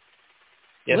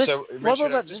 Yeah, so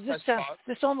Richard,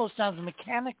 this almost sounds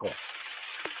mechanical.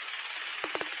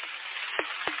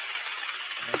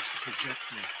 That's the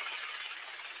projector.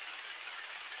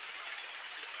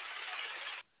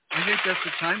 I think that's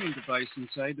the timing device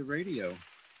inside the radio.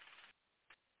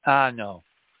 No.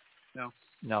 No?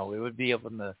 No, it would be up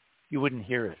you wouldn't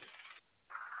hear it.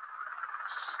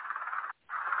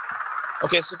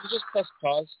 Okay, so if you just press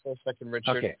pause for a second,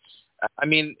 Richard. Okay. I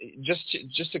mean,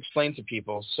 just explain to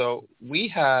people. So we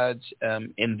had,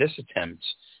 in this attempt,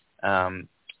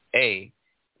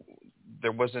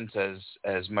 there wasn't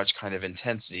as much kind of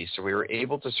intensity, so we were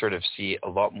able to sort of see a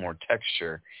lot more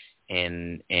texture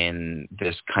in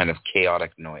this kind of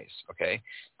chaotic noise. Okay,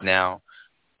 now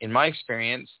in my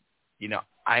experience,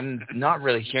 I'm not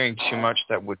really hearing too much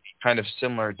that would be kind of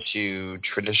similar to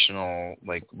traditional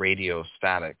like radio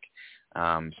static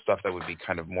stuff that would be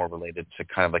kind of more related to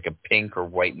kind of like a pink or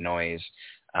white noise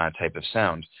type of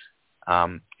sound.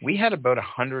 We had about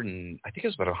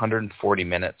 140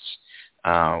 minutes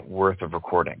worth of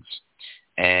recordings.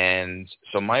 And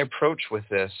so my approach with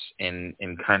this in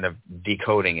kind of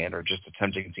decoding it or just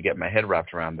attempting to get my head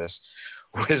wrapped around this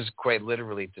was quite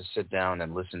literally to sit down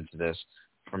and listen to this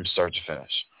from start to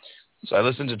finish. So I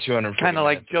listened to 240 kind of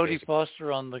like minutes Jodie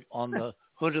Foster on the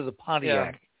hood of the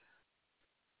Pontiac. Yeah.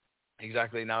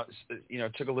 Exactly. Now,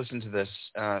 took a listen to this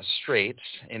straight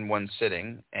in one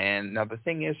sitting. And now the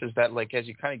thing is that like as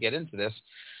you kind of get into this,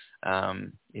 I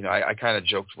kind of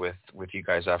joked with you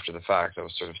guys after the fact. I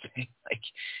was sort of saying like,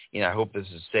 I hope this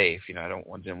is safe. I didn't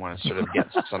want to sort of get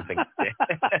something,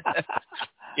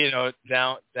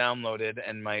 downloaded.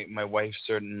 And my wife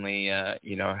certainly,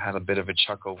 had a bit of a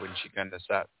chuckle when she kind of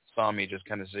saw me just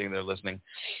kind of sitting there listening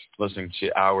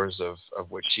to hours of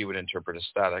what she would interpret as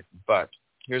static. But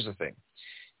here's the thing.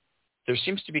 There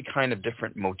seems to be kind of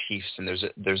different motifs, and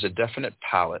there's a definite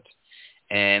palette.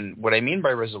 And what I mean by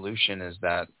resolution is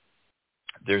that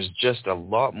there's just a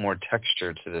lot more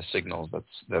texture to the signals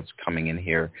that's coming in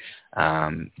here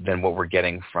than what we're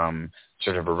getting from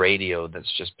sort of a radio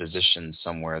that's just positioned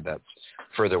somewhere that's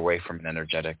further away from an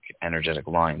energetic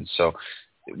line. So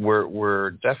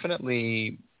we're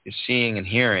definitely seeing and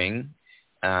hearing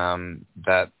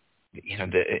that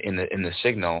in the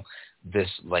signal this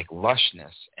like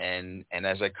lushness, and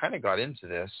as I kind of got into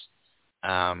this,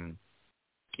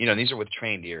 these are with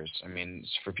trained ears. I mean,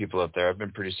 for people out there, I've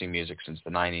been producing music since the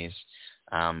 90s.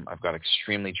 I've got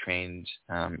extremely trained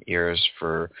ears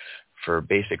for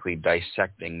basically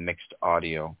dissecting mixed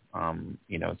audio.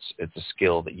 It's a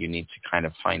skill that you need to kind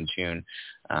of fine tune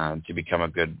to become a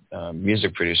good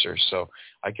music producer. So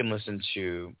I can listen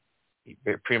to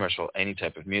pretty much any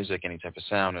type of music, any type of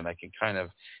sound, and I can kind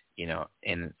of,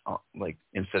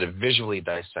 instead of visually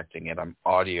dissecting it, I'm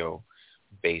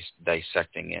audio-based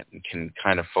dissecting it and can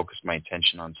kind of focus my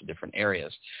attention onto different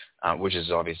areas, which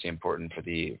is obviously important for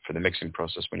the mixing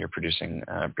process when you're producing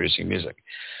music.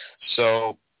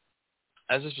 So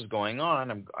as this was going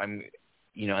on, I'm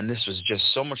and this was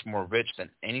just so much more rich than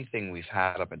anything we've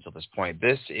had up until this point.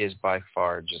 This is by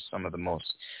far just some of the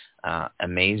most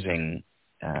amazing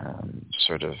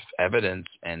sort of evidence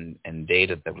and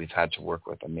data that we've had to work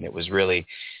with. I mean, it was really,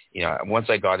 once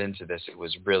I got into this, it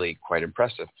was really quite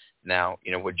impressive. Now,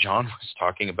 what John was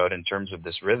talking about in terms of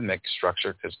this rhythmic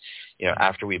structure, because,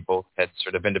 after we both had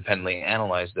sort of independently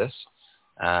analyzed this,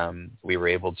 we were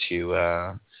able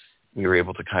to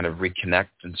kind of reconnect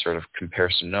and sort of compare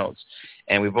some notes.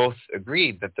 And we both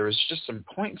agreed that there was just some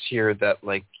points here that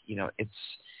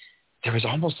there was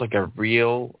almost like a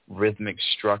real rhythmic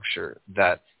structure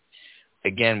that,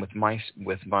 again, with my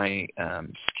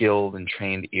skilled and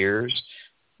trained ears,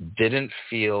 didn't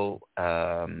feel.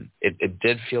 It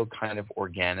did feel kind of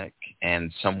organic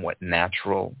and somewhat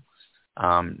natural,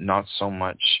 not so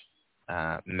much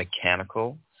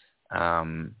mechanical,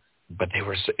 but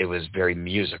it was very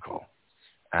musical.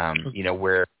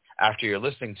 Where after you're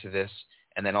listening to this,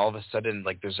 and then all of a sudden,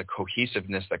 like, there's a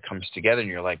cohesiveness that comes together, and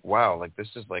you're like, wow, like, this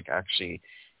is, like, actually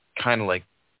kind of, like,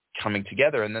 coming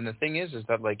together. And then the thing is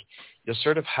that, like, you'll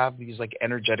sort of have these, like,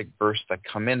 energetic bursts that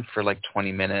come in for, like,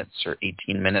 20 minutes or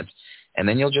 18 minutes, and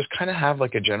then you'll just kind of have,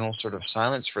 like, a general sort of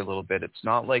silence for a little bit. It's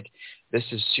not like this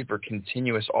is super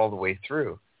continuous all the way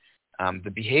through.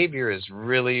 The behavior is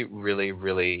really, really,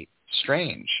 really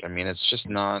strange. I mean, it's just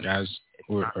not... Guys,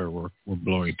 we're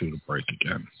blowing through the break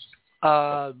again.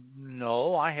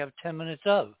 No, I have 10 minutes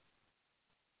of.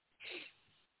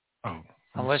 Oh,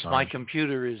 unless my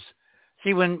computer is.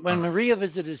 See, when Maria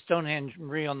visited Stonehenge,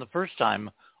 Maria, on the first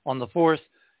time, on the 4th,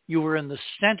 you were in the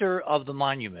center of the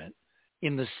monument,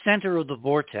 in the center of the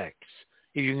vortex.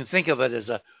 If you can think of it as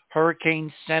a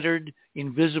hurricane centered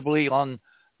invisibly on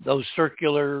those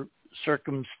circumcircular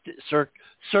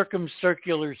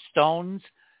stones,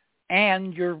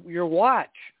 and your watch,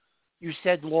 you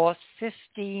said, lost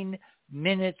 15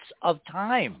 minutes of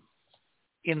time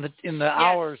in the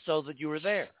hour or so that you were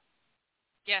there.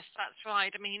 Yes, that's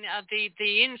right. I mean,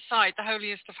 the inside, the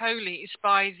holiest of holies,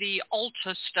 by the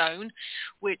altar stone,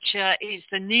 which is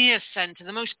the near center.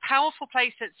 The most powerful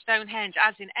place at Stonehenge,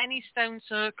 as in any stone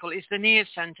circle, is the near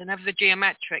center, never the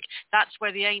geometric. That's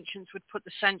where the ancients would put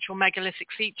the central megalithic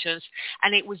features,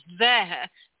 and it was there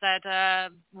that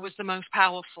was the most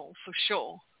powerful, for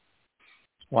sure.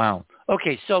 Wow.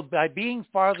 Okay, so by being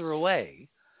farther away,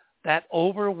 that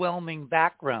overwhelming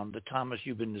background that, Thomas,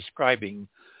 you've been describing,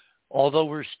 although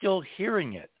we're still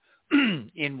hearing it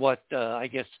in what I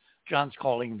guess John's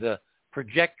calling the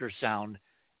projector sound,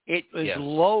 it was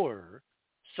lower,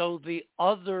 so the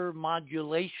other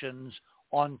modulations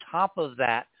on top of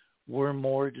that were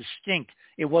more distinct.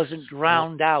 It wasn't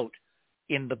drowned out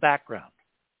in the background.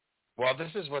 Well,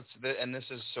 this is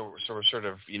so we're sort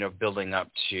of building up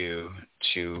to.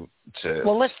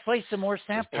 Well, let's play some more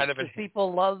samples. Kind of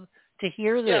people love to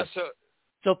hear this. Yeah,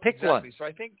 so pick one. So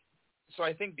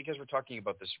I think because we're talking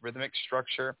about this rhythmic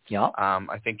structure. Yeah.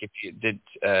 I think if you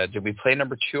did we play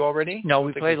number 2 already? No,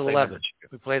 we played 11.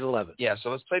 We played 11. Yeah, so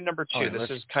let's play number 2. Right,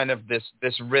 this is kind of this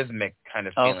rhythmic kind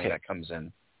of feeling that comes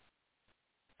in.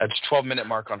 It's 12-minute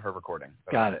mark on her recording.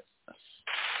 Got it.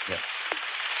 Yeah.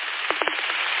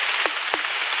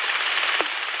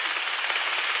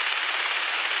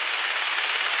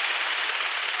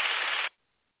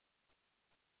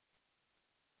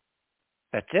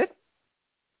 That's it?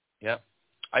 Yep.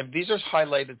 These are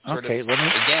highlighted sort of. Okay, let me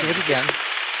do it again.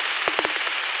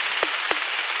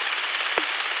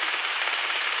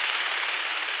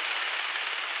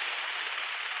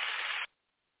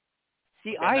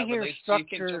 See, I hear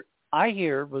structure. I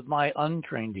hear with my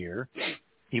untrained ear,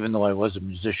 even though I was a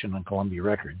musician on Columbia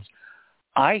Records,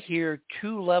 I hear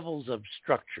 2 levels of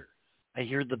structure. I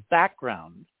hear the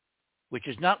background, which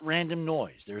is not random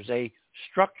noise. There's a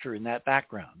structure in that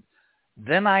background.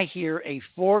 Then I hear a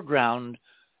foreground.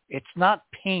 It's not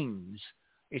pings.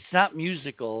 It's not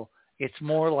musical. It's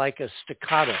more like a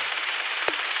staccato.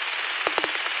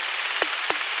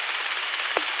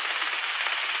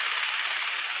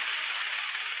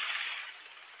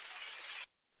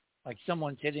 Like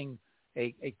someone's hitting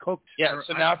a coke. Yeah.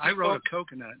 So now I wrote a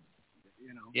coconut.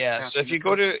 Yeah. So if you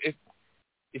go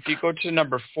to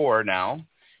number 4 now.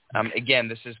 Again,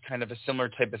 this is kind of a similar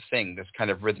type of thing, this kind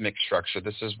of rhythmic structure.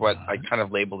 This is what I kind of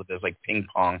labeled it as like ping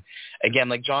pong. Again,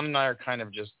 like John and I are kind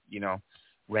of just,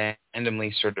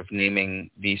 randomly sort of naming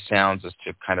these sounds as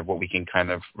to kind of what we can kind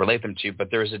of relate them to,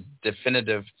 but there is a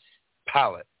definitive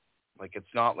palette. Like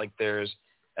it's not like there's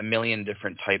a million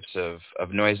different types of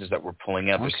noises that we're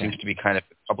pulling out. There seems to be kind of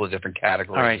a couple of different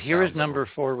categories. All right, here is number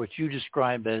 4, which you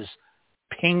describe as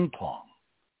ping pong.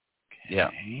 Okay. Yeah,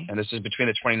 and this is between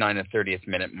the 29th and 30th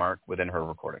minute mark within her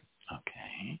recording.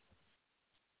 Okay.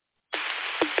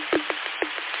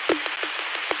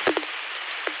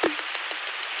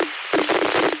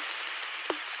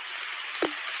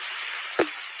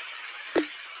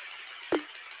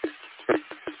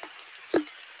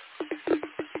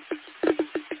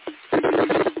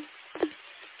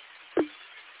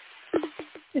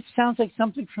 It sounds like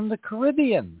something from the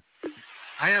Caribbean.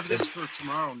 I have this for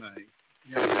tomorrow night.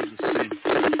 Yeah, just see.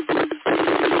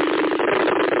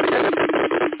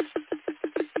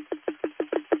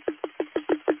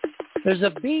 There's a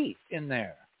beat in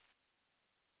there.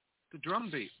 The drum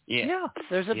beat. Yeah,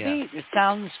 there's a beat. It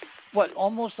sounds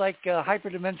almost like a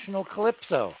hyperdimensional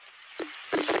calypso.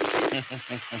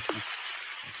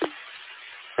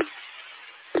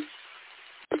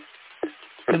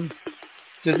 Come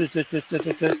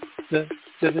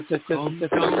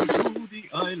down to the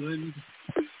island.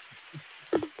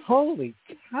 Holy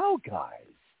cow, guys.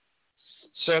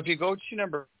 So if you go to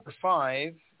number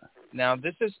 5, now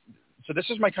this is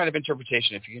my kind of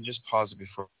interpretation. If you can just pause it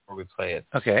before we play it.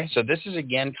 Okay. So this is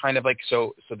again kind of like,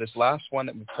 so this last one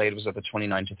that we played was at the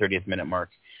 29th to 30th minute mark.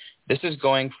 This is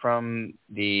going from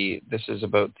this is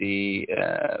about the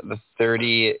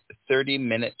 30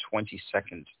 minute 20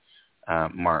 second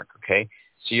mark. Okay.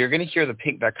 So you're going to hear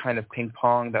that kind of ping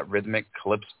pong, that rhythmic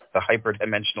calypso, the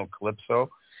hyperdimensional calypso.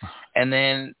 And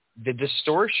then the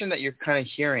distortion that you're kind of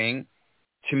hearing,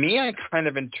 to me, I kind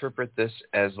of interpret this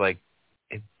as like,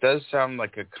 it does sound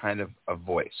like a kind of a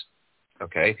voice,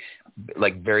 okay?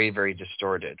 Like very, very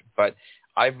distorted. But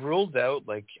I've ruled out,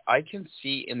 like I can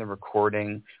see in the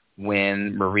recording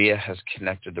when Maria has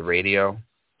connected the radio,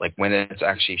 like when it's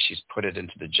actually, she's put it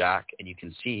into the jack, and you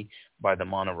can see by the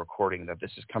mono recording that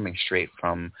this is coming straight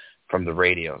from the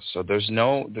radio. So there's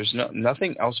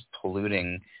nothing else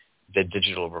polluting the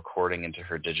digital recording into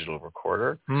her digital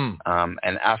recorder.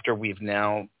 And after we've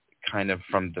now kind of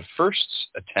from the first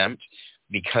attempt,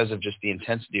 because of just the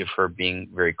intensity of her being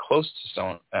very close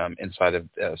to inside of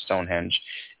Stonehenge,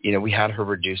 we had her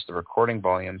reduce the recording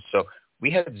volume. So we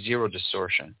had zero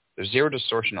distortion. There's zero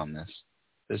distortion on this.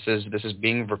 This is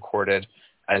being recorded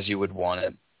as you would want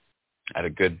it, at a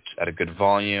good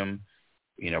volume,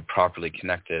 properly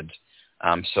connected.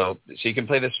 So you can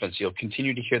play this one. So you'll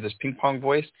continue to hear this ping pong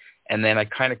voice, and then I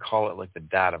kind of call it like the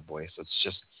data voice.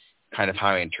 kind of how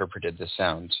I interpreted the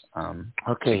sound.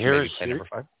 Okay, so here is number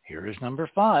 5. Here is number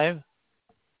 5.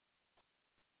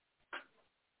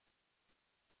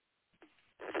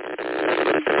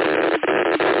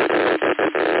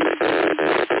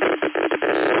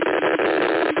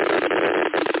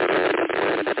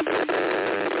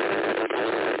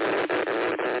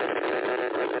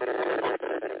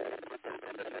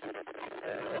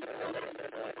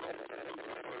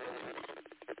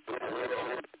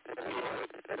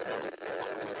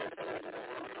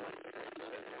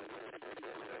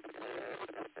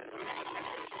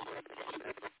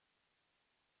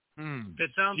 It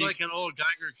sounds like an old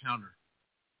Geiger counter.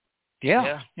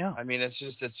 Yeah. I mean, it's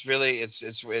really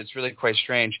quite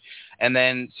strange. And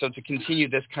then, so to continue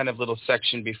this kind of little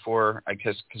section before,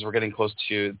 because we're getting close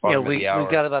to the bottom of the hour.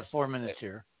 We've got about 4 minutes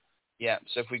here. Yeah.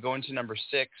 So if we go into number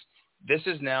 6, this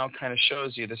is now kind of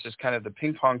shows you, this is kind of the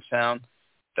ping pong sound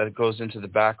that goes into the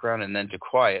background and then to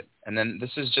quiet. And then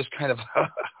this is just kind of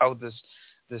how this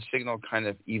signal kind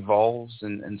of evolves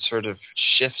and sort of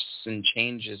shifts and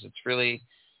changes. It's really,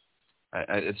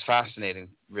 it's fascinating,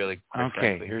 really. Okay,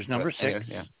 frankly. here's number 6. Anyway,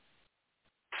 yeah.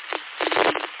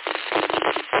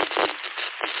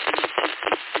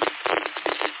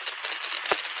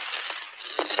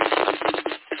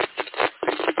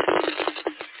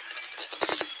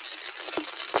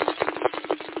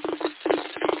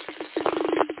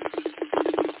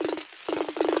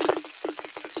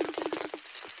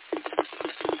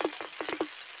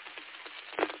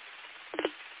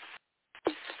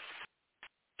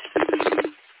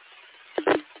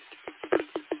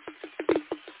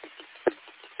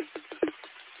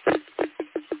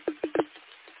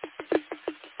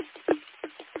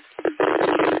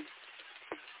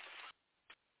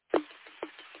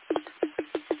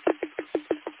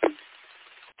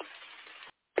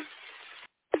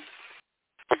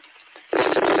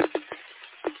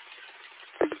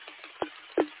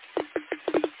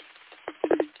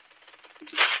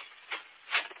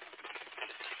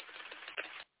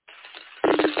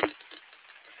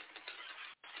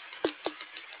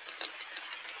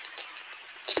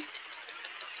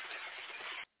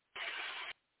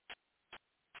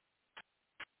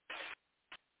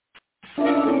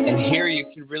 And here you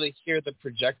can really hear the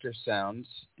projector sounds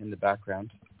in the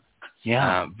background.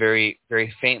 Yeah. Very,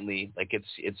 very faintly. Like it's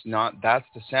not, that's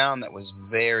the sound that was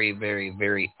very, very,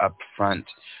 very up front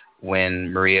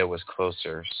when Maria was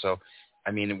closer. So,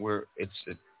 I mean, it's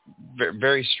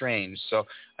very strange. So,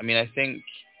 I mean, I think,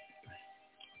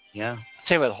 yeah.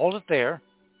 Tell you what, hold it there.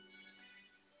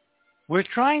 We're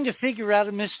trying to figure out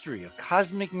a mystery, a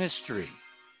cosmic mystery.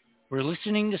 We're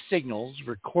listening to signals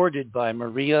recorded by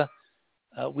Maria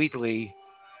Wheatley,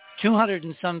 200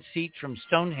 and some feet from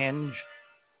Stonehenge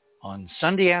on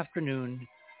Sunday afternoon,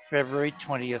 February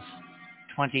 20th,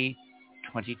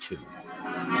 2022.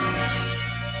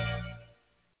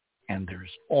 And there's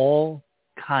all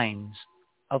kinds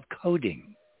of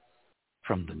coding,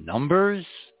 from the numbers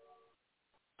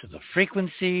to the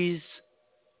frequencies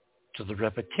to the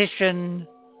repetition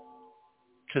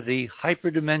to the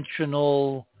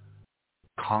hyperdimensional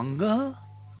conga,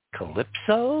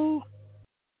 calypso.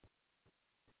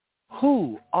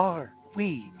 Who are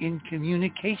we in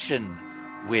communication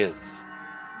with?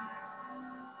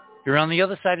 You're on the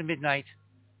other side of midnight.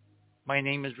 My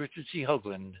name is Richard C.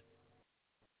 Hoagland.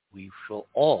 We shall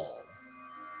all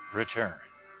return.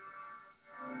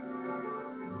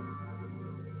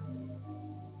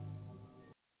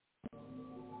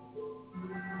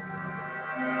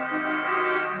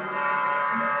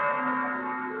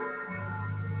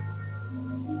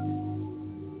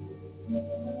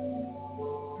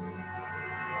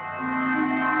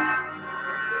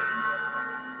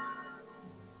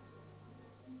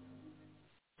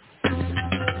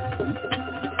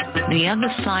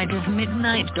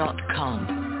 TheOtherSideOfMidnight.com.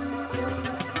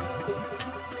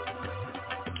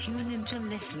 Tune in to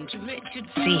listen to Richard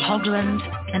C. Hoagland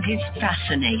and his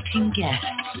fascinating guests.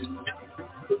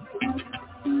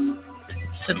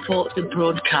 Support the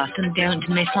broadcast and don't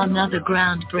miss another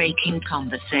groundbreaking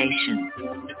conversation.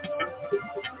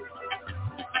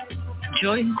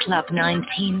 Join Club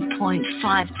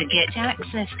 19.5 to get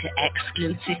access to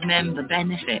exclusive member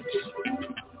benefits.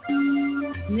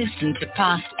 Listen to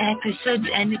past episodes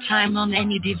anytime on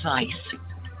any device.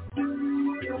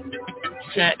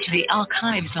 Search the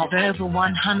archives of over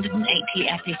 180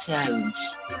 episodes.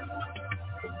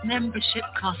 Membership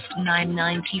costs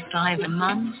 $9.95 a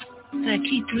month,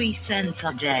 33 cents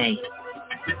a day.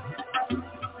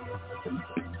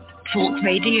 Talk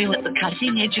radio at the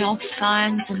cutting edge of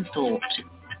science and thought.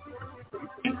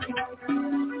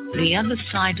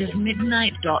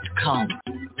 TheOtherSideOfMidnight.com.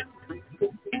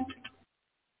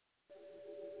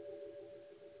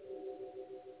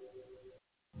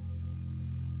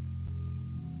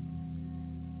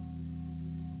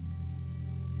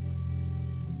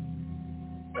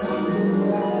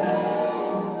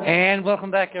 And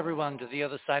welcome back, everyone, to the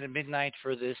other side of midnight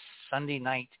for this Saturday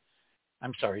night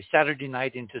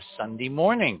into Sunday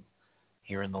morning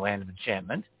here in the land of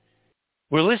enchantment.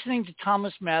 We're listening to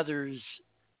Thomas Mather's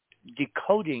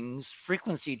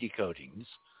frequency decodings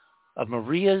of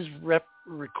Maria's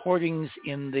recordings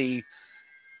in the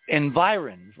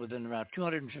environs within about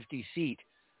 250 feet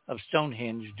of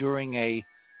Stonehenge during a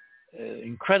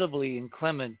incredibly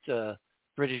inclement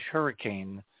British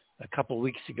hurricane a couple of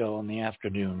weeks ago on the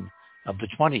afternoon of the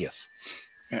 20th.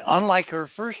 And unlike her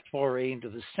first foray into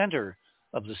the center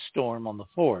of the storm on the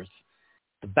 4th,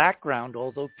 the background,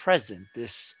 although present, this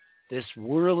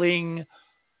whirling,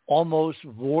 almost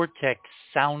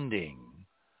vortex-sounding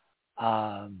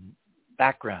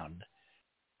background,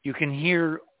 you can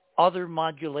hear other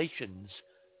modulations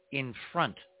in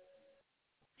front.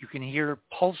 You can hear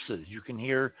pulses. You can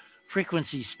hear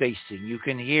frequency spacing. You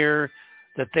can hear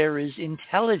that there is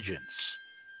intelligence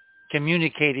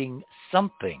communicating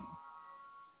something.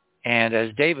 And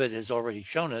as David has already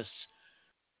shown us,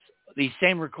 these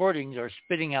same recordings are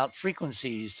spitting out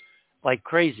frequencies like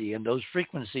crazy, and those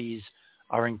frequencies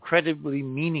are incredibly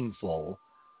meaningful,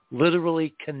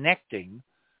 literally connecting,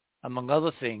 among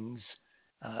other things,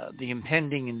 the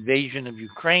impending invasion of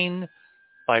Ukraine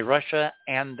by Russia,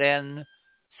 and then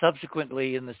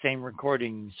subsequently in the same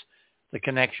recordings, the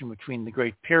connection between the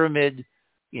Great Pyramid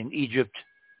in Egypt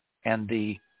and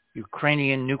the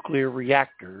Ukrainian nuclear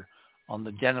reactor on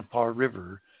the Dnipro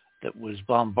River that was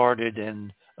bombarded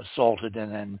and assaulted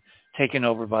and then taken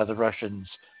over by the Russians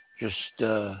just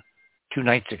 2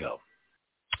 nights ago.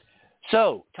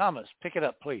 So, Thomas, pick it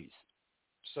up, please.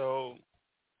 So,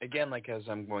 again, like as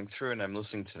I'm going through and I'm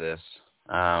listening to this,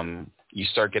 you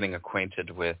start getting acquainted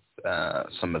with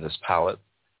some of this palette.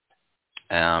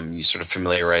 You sort of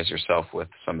familiarize yourself with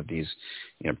some of these,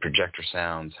 projector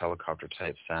sounds, helicopter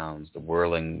type sounds, the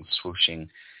whirling, swooshing.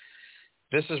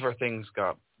 This is where things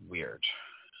got weird.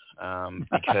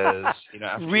 Because,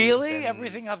 after really?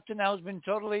 Everything up to now has been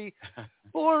totally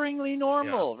boringly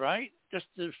normal, right? Just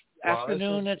this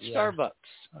afternoon at Starbucks.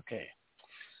 Okay.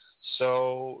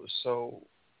 So,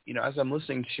 as I'm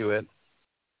listening to it,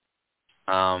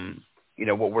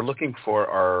 what we're looking for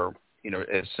are,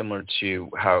 is similar to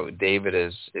how David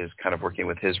is kind of working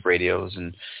with his radios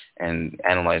and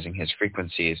analyzing his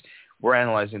frequencies. We're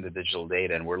analyzing the digital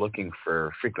data, and we're looking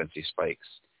for frequency spikes,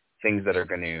 things that are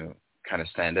going to kind of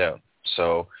stand out.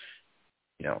 So,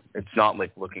 it's not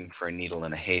like looking for a needle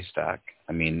in a haystack.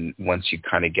 I mean, once you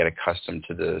kind of get accustomed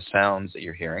to the sounds that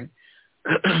you're hearing,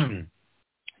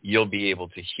 you'll be able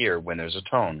to hear when there's a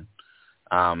tone,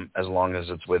 as long as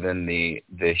it's within the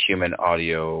human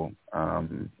audio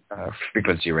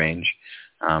frequency range.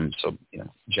 So,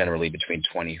 generally between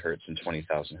 20 hertz and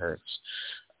 20,000 hertz,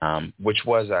 which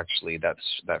was actually that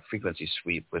frequency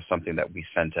sweep was something that we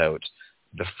sent out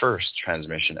the first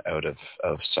transmission out of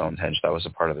Stonehenge. That was a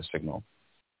part of the signal.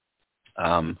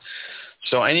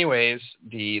 So anyways,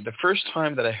 the first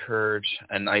time that I heard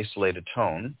an isolated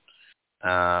tone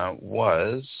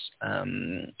was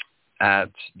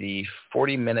at the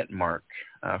 40-minute mark,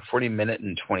 40-minute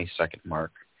and 20-second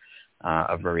mark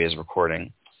of Maria's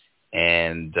recording.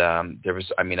 And there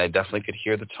was, I definitely could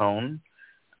hear the tone.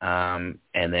 And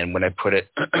then when I put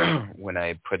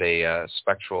a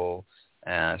spectrum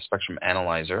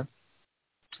analyzer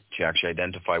to actually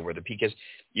identify where the peak is,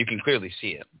 you can clearly see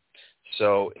it.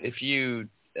 So if you,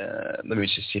 let me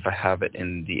just see if I have it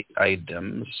in the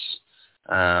items.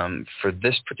 For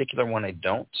this particular one, I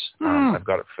don't. I've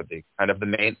got it for the kind of the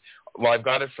main. Well, I've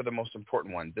got it for the most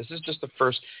important one. This is just the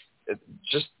first.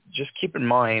 Just keep in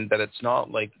mind that it's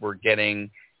not like we're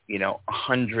getting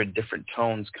 100 different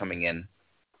tones coming in.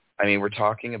 I mean, we're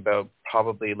talking about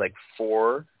probably like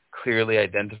 4 clearly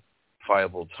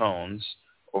identifiable tones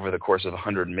over the course of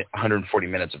 140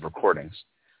 minutes of recordings.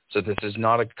 So this is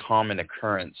not a common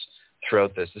occurrence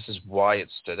throughout this. This is why it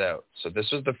stood out. So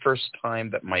this was the first time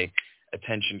that my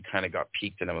attention kind of got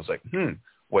piqued, and I was like,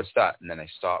 what's that? And then I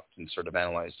stopped and sort of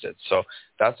analyzed it. So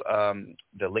that's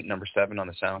the link number 7 on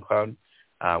the SoundCloud,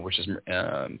 which is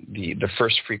the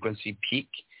first frequency peak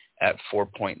at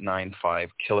 4.95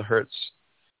 kilohertz.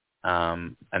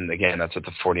 And again, that's at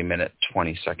the 40-minute,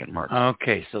 20-second mark.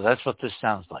 Okay, so that's what this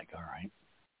sounds like. All right.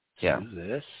 Yeah. Do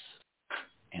this,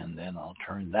 and then I'll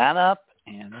turn that up,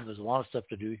 and there's a lot of stuff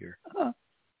to do here.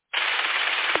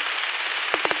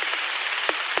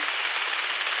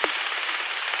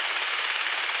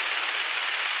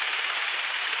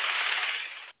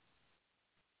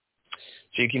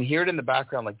 So you can hear it in the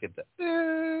background like the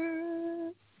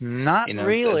Not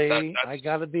really. I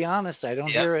got to be honest. I don't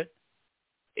hear it.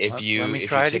 Let me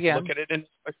try it take again. A look at it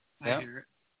I hear it.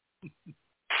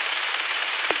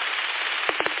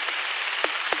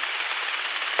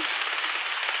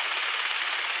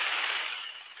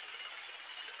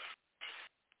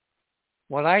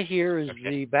 What I hear is Okay.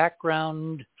 the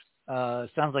background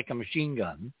sounds like a machine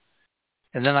gun,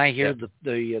 and then I hear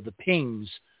the pings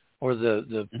or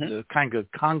the kind of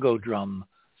Congo drum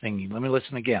thingy. Let me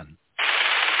listen again.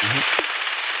 Mm-hmm.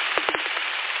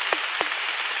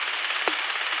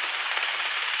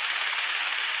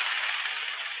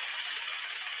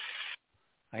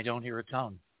 I don't hear a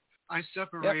tone. I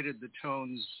separated the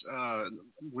tones,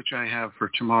 which I have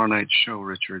for tomorrow night's show,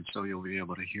 Richard, so you'll be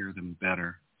able to hear them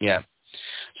better. Yeah.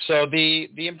 So the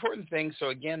important thing,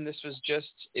 so again,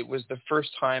 it was the first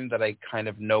time that I kind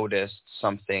of noticed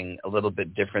something a little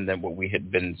bit different than what we had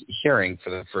been hearing for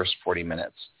the first 40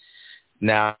 minutes.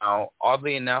 Now,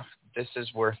 oddly enough, this is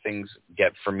where things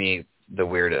get for me the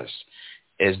weirdest,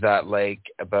 is that like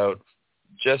about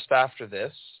just after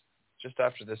this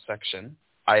section,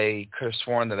 I could have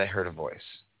sworn that I heard a voice,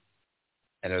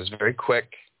 and it was very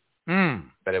quick,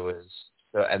 but it was,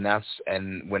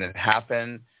 and when it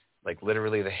happened, like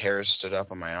literally the hairs stood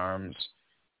up on my arms,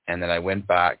 and then I went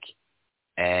back,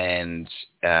 and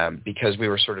because we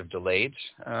were sort of delayed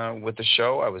with the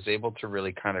show, I was able to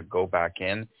really kind of go back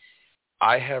in.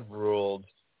 I have ruled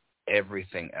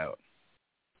everything out.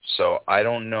 So I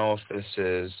don't know if this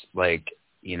is like,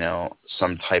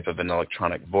 some type of an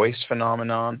electronic voice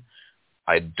phenomenon.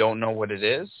 I don't know what it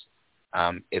is.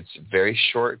 It's very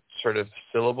short sort of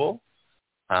syllable.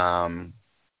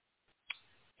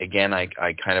 Again, I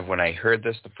kind of, when I heard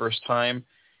this the first time,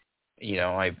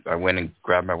 I went and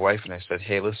grabbed my wife and I said,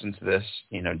 hey, listen to this.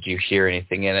 Do you hear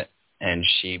anything in it? And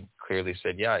she clearly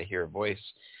said, yeah, I hear a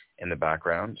voice in the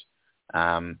background.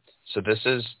 So this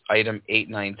is item 8,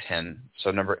 9, 10. So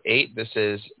number 8,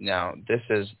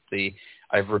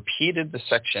 I've repeated the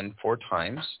section 4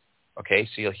 times. Okay,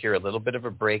 so you'll hear a little bit of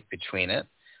a break between it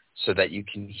so that you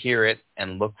can hear it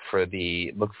and look for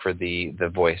the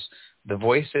voice. The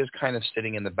voice is kind of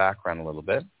sitting in the background a little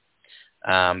bit.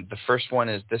 The first one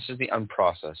is, this is the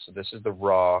unprocessed. So this is the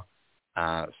raw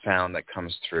sound that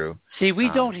comes through. See, we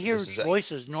don't hear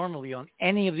voices normally on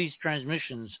any of these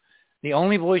transmissions. The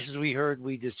only voices we heard,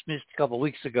 we dismissed a couple of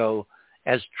weeks ago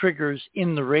as triggers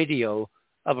in the radio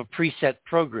of a preset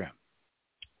program.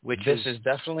 This is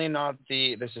definitely not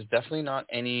any.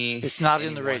 It's not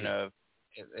in the radio.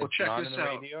 Well, check this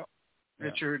out,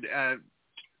 Richard.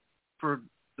 For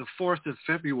the 4th of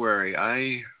February,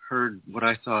 I heard what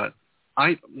I thought.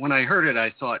 When I heard it,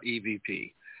 I thought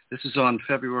EVP. This is on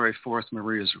February 4th,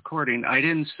 Maria's recording. I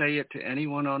didn't say it to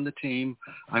anyone on the team.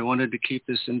 I wanted to keep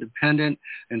this independent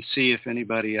and see if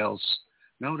anybody else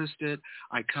noticed it.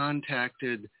 I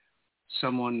contacted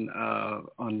someone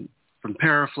from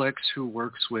Paraflex who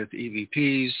works with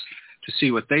EVPs to see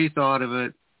what they thought of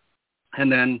it.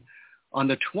 And then on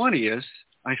the 20th,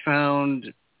 I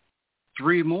found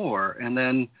 3 more. And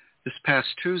then this past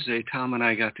Tuesday, Tom and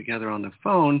I got together on the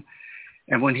phone.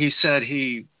 And when he said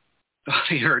he thought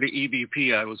he heard an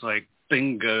EVP, I was like,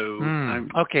 bingo.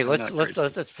 Okay, let's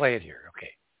play it here. Okay,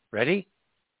 ready?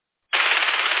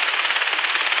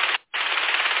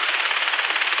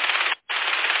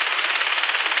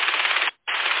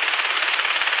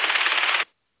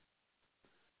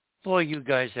 Boy, you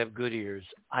guys have good ears.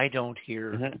 I don't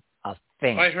hear a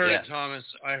thing. I heard it, Thomas.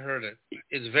 I heard it.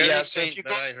 It's very faint,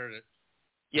 but I heard it.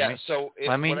 Yeah,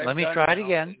 let me try it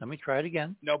again. Let me try it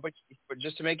again. No, but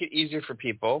just to make it easier for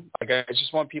people, I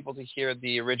just want people to hear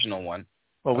the original one.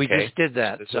 Well, we just did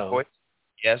that.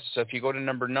 Yes, so if you go to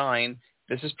number 9,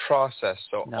 this is processed.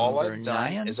 So all I've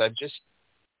done is I've just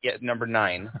number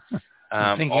 9.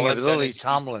 I'm thinking of Lily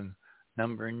Tomlin.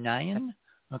 Number 9.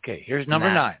 Okay, here's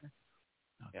number 9.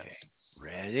 Okay,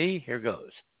 ready? Here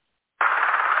goes.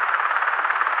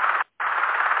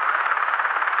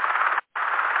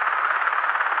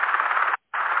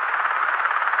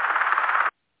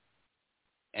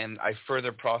 And I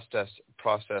further process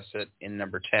it in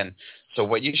number 10. So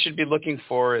what you should be looking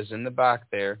for is in the back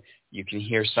there, you can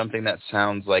hear something that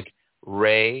sounds like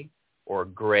Ray or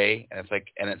Gray, and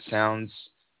it sounds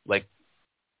like,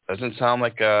 doesn't sound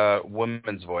like a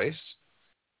woman's voice.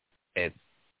 It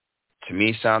to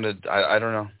me sounded, I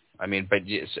don't know.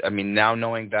 Now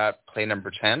knowing that, play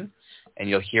number 10, and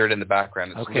you'll hear it in the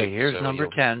background. Okay, here's number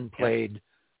 10 played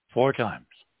 4 times.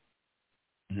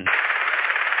 Mm-hmm.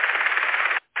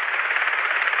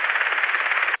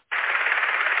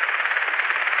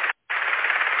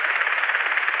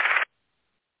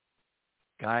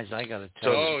 Guys, I got to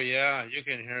tell you. Oh, yeah, you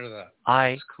can hear that.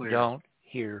 I don't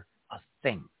hear a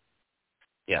thing.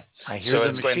 Yeah. I hear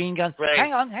the machine gun. Right.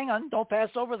 Hang on. Don't pass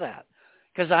over that.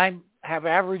 Because I have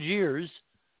average ears.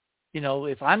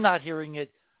 If I'm not hearing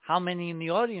it, how many in the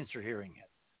audience are hearing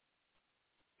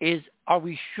it? Are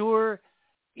we sure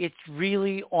it's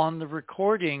really on the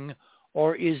recording,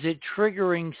 or is it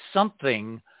triggering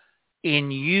something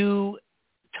in you,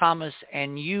 Thomas,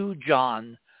 and you,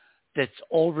 John, that's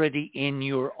already in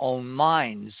your own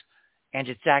minds, and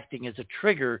it's acting as a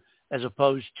trigger as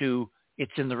opposed to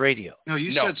it's in the radio? No,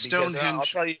 you said Stonehenge. I'll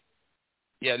tell you.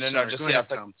 Yeah, no, Sorry, just go ahead,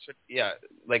 Tom.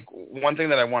 like one thing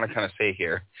that I want to kind of say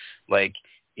here, like,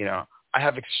 you know,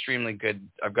 I've got extremely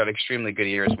good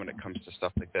ears when it comes to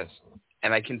stuff like this,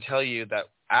 and I can tell you that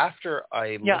after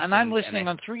I and I'm listening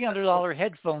on $300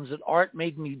 headphones that Art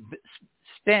made me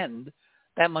spend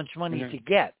that much money to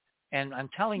get, and I'm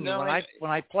telling you,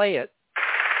 when I play it.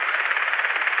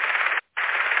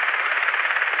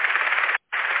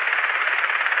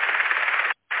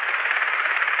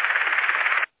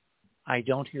 I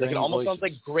don't hear any it almost voices. sounds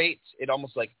like great. It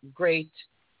almost like great.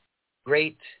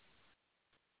 Like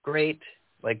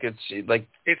it's like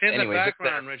it's in the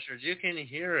background, it's Richard. You can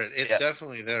hear it. It's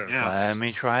definitely there. Yeah. Let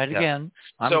me try it again.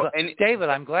 David,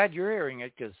 I'm glad you're hearing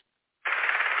it because.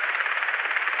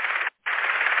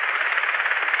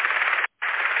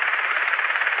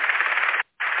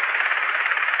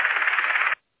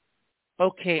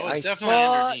 Okay, I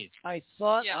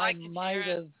thought I might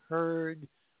have heard.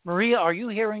 Maria, are you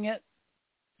hearing it?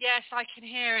 Yes, I can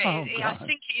hear it. Oh, I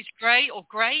think it's great or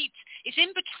great. It's in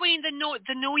between the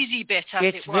noisy bit, as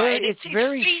it's it were. It's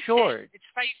very fleeting. short. It's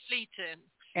very fleeting.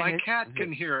 My cat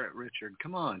can hear it, Richard.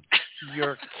 Come on.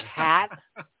 Your cat?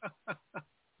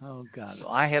 Oh, God.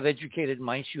 I have educated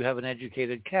mice. You have an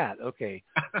educated cat. Okay.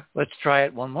 Let's try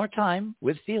it one more time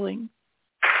with feeling.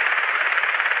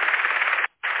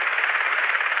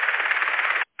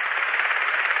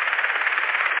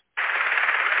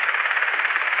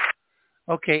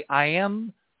 Okay, I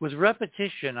am, with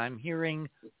repetition, I'm hearing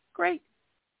great,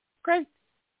 but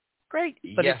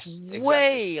yes, it's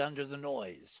way under the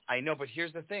noise. I know, but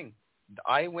here's the thing.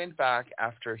 I went back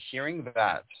after hearing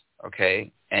that, okay,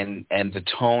 and the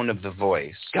tone of the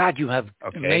voice. God, you have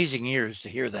amazing ears to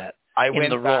hear that. I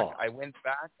went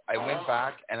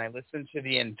back, and I listened to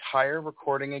the entire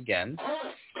recording again.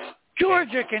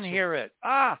 Georgia can hear it.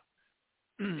 I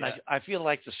feel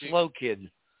like the slow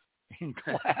kid in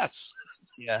class.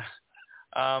 Yeah.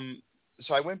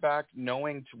 So I went back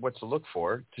knowing what to look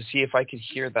for to see if I could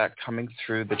hear that coming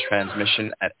through the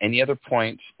transmission at any other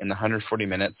point in the 140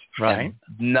 minutes. Right. And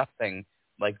nothing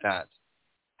like that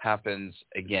happens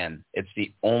again. It's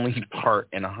the only part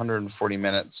in 140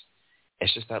 minutes.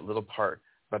 It's just that little part.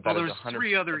 But that there's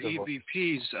 3 other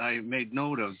EVPs I made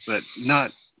note of, but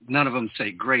none of them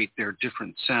say great. They're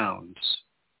different sounds.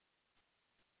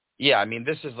 Yeah, I mean,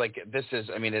 it's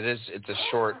a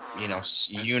short,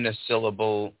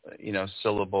 unisyllable,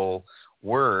 syllable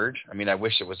word. I mean, I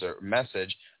wish it was a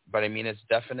message, but I mean, it's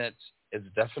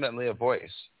definitely a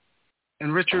voice.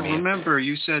 And Richard, remember,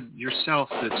 you said yourself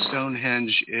that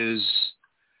Stonehenge is,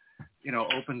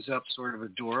 opens up sort of a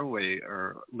doorway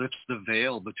or lifts the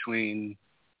veil between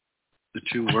the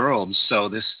two worlds. So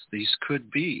these could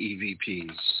be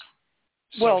EVPs.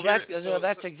 Well,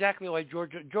 that's exactly why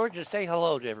Georgia, say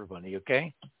hello to everybody,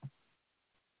 okay?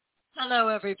 Hello,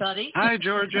 everybody. Hi,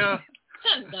 Georgia.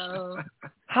 Hello.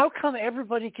 How come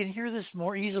everybody can hear this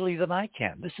more easily than I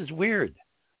can? This is weird.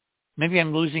 Maybe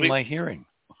I'm losing my hearing.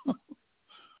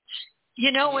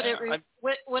 You know what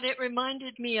it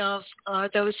reminded me of are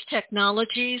those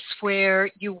technologies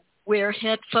where you wear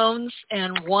headphones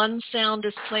and one sound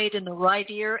is played in the right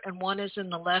ear and one is in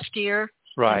the left ear.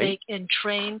 Right. And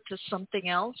trained to something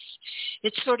else.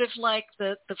 It's sort of like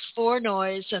the fore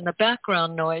noise and the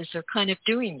background noise are kind of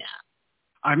doing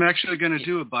that. I'm actually going to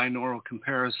do a binaural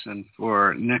comparison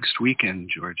for next weekend,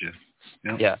 Georgia.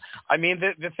 Yep. Yeah. I mean,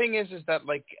 the thing is that,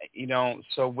 like,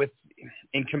 so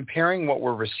in comparing what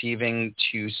we're receiving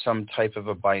to some type of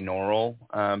a binaural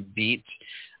beat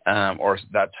or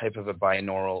that type of a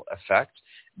binaural effect,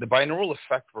 the binaural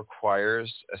effect requires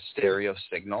a stereo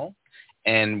signal.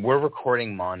 And we're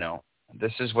recording mono.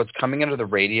 This is what's coming out of the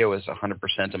radio is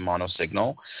 100% a mono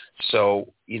signal.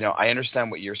 So, I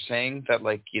understand what you're saying that,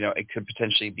 like, it could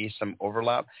potentially be some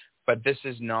overlap, but this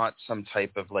is not some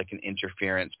type of like an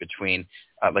interference between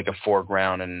like a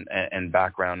foreground and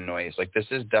background noise. Like, this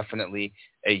is definitely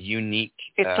a unique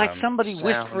It's like somebody sound.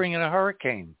 whispering in a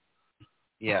hurricane.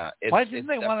 Yeah. Why didn't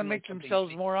they want to make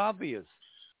themselves more obvious?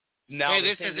 Now, hey,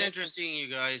 this is interesting, you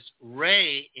guys.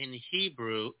 Ray in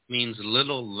Hebrew means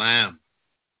little lamb.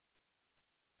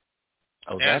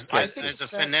 Oh, that's as a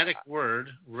phonetic word,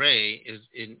 Ray is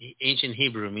in ancient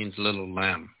Hebrew means little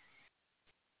lamb.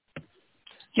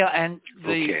 Yeah, and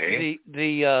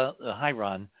hi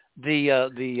Ron,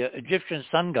 the Egyptian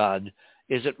sun god,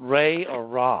 is it Re or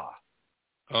Ra?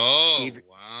 Oh,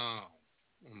 wow.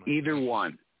 Either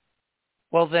one.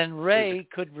 Well, then Ray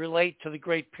could relate to the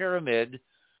Great Pyramid,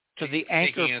 to the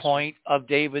anchor point of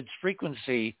David's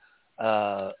frequency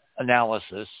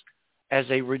analysis as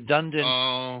a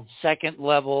redundant second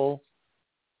level.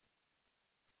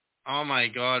 Oh, my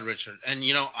God, Richard. And,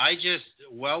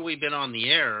 while we've been on the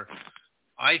air,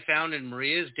 I found in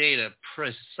Maria's data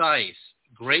precise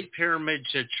Great Pyramid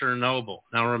to Chernobyl.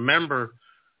 Now, remember,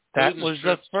 that Putin's was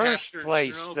the first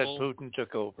place Chernobyl. that Putin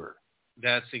took over.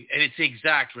 And it's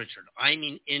exact, Richard. I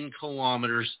mean, in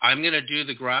kilometers. I'm going to do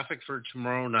the graphic for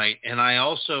tomorrow night. And I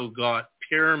also got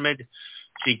Pyramid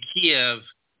to Kiev,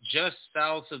 just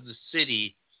south of the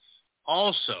city,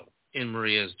 also in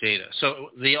Maria's data. So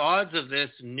the odds of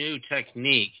this new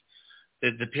technique,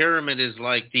 that the pyramid is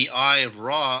like the eye of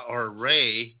Ra or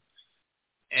Ray,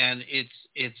 and it's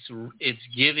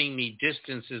giving me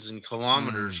distances in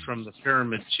kilometers from the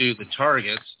pyramid to the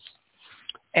targets.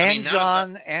 And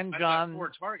John, I've got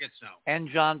 4 targets now. And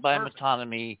John, by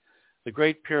metonymy, the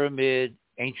Great Pyramid,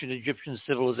 ancient Egyptian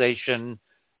civilization,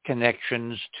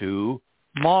 connections to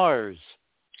Mars.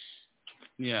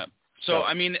 Yeah. So,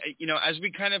 I mean, as we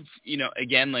kind of,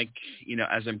 again,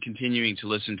 as I'm continuing to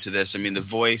listen to this, I mean, the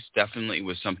voice definitely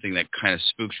was something that kind of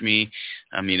spooked me.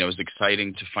 I mean, it was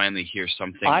exciting to finally hear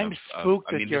something. I'm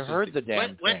spooked that you heard the damn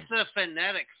thing. What's the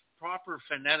proper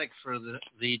phonetic for the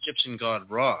Egyptian god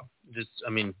Ra?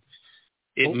 Maybe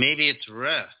it's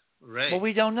Ray. Well,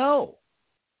 we don't know.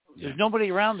 There's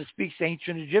nobody around that speaks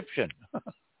ancient Egyptian.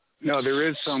 No, there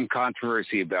is some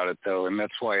controversy about it, though, and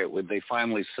that's why they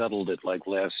finally settled it like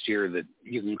last year that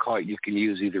you can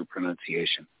use either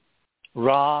pronunciation.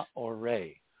 Ra or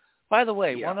Ray. By the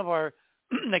way, one of our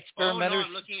experimenters. Oh, no,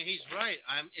 I'm looking. He's right.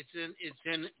 It's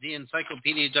in the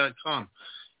encyclopedia.com.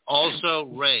 Also,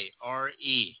 Ray,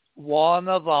 R-E. One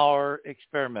of our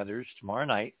experimenters tomorrow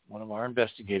night, one of our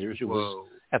investigators who was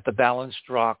at the Balanced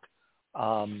Rock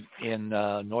in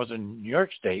northern New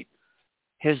York State,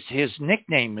 his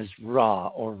nickname is Ra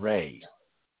or Ray.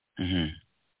 Mm-hmm.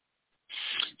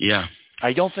 Yeah.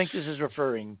 I don't think this is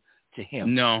referring to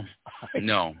him. No.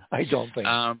 I don't think.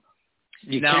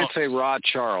 You can't say Ra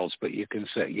Charles, but you can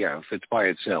say, if it's by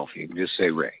itself, you can just say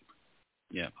Ray.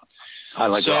 Yeah. I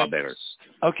like Ra better.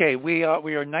 Okay, we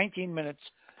are 19 minutes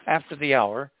after the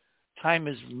hour. Time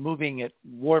is moving at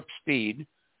warp speed.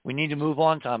 We need to move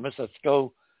on, Thomas. Let's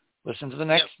go listen to the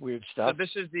next weird stuff. So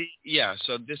this is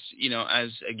so this,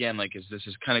 as this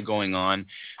is kind of going on,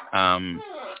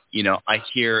 I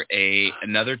hear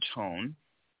another tone,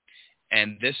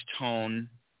 and this tone,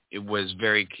 it was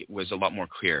a lot more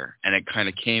clear, and it kind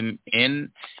of came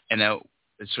in and out.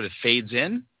 It sort of fades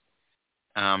in.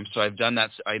 So I've done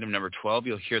that's item number 12.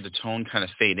 You'll hear the tone kind of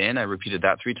fade in. I repeated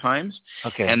that 3 times.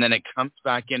 Okay. And then it comes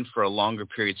back in for a longer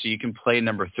period. So you can play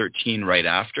number 13 right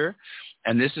after.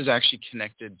 And this is actually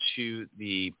connected to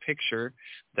the picture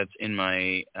that's in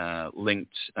my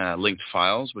linked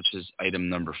files, which is item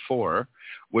number 4,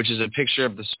 which is a picture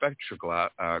of the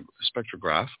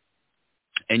spectrograph.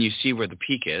 And you see where the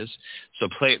peak is. So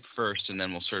play it first, and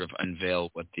then we'll sort of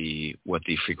unveil what the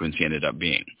frequency ended up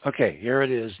being. Okay, here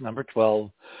it is, number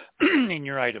 12 in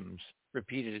your items,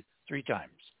 repeated 3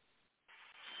 times.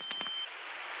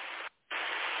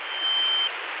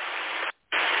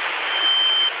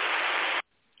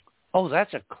 Oh,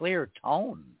 that's a clear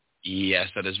tone. Yes,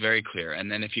 that is very clear. And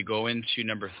then if you go into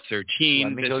number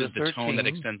 13, this is the tone that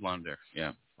extends longer.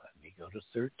 Yeah. Let me go to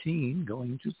 13,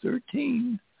 going to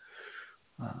 13.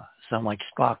 Sound like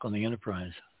Spock on the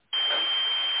Enterprise.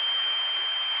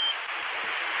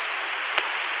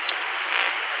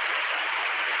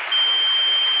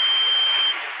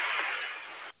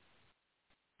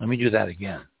 Let me do that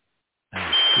again. That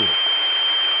was cool.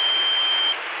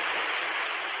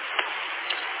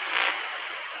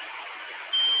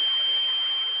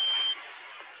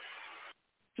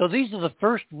 So these are the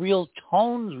first real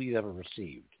tones we've ever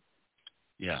received.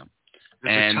 Yeah.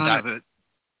 There's a ton of it.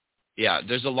 Yeah,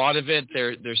 there's a lot of it.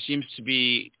 There seems to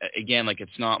be, again,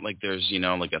 it's not like there's,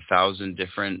 1,000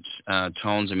 different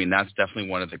tones. I mean, that's definitely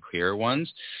one of the clearer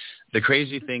ones. The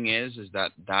crazy thing is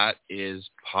that is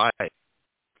pi.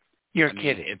 You're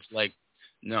kidding. It's like,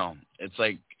 no, it's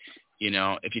like,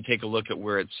 if you take a look at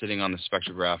where it's sitting on the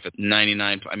spectrograph, it's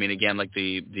 99. I mean, again, like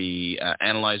the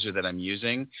analyzer that I'm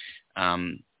using,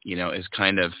 is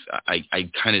kind of, I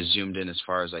kind of zoomed in as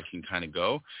far as I can kind of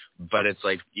go, but it's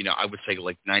like, I would say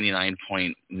like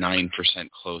 99.9%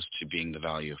 close to being the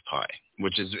value of pi,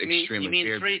 which is extremely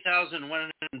weird. You mean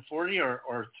 3,140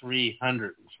 or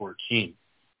 314?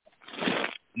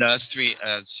 No, that's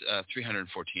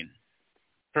 314.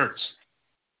 Hertz.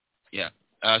 Yeah.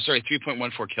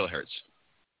 3.14 kilohertz.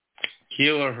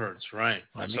 Kilohertz, right?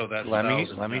 Let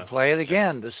That's me play it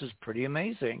again. This is pretty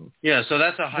amazing. Yeah, so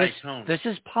that's a high tone. This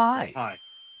is pi. High.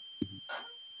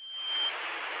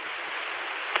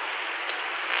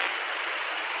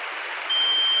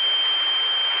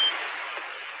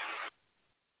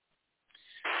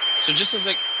 So just as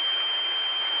like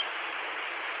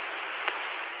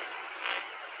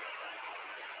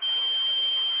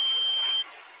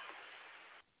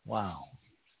wow.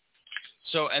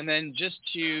 So, and then just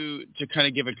to kind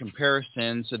of give a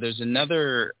comparison, so there's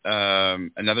another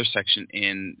section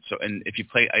and if you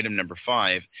play item number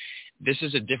 5, this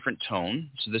is a different tone.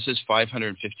 So this is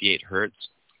 558 hertz.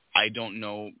 I don't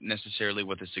know necessarily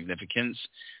what the significance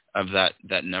of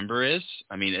that number is.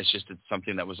 I mean, it's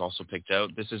something that was also picked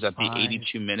out. This is at the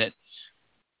 82-minute,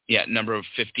 number of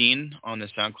 15 on the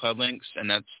SoundCloud links,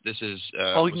 and this is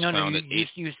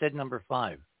you said number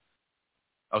 5.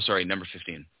 Oh, sorry, number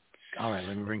 15. All right,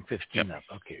 let me bring 15 up.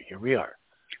 Okay, here we are.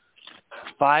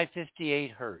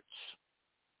 558 hertz.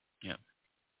 Yeah.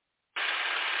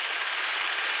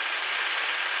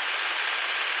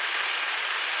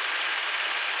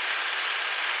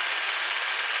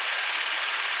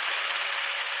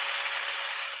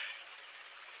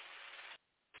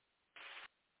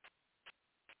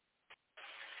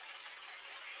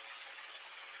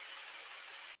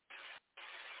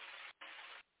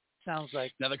 Sounds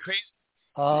like now the crazy.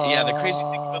 The crazy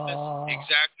thing about this,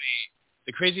 exactly.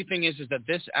 The crazy thing is that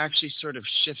this actually sort of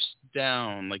shifts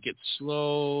down, like it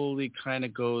slowly kind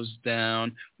of goes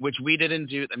down, which we didn't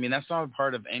do. I mean, that's not a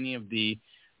part of any of the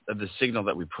signal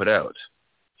that we put out.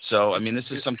 So, I mean, this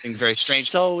is something very strange.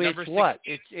 So it's what?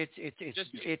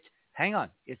 It's hang on.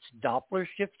 It's Doppler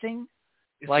shifting,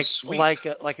 like a train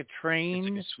it's like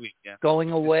a sweep,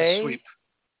 going away. It's a sweep.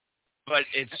 But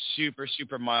it's super,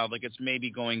 super mild. Like it's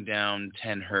maybe going down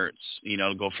 10 hertz,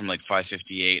 go from like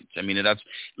 558. I mean, that's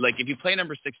like if you play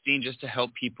number 16 just to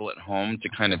help people at home to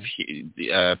kind of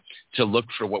to look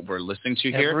for what we're listening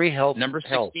to here. Every help number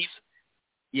 16. Helps.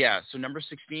 Yeah, so number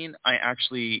 16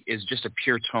 is just a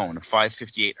pure tone, a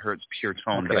 558 hertz pure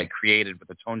tone that I created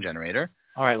with a tone generator.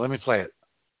 All right, let me play it.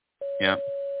 Yeah.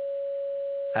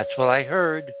 That's what I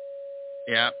heard.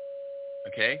 Yeah.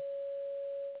 Okay.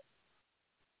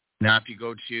 Now, if you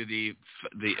go to the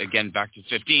again back to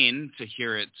 15 to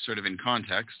hear it sort of in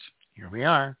context. Here we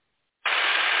are.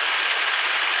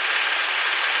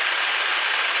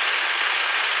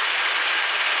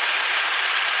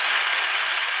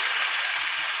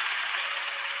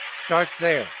 Starts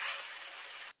there.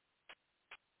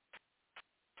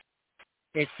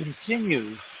 It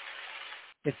continues.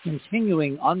 It's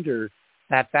continuing under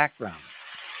that background.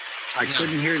 I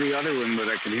couldn't hear the other one, but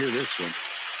I could hear this one.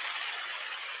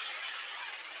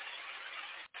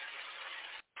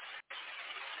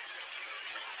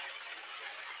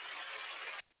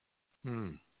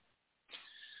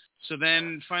 So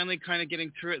then finally kind of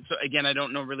getting through it. So again, I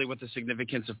don't know really what the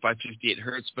significance of 558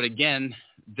 hertz, but again,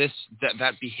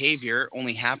 that behavior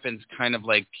only happens kind of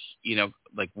like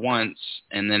once,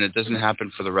 and then it doesn't happen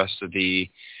for the rest of the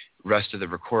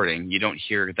recording. You don't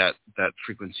hear that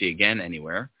frequency again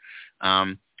anywhere.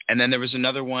 And then there was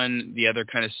another one, the other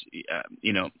kind of,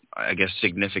 I guess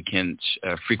significant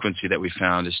frequency that we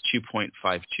found is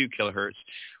 2.52 kilohertz,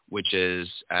 which is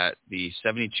at the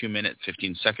 72-minute,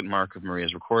 15-second mark of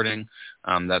Maria's recording.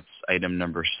 That's item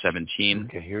number 17.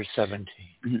 Okay, here's 17.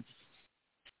 Mm-hmm.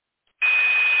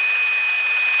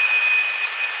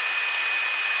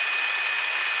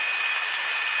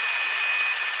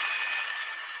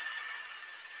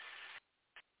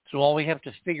 So all we have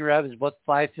to figure out is what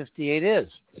 558 is.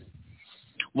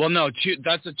 Well, no,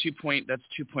 that's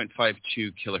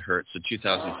 2.52 kilohertz, so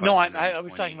 2,000. No, I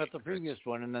was talking about the previous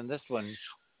one, and then this one.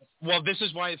 Well, this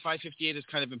is why 558 is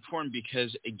kind of important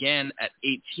because, again, at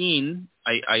 18,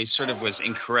 I sort of was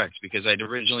incorrect because I'd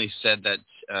originally said that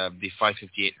the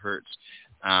 558 hertz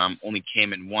only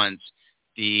came in once.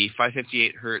 The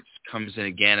 558 hertz comes in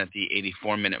again at the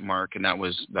 84-minute mark, and that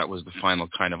was the final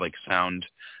kind of like sound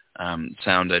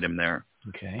item there.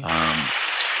 Okay.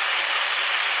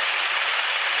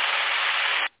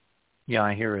 Yeah,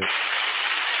 I hear it.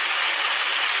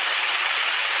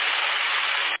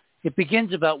 It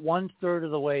begins about 1/3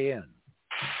 of the way in.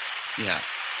 Yeah.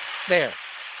 There.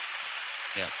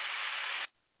 Yeah.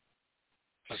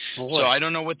 So I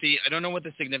don't know what the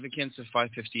significance of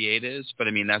 558 is, but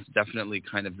I mean that's definitely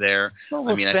kind of there. Well,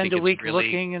 we'll I mean, spend I think a week really...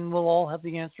 looking, and we'll all have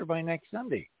the answer by next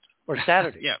Sunday or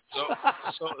Saturday. Yeah.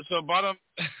 So bottom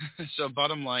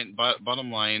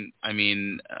line. I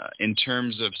mean, in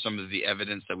terms of some of the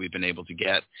evidence that we've been able to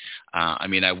get, I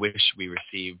mean, I wish we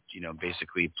received,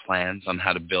 basically plans on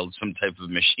how to build some type of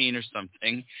machine or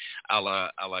something, a la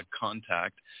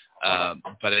Contact.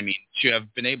 But I mean, to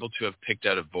have been able to have picked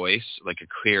out a voice, like a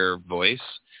clear voice,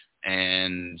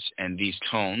 and these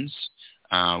tones,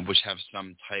 which have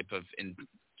some type of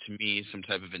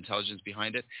intelligence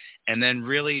behind it, and then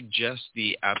really just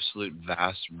the absolute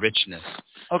vast richness.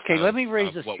 Okay, let me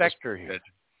raise a specter here.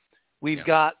 We've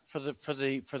got for the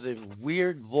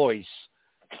weird voice,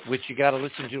 which you got to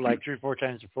listen to like 3 or 4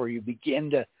 times before you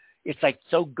begin to. It's like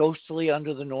so ghostly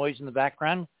under the noise in the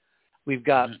background. We've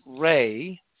got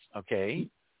Ray. Okay,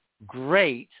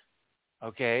 great.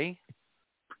 Okay,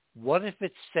 what if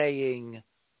it's saying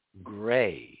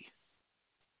gray?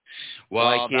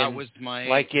 Well, that was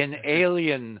like in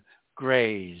alien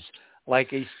grays,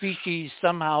 like a species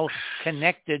somehow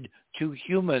connected to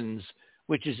humans,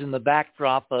 which is in the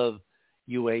backdrop of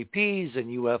UAPs and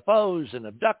UFOs and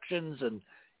abductions, and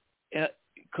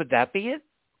could that be it?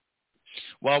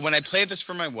 Well, when I played this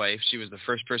for my wife, she was the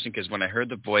first person, because when I heard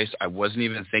the voice, I wasn't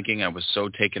even thinking. I was so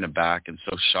taken aback and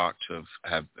so shocked to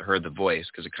have heard the voice,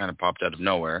 because it kind of popped out of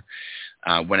nowhere.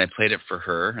 When I played it for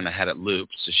her, and I had it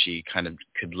looped so she kind of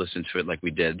could listen to it like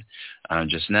we did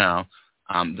just now,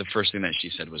 the first thing that she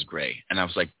said was gray. And I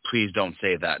was like, please don't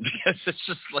say that, because it's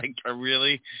just like a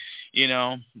really,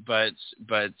 but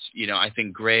I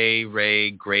think gray,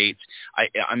 Ray, great.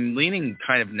 I'm leaning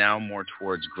kind of now more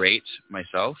towards great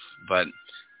myself, but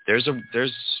there's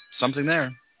something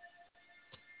there.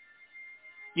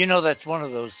 That's one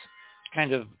of those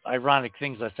kind of ironic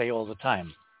things I say all the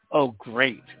time. Oh,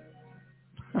 great.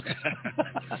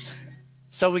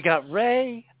 So we got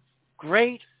Ray,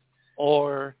 great,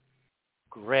 or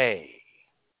gray.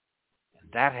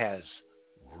 And that has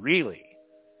really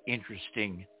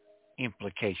interesting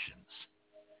implications.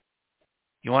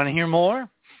 You want to hear more?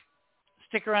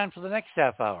 Stick around for the next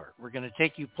half hour. We're going to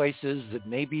take you places that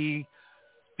maybe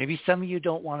some of you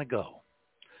don't want to go.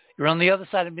 You're on the other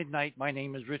side of midnight. My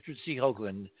name is Richard C.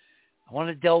 Hoagland. I want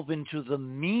to delve into the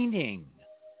meaning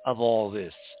of all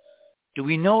this. Do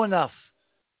we know enough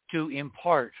to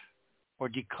impart or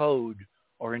decode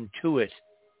or intuit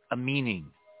a meaning?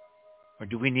 Or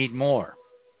do we need more?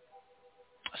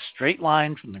 A straight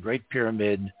line from the Great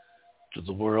Pyramid to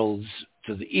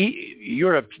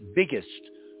Europe's biggest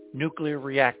nuclear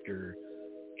reactor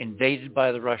invaded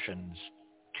by the Russians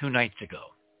 2 nights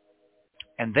ago.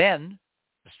 And then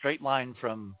a straight line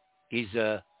from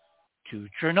Giza to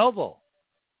Chernobyl,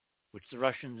 which the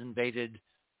Russians invaded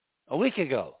a week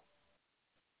ago.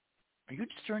 Are you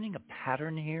discerning a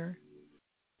pattern here?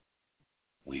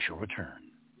 We shall return.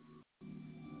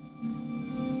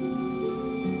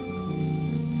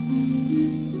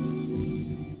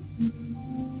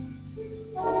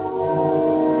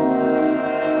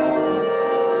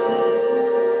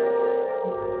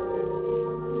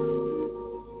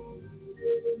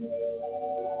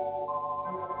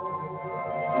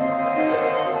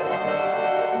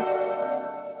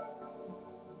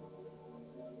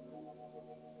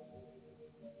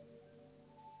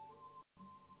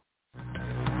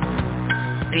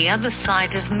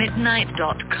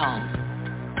 TheOtherSideOfMidnight.com.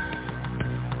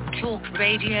 Talk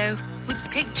radio with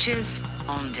pictures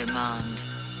on demand.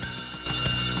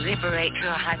 Liberate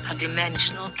your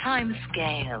hyperdimensional time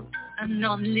scale and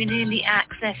non-linearly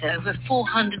access over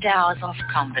 400 hours of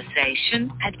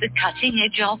conversation at the cutting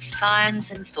edge of science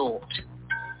and thought.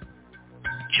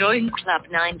 Join Club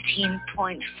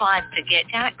 19.5 to get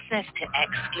access to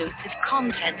exclusive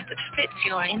content that fits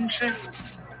your interests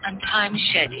and time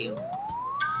schedule.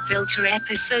 Filter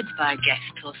episodes by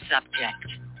guest or subject.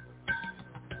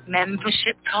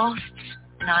 Membership costs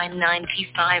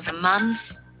 $9.95 a month,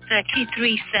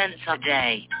 33 cents a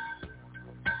day.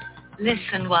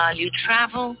 Listen while you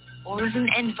travel or as an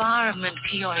environment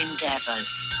for your endeavors.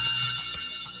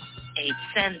 8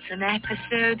 cents an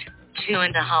episode,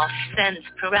 2.5 cents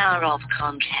per hour of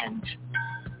content.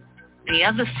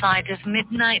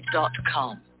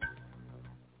 TheOtherSideOfMidnight.com.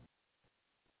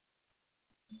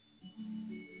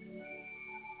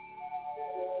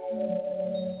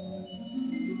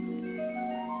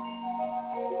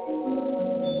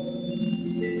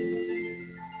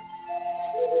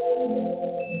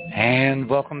 And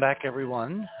welcome back,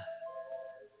 everyone,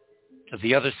 to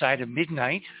The Other Side of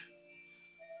Midnight,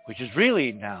 which is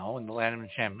really now, in the land of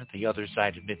enchantment, The Other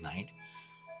Side of Midnight,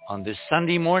 on this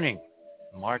Sunday morning,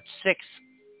 March 6th,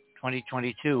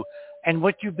 2022. And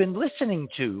what you've been listening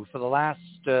to for the last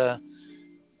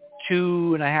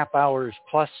 2.5 hours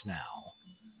plus now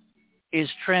is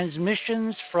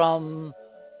transmissions from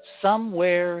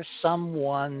somewhere,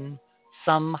 someone,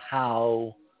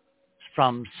 somehow,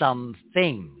 from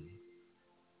something,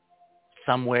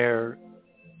 somewhere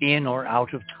in or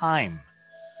out of time.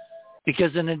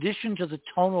 Because in addition to the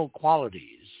tonal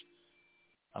qualities,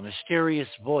 a mysterious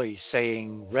voice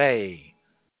saying ray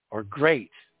or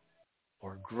great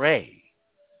or gray,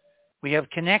 we have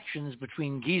connections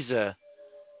between Giza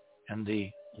and the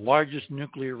largest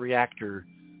nuclear reactor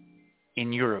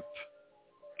in Europe,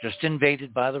 just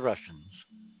invaded by the Russians.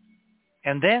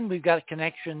 And then we've got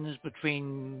connections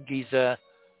between Giza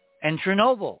and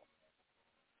Chernobyl,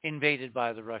 invaded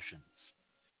by the Russians.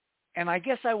 And I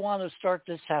guess I want to start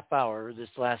this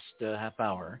last half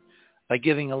hour, by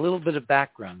giving a little bit of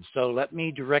background. So let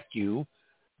me direct you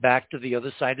back to the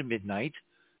other side of midnight.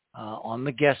 On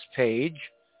the guest page,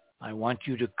 I want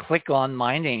you to click on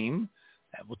my name.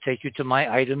 That will take you to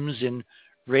my items in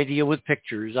Radio with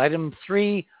Pictures. Item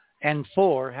 3 and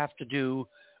 4 have to do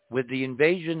with the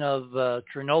invasion of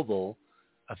Chernobyl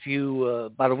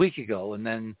about a week ago, and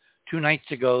then 2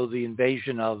 nights ago, the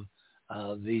invasion of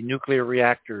the nuclear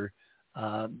reactor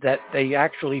that they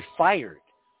actually fired.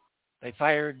 They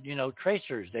fired,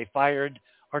 tracers. They fired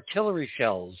artillery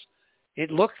shells.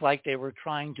 It looked like they were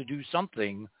trying to do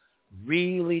something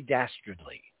really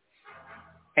dastardly.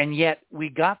 And yet we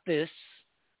got this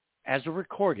as a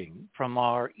recording from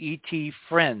our ET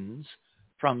friends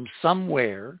from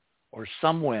somewhere or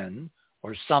somewhen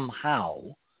or somehow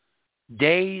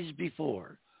days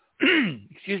before,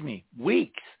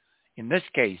 weeks in this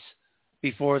case,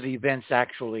 before the events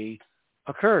actually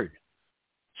occurred.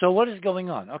 So what is going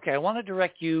on? Okay, I want to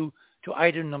direct you to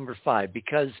item number 5,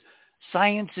 because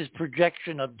science is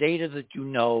projection of data that you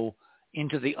know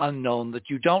into the unknown that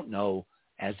you don't know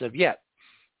as of yet.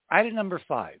 Item number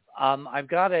 5, I've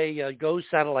got a GOES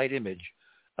satellite image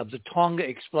of the Tonga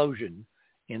explosion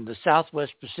in the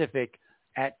Southwest Pacific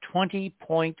at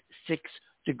 20.6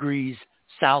 degrees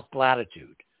south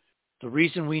latitude. The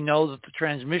reason we know that the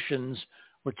transmissions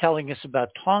were telling us about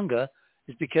Tonga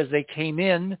is because they came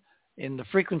in the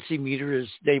frequency meter as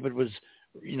David was,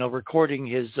 recording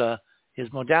his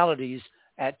modalities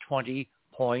at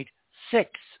 20.6.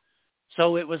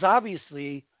 So it was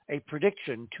obviously a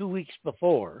prediction 2 weeks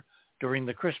before during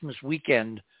the Christmas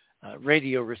weekend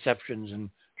radio receptions and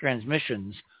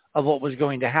transmissions of what was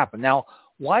going to happen. Now,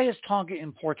 why is Tonga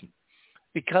important?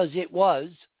 Because it was,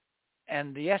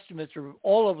 and the estimates are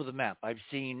all over the map. I've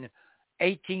seen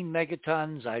 18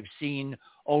 megatons. I've seen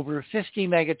over 50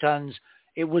 megatons.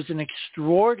 It was an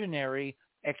extraordinary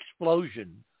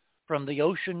explosion from the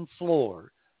ocean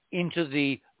floor into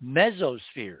the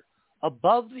mesosphere,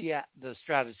 above the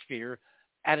stratosphere,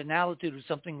 at an altitude of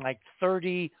something like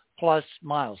 30 plus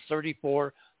miles,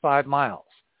 5 miles.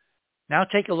 Now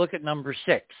take a look at number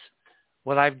 6.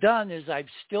 What I've done is I've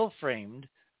still framed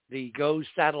the GOES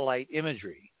satellite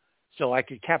imagery so I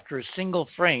could capture a single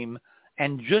frame,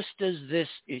 and just as this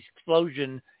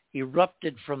explosion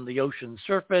erupted from the ocean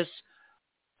surface,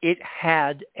 it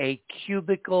had a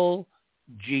cubical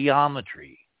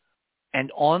geometry.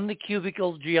 And on the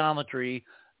cubical geometry,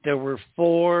 there were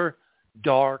 4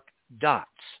 dark dots,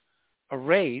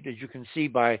 arrayed, as you can see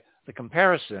by the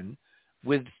comparison,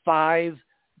 with 5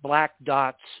 black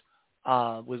dots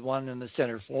with one in the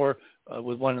center, 4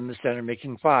 with one in the center,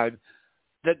 making 5,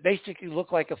 that basically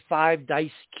look like a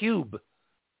 5-dice cube,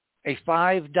 a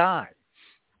 5-die.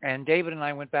 And David and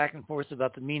I went back and forth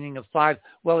about the meaning of 5.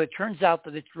 Well, it turns out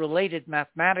that it's related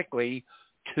mathematically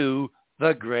to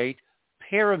the Great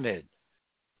Pyramid.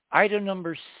 Item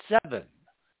number 7.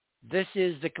 This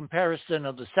is the comparison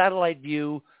of the satellite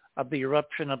view of the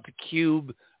eruption of the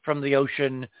cube from the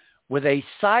ocean with a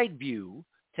side view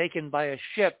taken by a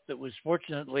ship that was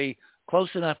fortunately close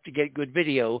enough to get good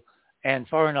video and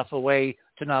far enough away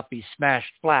to not be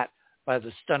smashed flat by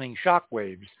the stunning shock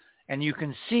waves. And you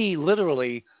can see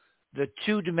literally the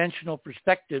 2-dimensional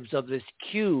perspectives of this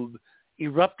cube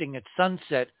erupting at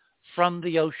sunset from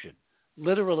the ocean,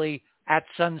 literally at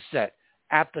sunset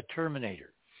at the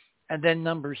terminator. And then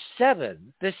number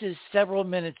 7, this is several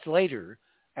minutes later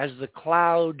as the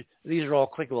cloud, these are all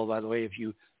clickable, by the way. If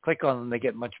you click on them, they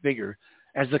get much bigger.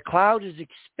 As the cloud is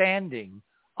expanding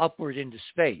upward into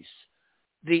space,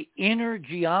 the inner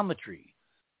geometry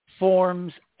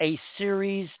forms a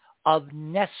series of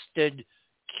nested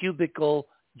cubical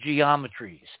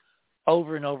geometries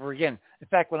over and over again. In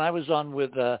fact, when I was on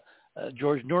with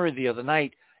George Nuri the other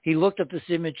night, he looked at this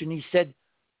image and he said,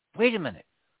 wait a minute,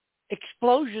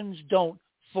 explosions don't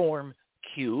form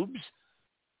cubes.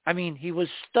 I mean, he was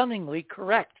stunningly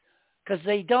correct, because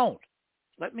they don't.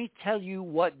 Let me tell you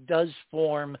what does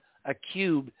form a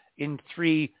cube in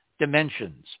 3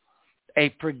 dimensions, a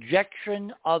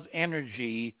projection of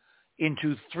energy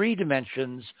into 3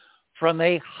 dimensions from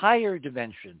a higher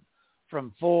dimension,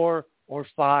 from 4 or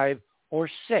 5 or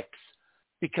 6,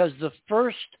 because the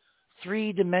first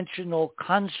 3-dimensional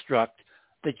construct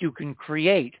that you can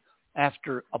create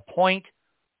after a point,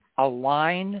 a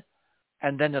line,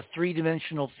 and then a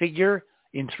 3-dimensional figure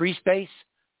in 3 space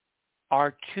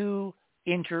are 2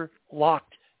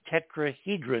 interlocked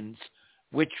tetrahedrons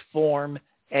which form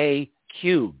a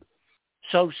cube.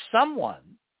 So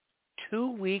someone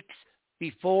 2 weeks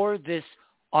before this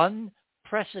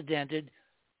unprecedented,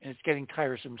 and it's getting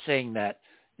tiresome saying that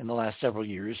in the last several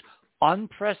years,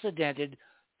 unprecedented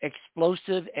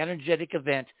explosive energetic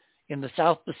event in the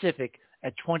South Pacific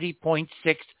at 20.6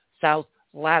 south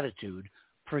latitude,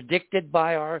 predicted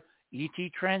by our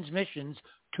ET transmissions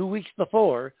 2 weeks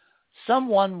before,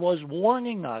 someone was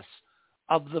warning us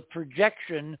of the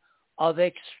projection of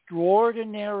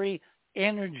extraordinary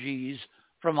energies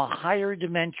from a higher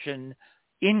dimension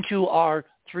into our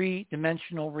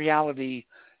 3-dimensional reality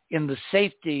in the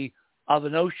safety of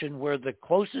an ocean where the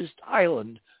closest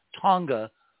island, Tonga,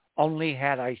 only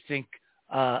had, I think,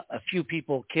 a few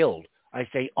people killed. I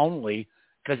say only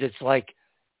because it's like,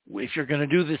 if you're going to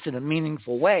do this in a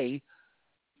meaningful way,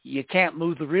 you can't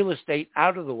move the real estate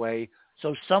out of the way.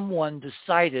 So someone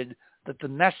decided that the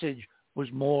message was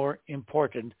more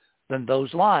important than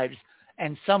those lives.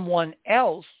 And someone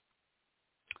else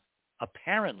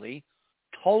apparently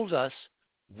told us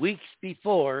weeks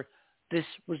before this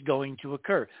was going to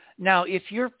occur. Now, if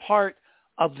you're part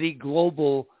of the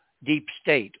global deep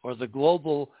state or the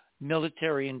global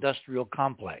military-industrial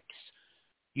complex,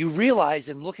 you realize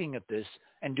in looking at this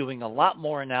and doing a lot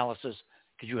more analysis,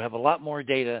 because you have a lot more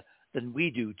data than we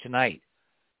do tonight,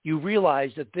 you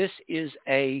realize that this is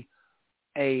a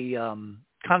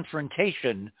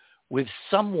confrontation with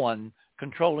someone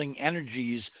controlling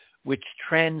energies which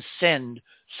transcend,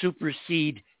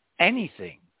 supersede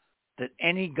anything that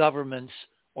any governments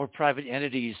or private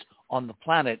entities on the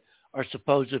planet are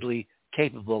supposedly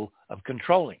capable of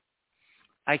controlling.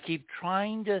 I keep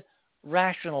trying to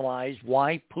rationalize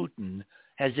why Putin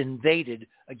has invaded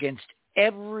against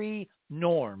every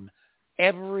norm,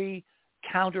 every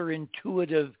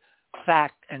counterintuitive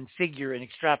fact and figure and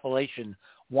extrapolation,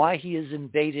 why he has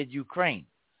invaded Ukraine.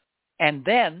 And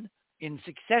then, in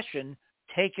succession,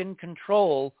 taken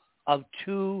control of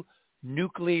 2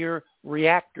 nuclear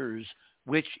reactors,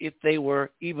 which, if they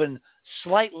were even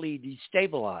slightly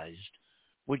destabilized,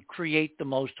 would create the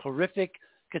most horrific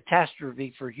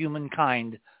catastrophe for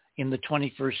humankind in the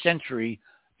 21st century,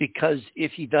 because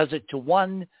if he does it to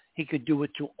one, he could do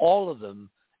it to all of them,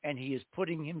 and he is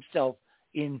putting himself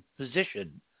in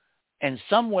position. And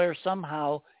somewhere,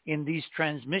 somehow, in these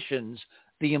transmissions,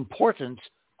 the importance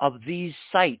of these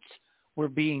sites were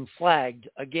being flagged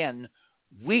again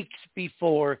weeks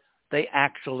before they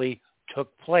actually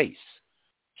took place.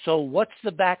 So what's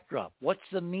the backdrop? What's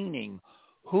the meaning?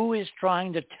 Who is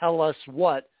trying to tell us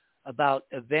what about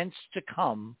events to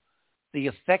come, the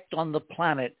effect on the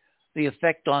planet, the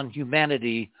effect on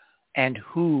humanity, and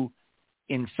who,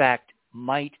 in fact,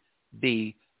 might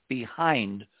be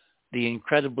behind the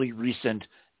incredibly recent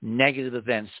negative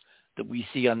events that we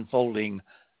see unfolding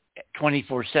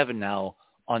 24/7 now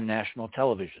on national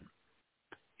television?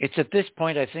 It's at this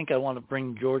point I think I want to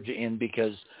bring Georgia in,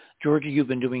 because, Georgia, you've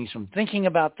been doing some thinking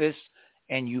about this,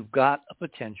 and you've got a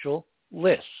potential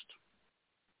list.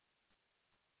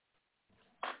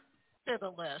 To the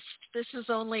list. This is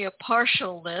only a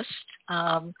partial list,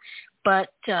 but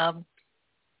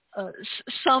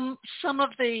some of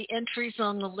the entries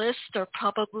on the list are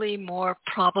probably more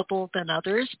probable than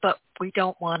others, but we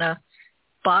don't want to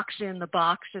box in the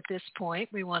box at this point.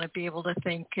 We want to be able to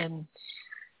think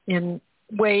in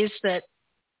ways that,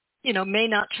 you know, may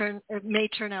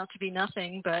turn out to be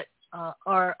nothing, but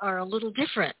are a little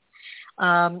different.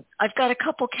 I've got a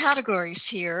couple categories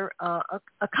here.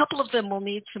 A couple of them will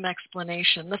need some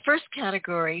explanation. The first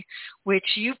category, which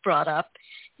you've brought up,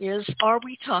 is, are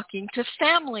we talking to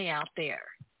family out there?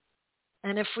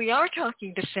 And if we are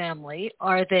talking to family,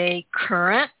 are they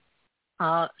current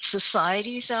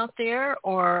societies out there,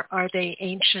 or are they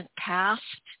ancient past,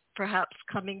 perhaps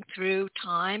coming through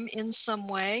time in some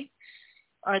way?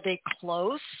 Are they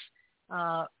close,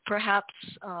 perhaps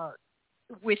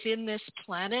within this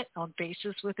planet, on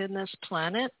bases within this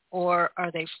planet, or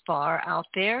are they far out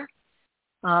there?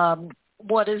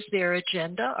 What is their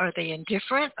agenda? Are they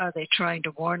indifferent? Are they trying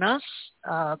to warn us?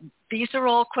 These are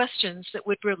all questions that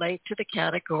would relate to the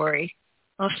category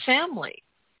of family.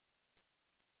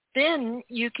 Then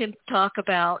you can talk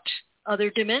about other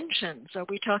dimensions. Are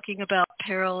we talking about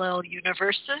parallel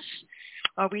universes?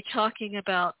 Are we talking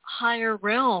about higher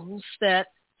realms that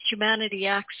humanity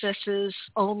accesses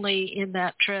only in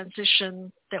that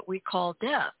transition that we call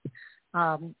death?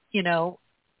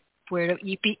 Where do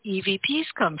EVPs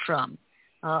come from?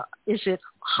 Is it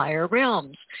higher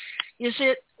realms? Is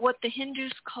it what the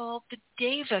Hindus call the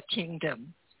Deva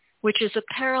kingdom, which is a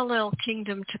parallel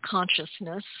kingdom to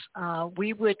consciousness?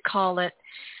 We would call it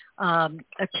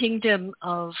a kingdom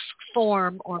of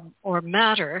form or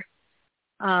matter.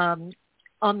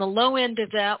 On the low end of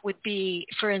that would be,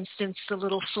 for instance, the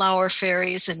little flower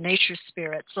fairies and nature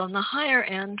spirits. On the higher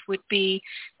end would be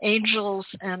angels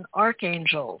and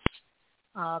archangels.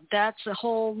 That's a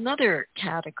whole nother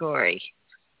category.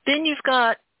 Then you've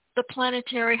got the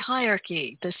planetary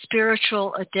hierarchy, the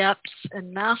spiritual adepts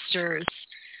and masters,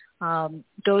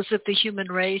 those of the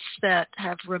human race that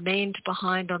have remained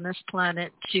behind on this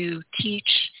planet to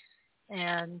teach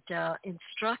and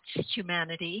instruct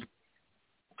humanity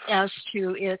as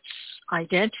to its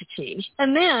identity.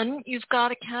 And then you've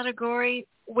got a category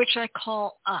which I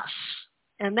call us,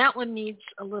 and that one needs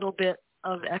a little bit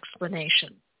of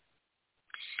explanation.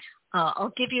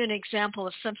 I'll give you an example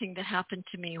of something that happened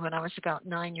to me when I was about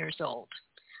 9 years old.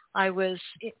 I was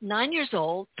 9 years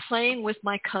old playing with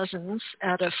my cousins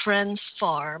at a friend's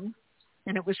farm,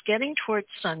 and it was getting towards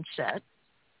sunset,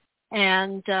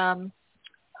 and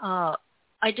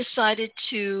I decided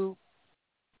to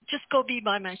just go be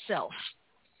by myself.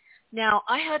 Now,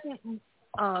 I hadn't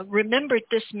remembered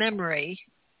this memory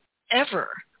ever.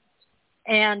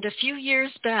 And a few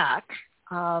years back,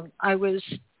 I was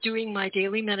doing my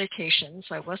daily meditations.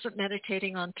 I wasn't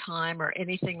meditating on time or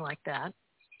anything like that.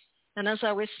 And as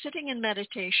I was sitting in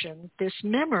meditation, this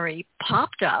memory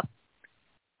popped up.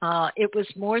 It was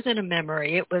more than a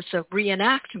memory. It was a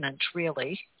reenactment,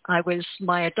 really. I was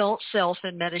my adult self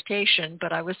in meditation,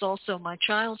 but I was also my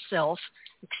child self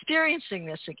experiencing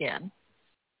this again.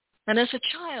 And as a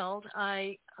child,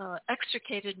 I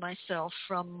extricated myself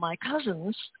from my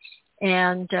cousins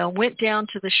and went down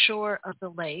to the shore of the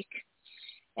lake.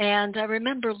 And I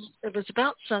remember it was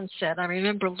about sunset. I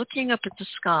remember looking up at the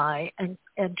sky and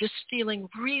just feeling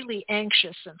really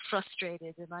anxious and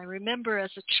frustrated. And I remember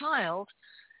as a child,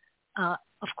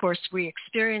 of course,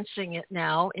 re-experiencing it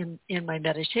now in my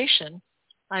meditation,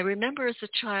 I remember as a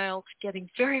child getting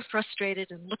very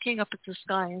frustrated and looking up at the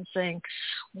sky and saying,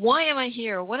 why am I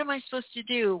here? What am I supposed to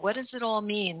do? What does it all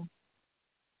mean?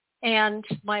 And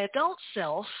my adult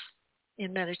self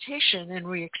in meditation and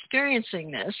re-experiencing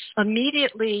this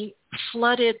immediately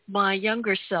flooded my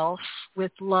younger self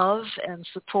with love and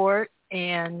support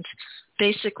and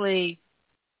basically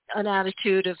an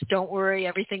attitude of don't worry,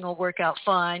 everything will work out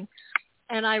fine.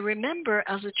 And I remember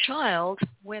as a child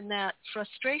when that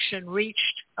frustration reached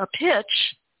a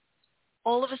pitch,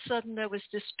 all of a sudden there was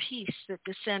this peace that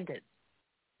descended.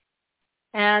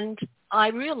 And I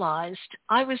realized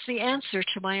I was the answer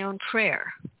to my own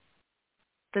prayer,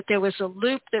 that there was a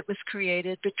loop that was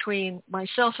created between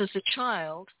myself as a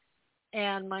child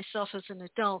and myself as an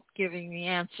adult giving the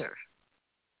answer.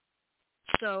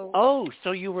 So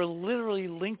you were literally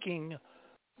linking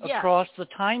across the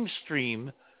time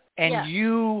stream, and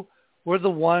you were the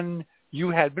one you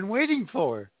had been waiting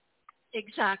for.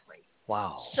 Exactly.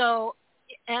 Wow. So,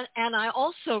 and I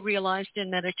also realized in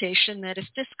meditation that if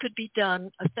this could be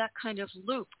done, if that kind of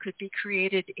loop could be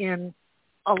created in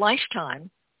a lifetime,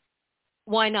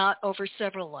 why not over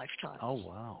several lifetimes? Oh,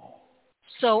 wow.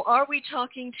 So are we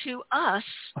talking to us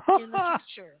in the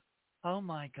future? Oh,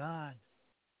 my God.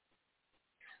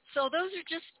 So those are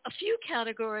just a few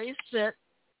categories that,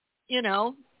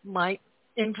 might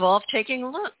involve taking a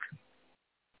look.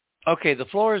 Okay, the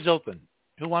floor is open.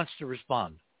 Who wants to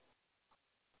respond?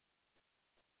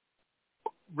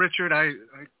 Richard, I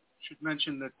should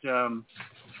mention that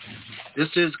this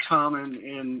is common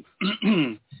in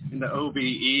in the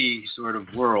OBE sort of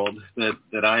world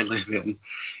that I live in.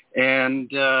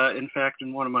 And in fact,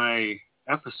 in one of my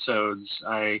episodes,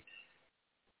 I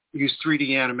used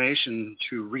 3D animation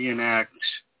to reenact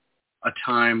a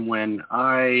time when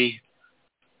I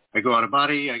go out of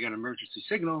body, I get an emergency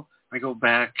signal, I go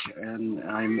back and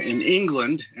I'm in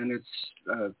England and it's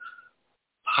a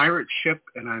pirate ship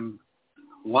and I'm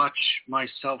watch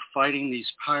myself fighting these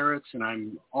pirates and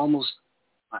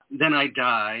then I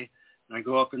die and I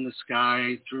go up in the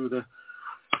sky through the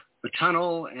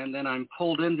tunnel and then I'm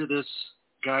pulled into this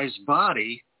guy's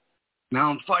body. Now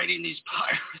I'm fighting these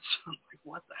pirates. I'm like,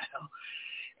 what the hell?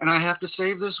 And I have to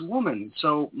save this woman.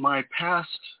 So my past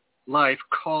life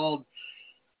called,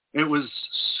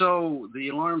 the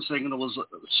alarm signal was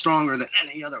stronger than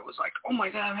any other. It was like, oh my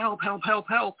God, help, help, help,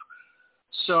 help.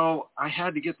 So I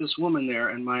had to get this woman there,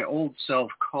 and my old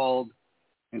self called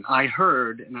And I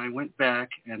heard, and I went back,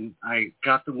 and I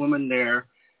got the woman there,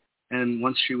 and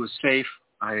once she was safe,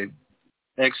 I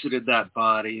exited that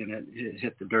body, and it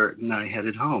hit the dirt, and I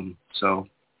headed home. So,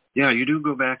 yeah, you do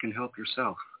go back and help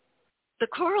yourself. The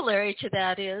corollary to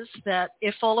that is that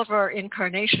if all of our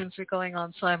incarnations are going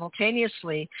on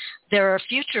simultaneously, there are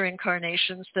future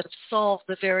incarnations that have solved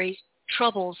the very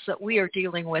troubles that we are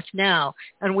dealing with now,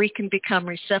 and we can become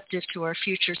receptive to our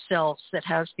future selves that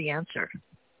has the answer.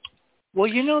 Well,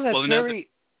 that's very...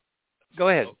 Go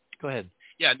ahead.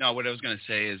 Yeah, no, what I was going to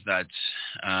say is that,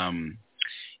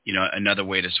 another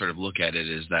way to sort of look at it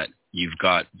is that you've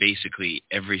got basically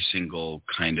every single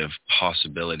kind of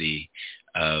possibility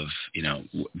of,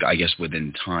 I guess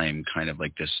within time, kind of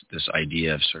like this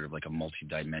idea of sort of like a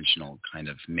multidimensional kind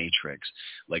of matrix,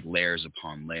 like layers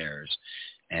upon layers.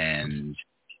 And,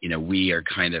 we are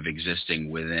kind of existing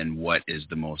within what is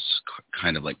the most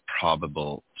kind of like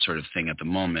probable sort of thing at the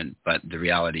moment. But the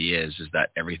reality is that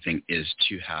everything is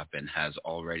to happen, has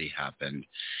already happened,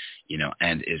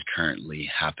 and is currently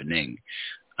happening.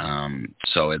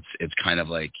 So it's kind of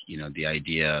like, the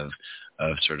idea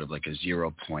of sort of like a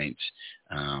 0 point,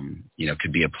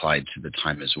 could be applied to the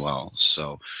time as well.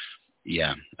 So,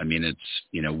 yeah, I mean, it's,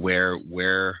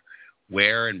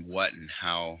 where and what and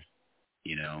how,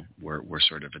 we're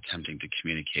sort of attempting to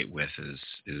communicate with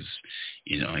is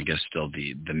I guess still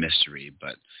the mystery,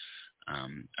 but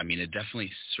I mean, it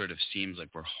definitely sort of seems like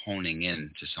we're honing in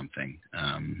to something.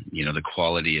 The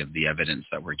quality of the evidence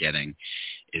that we're getting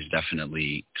is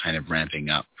definitely kind of ramping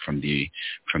up from the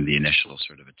initial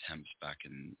sort of attempts back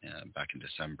in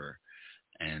December,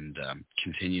 and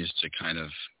continues to kind of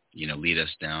lead us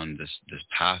down this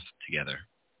path together.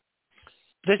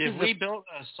 If we built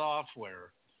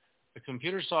a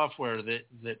computer software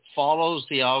that follows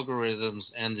the algorithms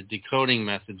and the decoding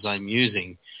methods I'm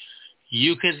using,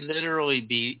 you could literally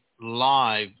be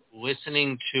live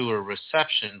listening to a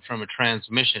reception from a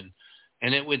transmission,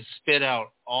 and it would spit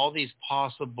out all these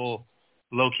possible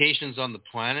locations on the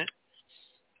planet.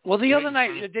 Well, the other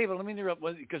night, David, let me interrupt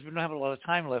because we don't have a lot of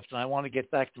time left, and I want to get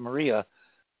back to Maria.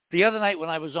 The other night when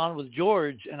I was on with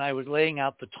George and I was laying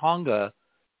out the Tonga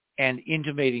and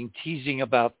teasing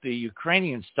about the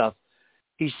Ukrainian stuff,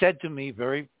 he said to me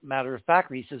very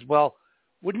matter-of-factly, he says, well,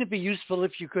 wouldn't it be useful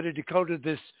if you could have decoded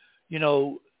this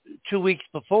 2 weeks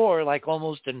before, like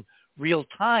almost in real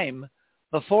time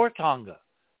before Tonga,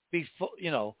 before,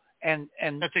 and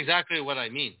that's exactly what I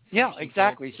mean. Yeah,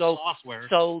 exactly. So software.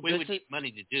 We would need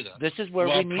money to do that. This is where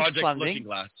we need funding.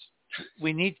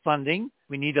 We need funding.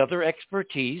 We need other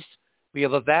expertise. We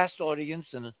have a vast audience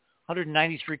in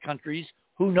 193 countries.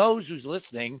 Who knows who's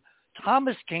listening?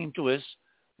 Thomas came to us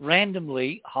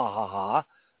randomly,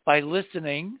 by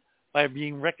listening, by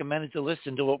being recommended to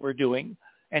listen to what we're doing.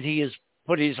 And he has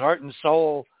put his heart and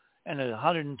soul and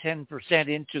 110%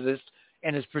 into this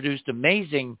and has produced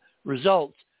amazing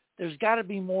results. There's got to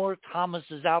be more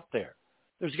Thomases out there.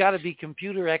 There's got to be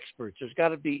computer experts. There's got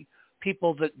to be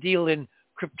people that deal in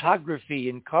cryptography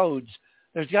and codes.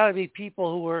 There's got to be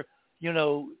people who are,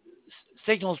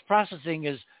 signals processing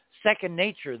is second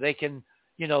nature. They can,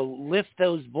 lift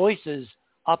those voices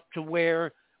up to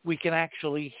where we can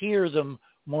actually hear them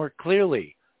more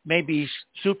clearly. Maybe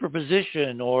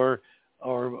superposition or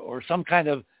some kind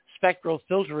of spectral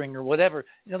filtering or whatever.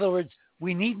 In other words,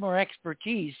 we need more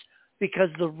expertise because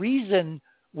the reason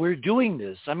we're doing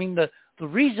this, I mean, the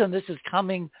reason this is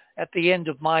coming at the end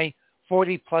of my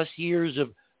 40-plus years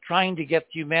of trying to get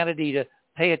humanity to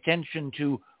pay attention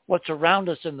to what's around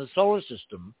us in the solar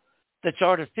system that's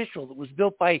artificial, that was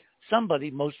built by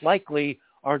somebody, most likely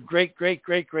our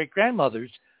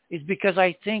great-great-great-great-grandmothers, is because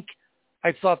I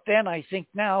thought then, I think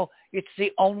now, it's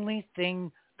the only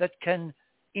thing that can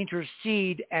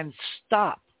intercede and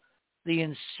stop the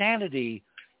insanity,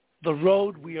 the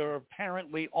road we are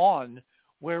apparently on,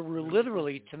 where we're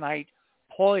literally tonight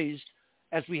poised,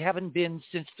 as we haven't been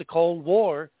since the Cold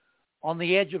War, on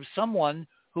the edge of someone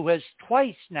who has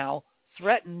twice now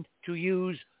threatened to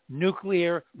use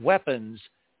nuclear weapons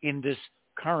in this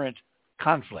current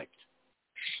conflict.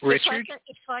 Richard?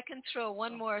 If I can throw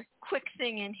one more quick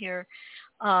thing in here,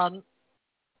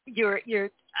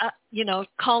 you're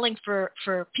calling for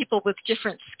people with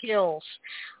different skills.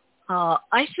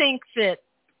 I think that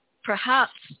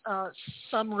perhaps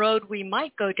some road we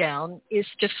might go down is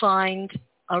to find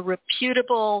a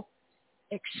reputable,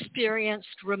 experienced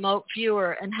remote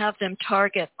viewer and have them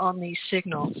target on these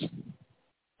signals.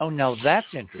 Oh, no, that's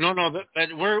interesting. No, but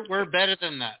we're better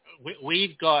than that.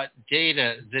 We've got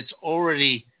data that's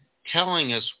already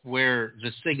telling us where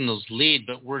the signals lead,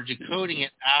 but we're decoding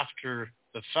it after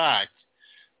the fact.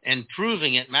 and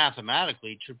proving it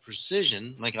mathematically to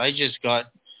precision. Like I just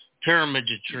got Pyramid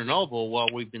to Chernobyl while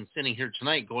we've been sitting here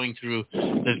tonight going through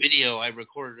the video I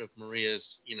recorded of Maria's,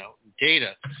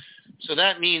 data. So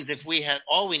that means if we had,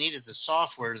 all we need is a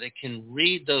software that can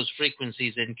read those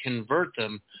frequencies and convert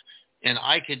them, and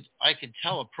I could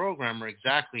tell a programmer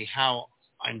exactly how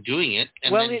I'm doing it.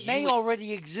 And well, it may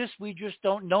already exist. We just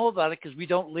don't know about it because we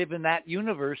don't live in that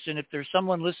universe. And if there's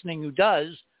someone listening who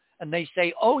does, and they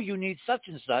say, oh, you need such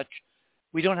and such,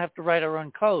 we don't have to write our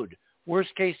own code.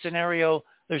 Worst case scenario,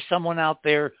 there's someone out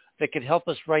there that could help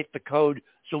us write the code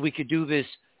so we could do this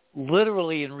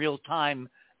literally in real time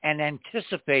and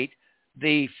anticipate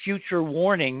the future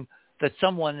warning that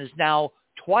someone is now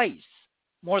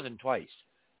more than twice,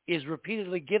 is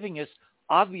repeatedly giving us,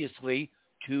 obviously,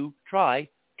 to try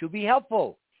to be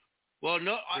helpful. Well,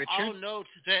 no, I'll note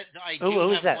that I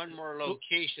do have one more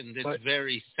location that's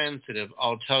very sensitive.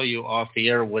 I'll tell you off the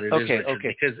air what it is, Richard,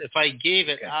 because if I gave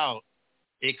it out,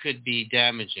 it could be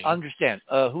damaging. Understand.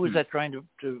 Who is that trying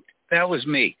to? That was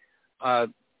me.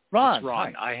 Ron.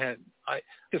 Ron. I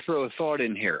to throw a thought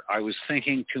in here. I was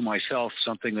thinking to myself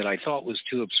something that I thought was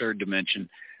too absurd to mention,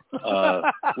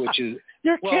 which is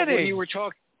You're kidding. When you were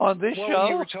talking on this show. When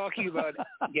you were talking about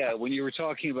when you were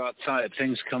talking about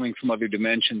things coming from other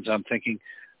dimensions, I'm thinking,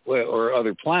 or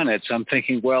other planets, I'm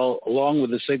thinking, well, along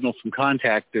with the signal from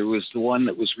contact, there was the one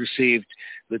that was received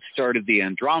that started the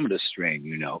Andromeda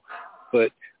strain,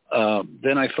 But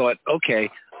then I thought, okay,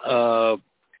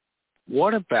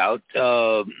 what about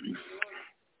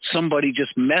somebody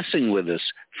just messing with us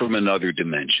from another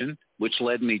dimension, which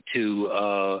led me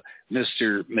to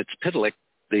Mr. Mxyzptlk,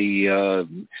 the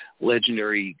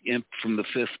legendary imp from the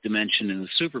fifth dimension in the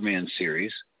Superman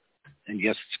series. And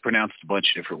yes, it's pronounced a bunch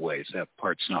of different ways. That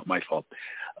part's not my fault.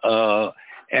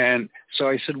 And so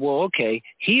I said, well, okay,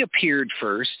 he appeared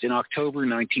first in October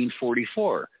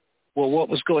 1944. Well, what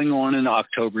was going on in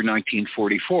October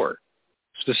 1944?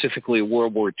 Specifically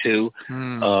World War II.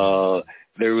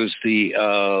 There was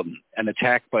an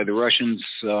attack by the Russians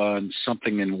on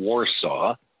something in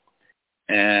Warsaw,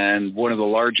 and one of the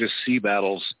largest sea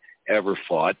battles ever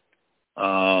fought.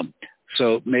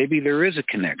 So maybe there is a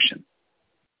connection.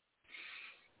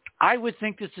 I would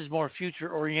think this is more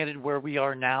future-oriented where we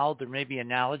are now. There may be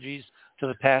analogies to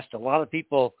the past. A lot of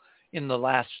people in the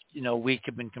last week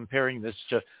have been comparing this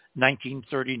to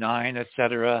 1939, et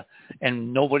cetera,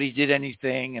 and nobody did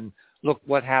anything, and look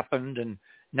what happened, and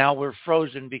now we're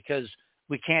frozen because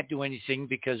we can't do anything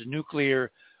because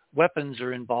nuclear weapons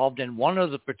are involved, and one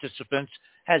of the participants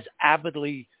has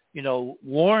avidly,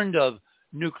 warned of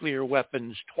nuclear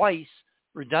weapons twice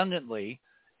redundantly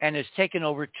and has taken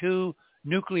over 2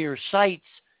 nuclear sites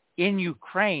in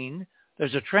Ukraine.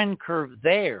 There's a trend curve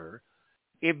there.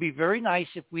 It'd be very nice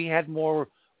if we had more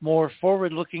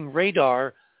forward-looking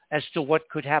radar as to what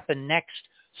could happen next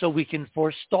so we can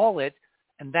forestall it,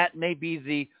 and that may be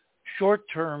the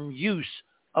short-term use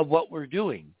of what we're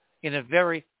doing in a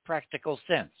very practical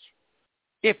sense,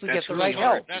 if we get the right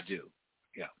help. To do.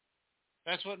 Yeah.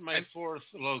 That's what my fourth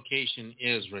location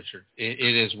is, Richard.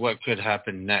 It is what could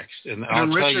happen next, and I'll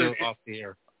tell you off the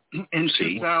air. In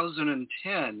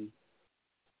 2010,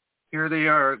 here they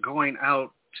are going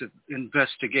out to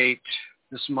investigate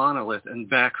this monolith and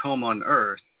back home on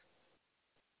Earth.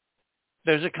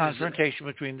 There's a confrontation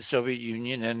between the Soviet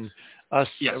Union and us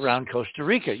around Costa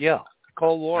Rica. Yeah,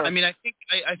 Cold War. I mean, I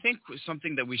think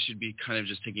something that we should be kind of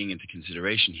just taking into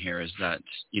consideration here is that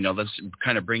let's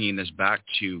kind of bringing this back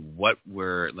to what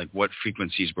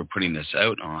frequencies we're putting this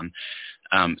out on.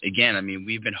 Again, I mean,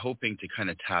 we've been hoping to kind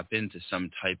of tap into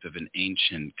some type of an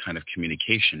ancient kind of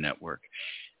communication network.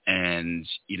 And,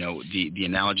 the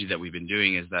analogy that we've been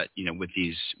doing is that, with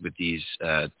these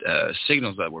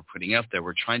signals that we're putting out there,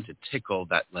 we're trying to tickle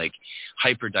that like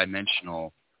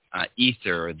hyperdimensional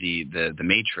ether, or the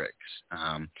matrix.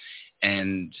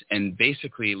 And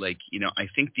basically, I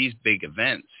think these big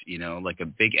events, like a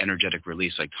big energetic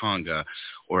release like Tonga,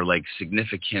 or like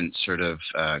significant sort of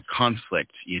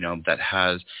conflict, that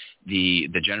has the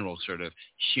general sort of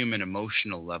human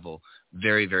emotional level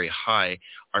very, very high,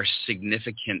 are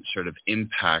significant sort of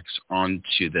impacts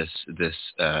onto this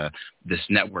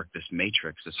network, this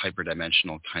matrix, this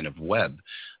hyperdimensional kind of web.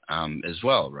 As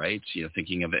well, right?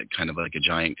 Thinking of it kind of like a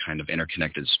giant kind of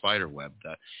interconnected spider web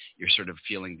that you're sort of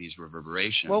feeling these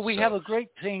reverberations. Well, we have a great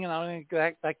thing, and I'm going to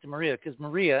go back to Maria, because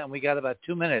Maria, and we got about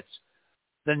 2 minutes,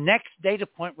 the next data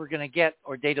point we're going to get,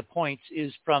 or data points,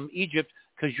 is from Egypt,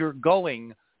 because you're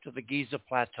going to the Giza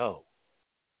Plateau.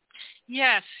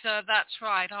 Yes, that's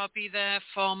right. I'll be there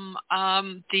from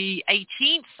the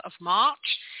 18th of March.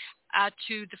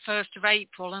 to the 1st of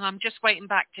April, and I'm just waiting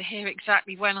back to hear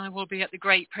exactly when I will be at the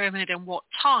Great Pyramid and what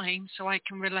time, so I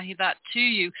can relay that to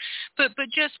you. But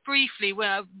just briefly,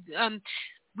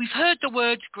 we've heard the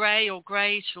words grey or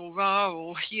great or raw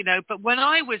or, but when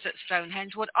I was at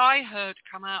Stonehenge, what I heard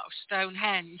come out of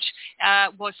Stonehenge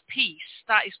was peace.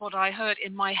 That is what I heard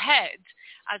in my head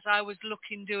as I was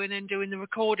doing the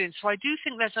recording. So I do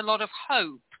think there's a lot of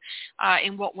hope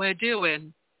in what we're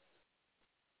doing.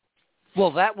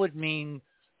 Well, that would mean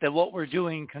that what we're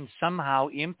doing can somehow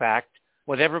impact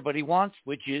what everybody wants,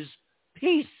 which is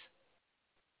peace.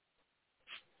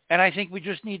 And I think we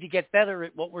just need to get better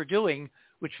at what we're doing,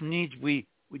 which means we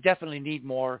definitely need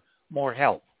more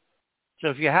help. So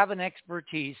if you have an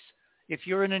expertise, if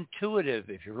you're an intuitive,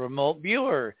 if you're a remote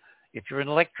viewer, if you're an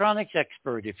electronics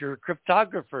expert, if you're a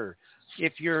cryptographer,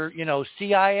 if you're,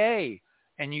 CIA,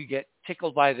 and you get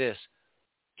tickled by this,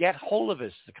 get hold of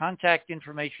us. The contact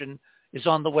information is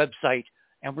on the website,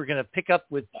 and we're going to pick up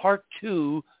with part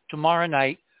 2 tomorrow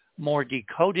night, more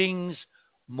decodings,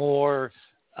 more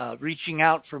reaching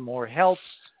out for more help,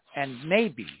 and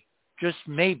maybe, just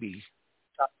maybe,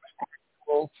 some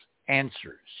practical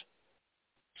answers.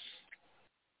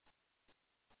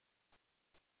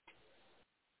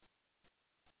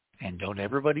 And don't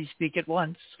everybody speak at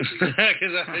once.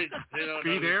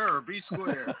 Be there or be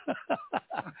square.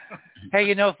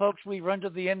 Hey, folks, we run to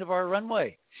the end of our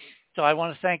runway. So I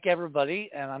want to thank everybody,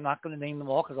 and I'm not going to name them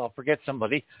all because I'll forget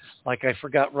somebody, like I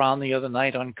forgot Ron the other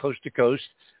night on Coast to Coast.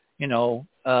 Mea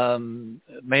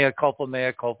culpa,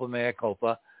 mea culpa, mea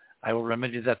culpa. I will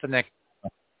remedy that the next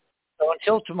one. So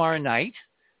until tomorrow night,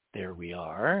 there we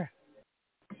are.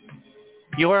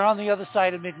 You are on the other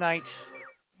side of midnight.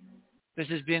 This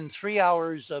has been 3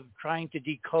 hours of trying to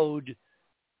decode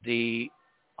the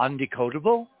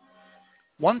undecodable.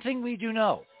 One thing we do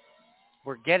know,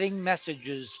 we're getting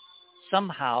messages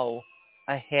somehow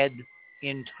ahead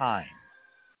in time.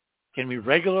 Can we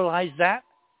regularize that?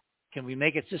 Can we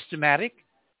make it systematic?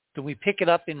 Can we pick it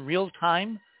up in real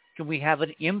time? Can we have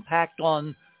an impact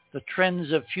on the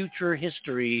trends of future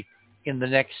history in the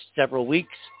next several weeks?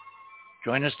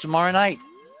 Join us tomorrow night.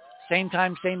 Same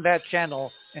time, same bat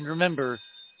channel. And remember,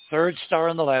 third star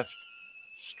on the left,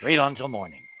 straight on till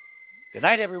morning. Good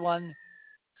night, everyone.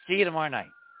 See you tomorrow night.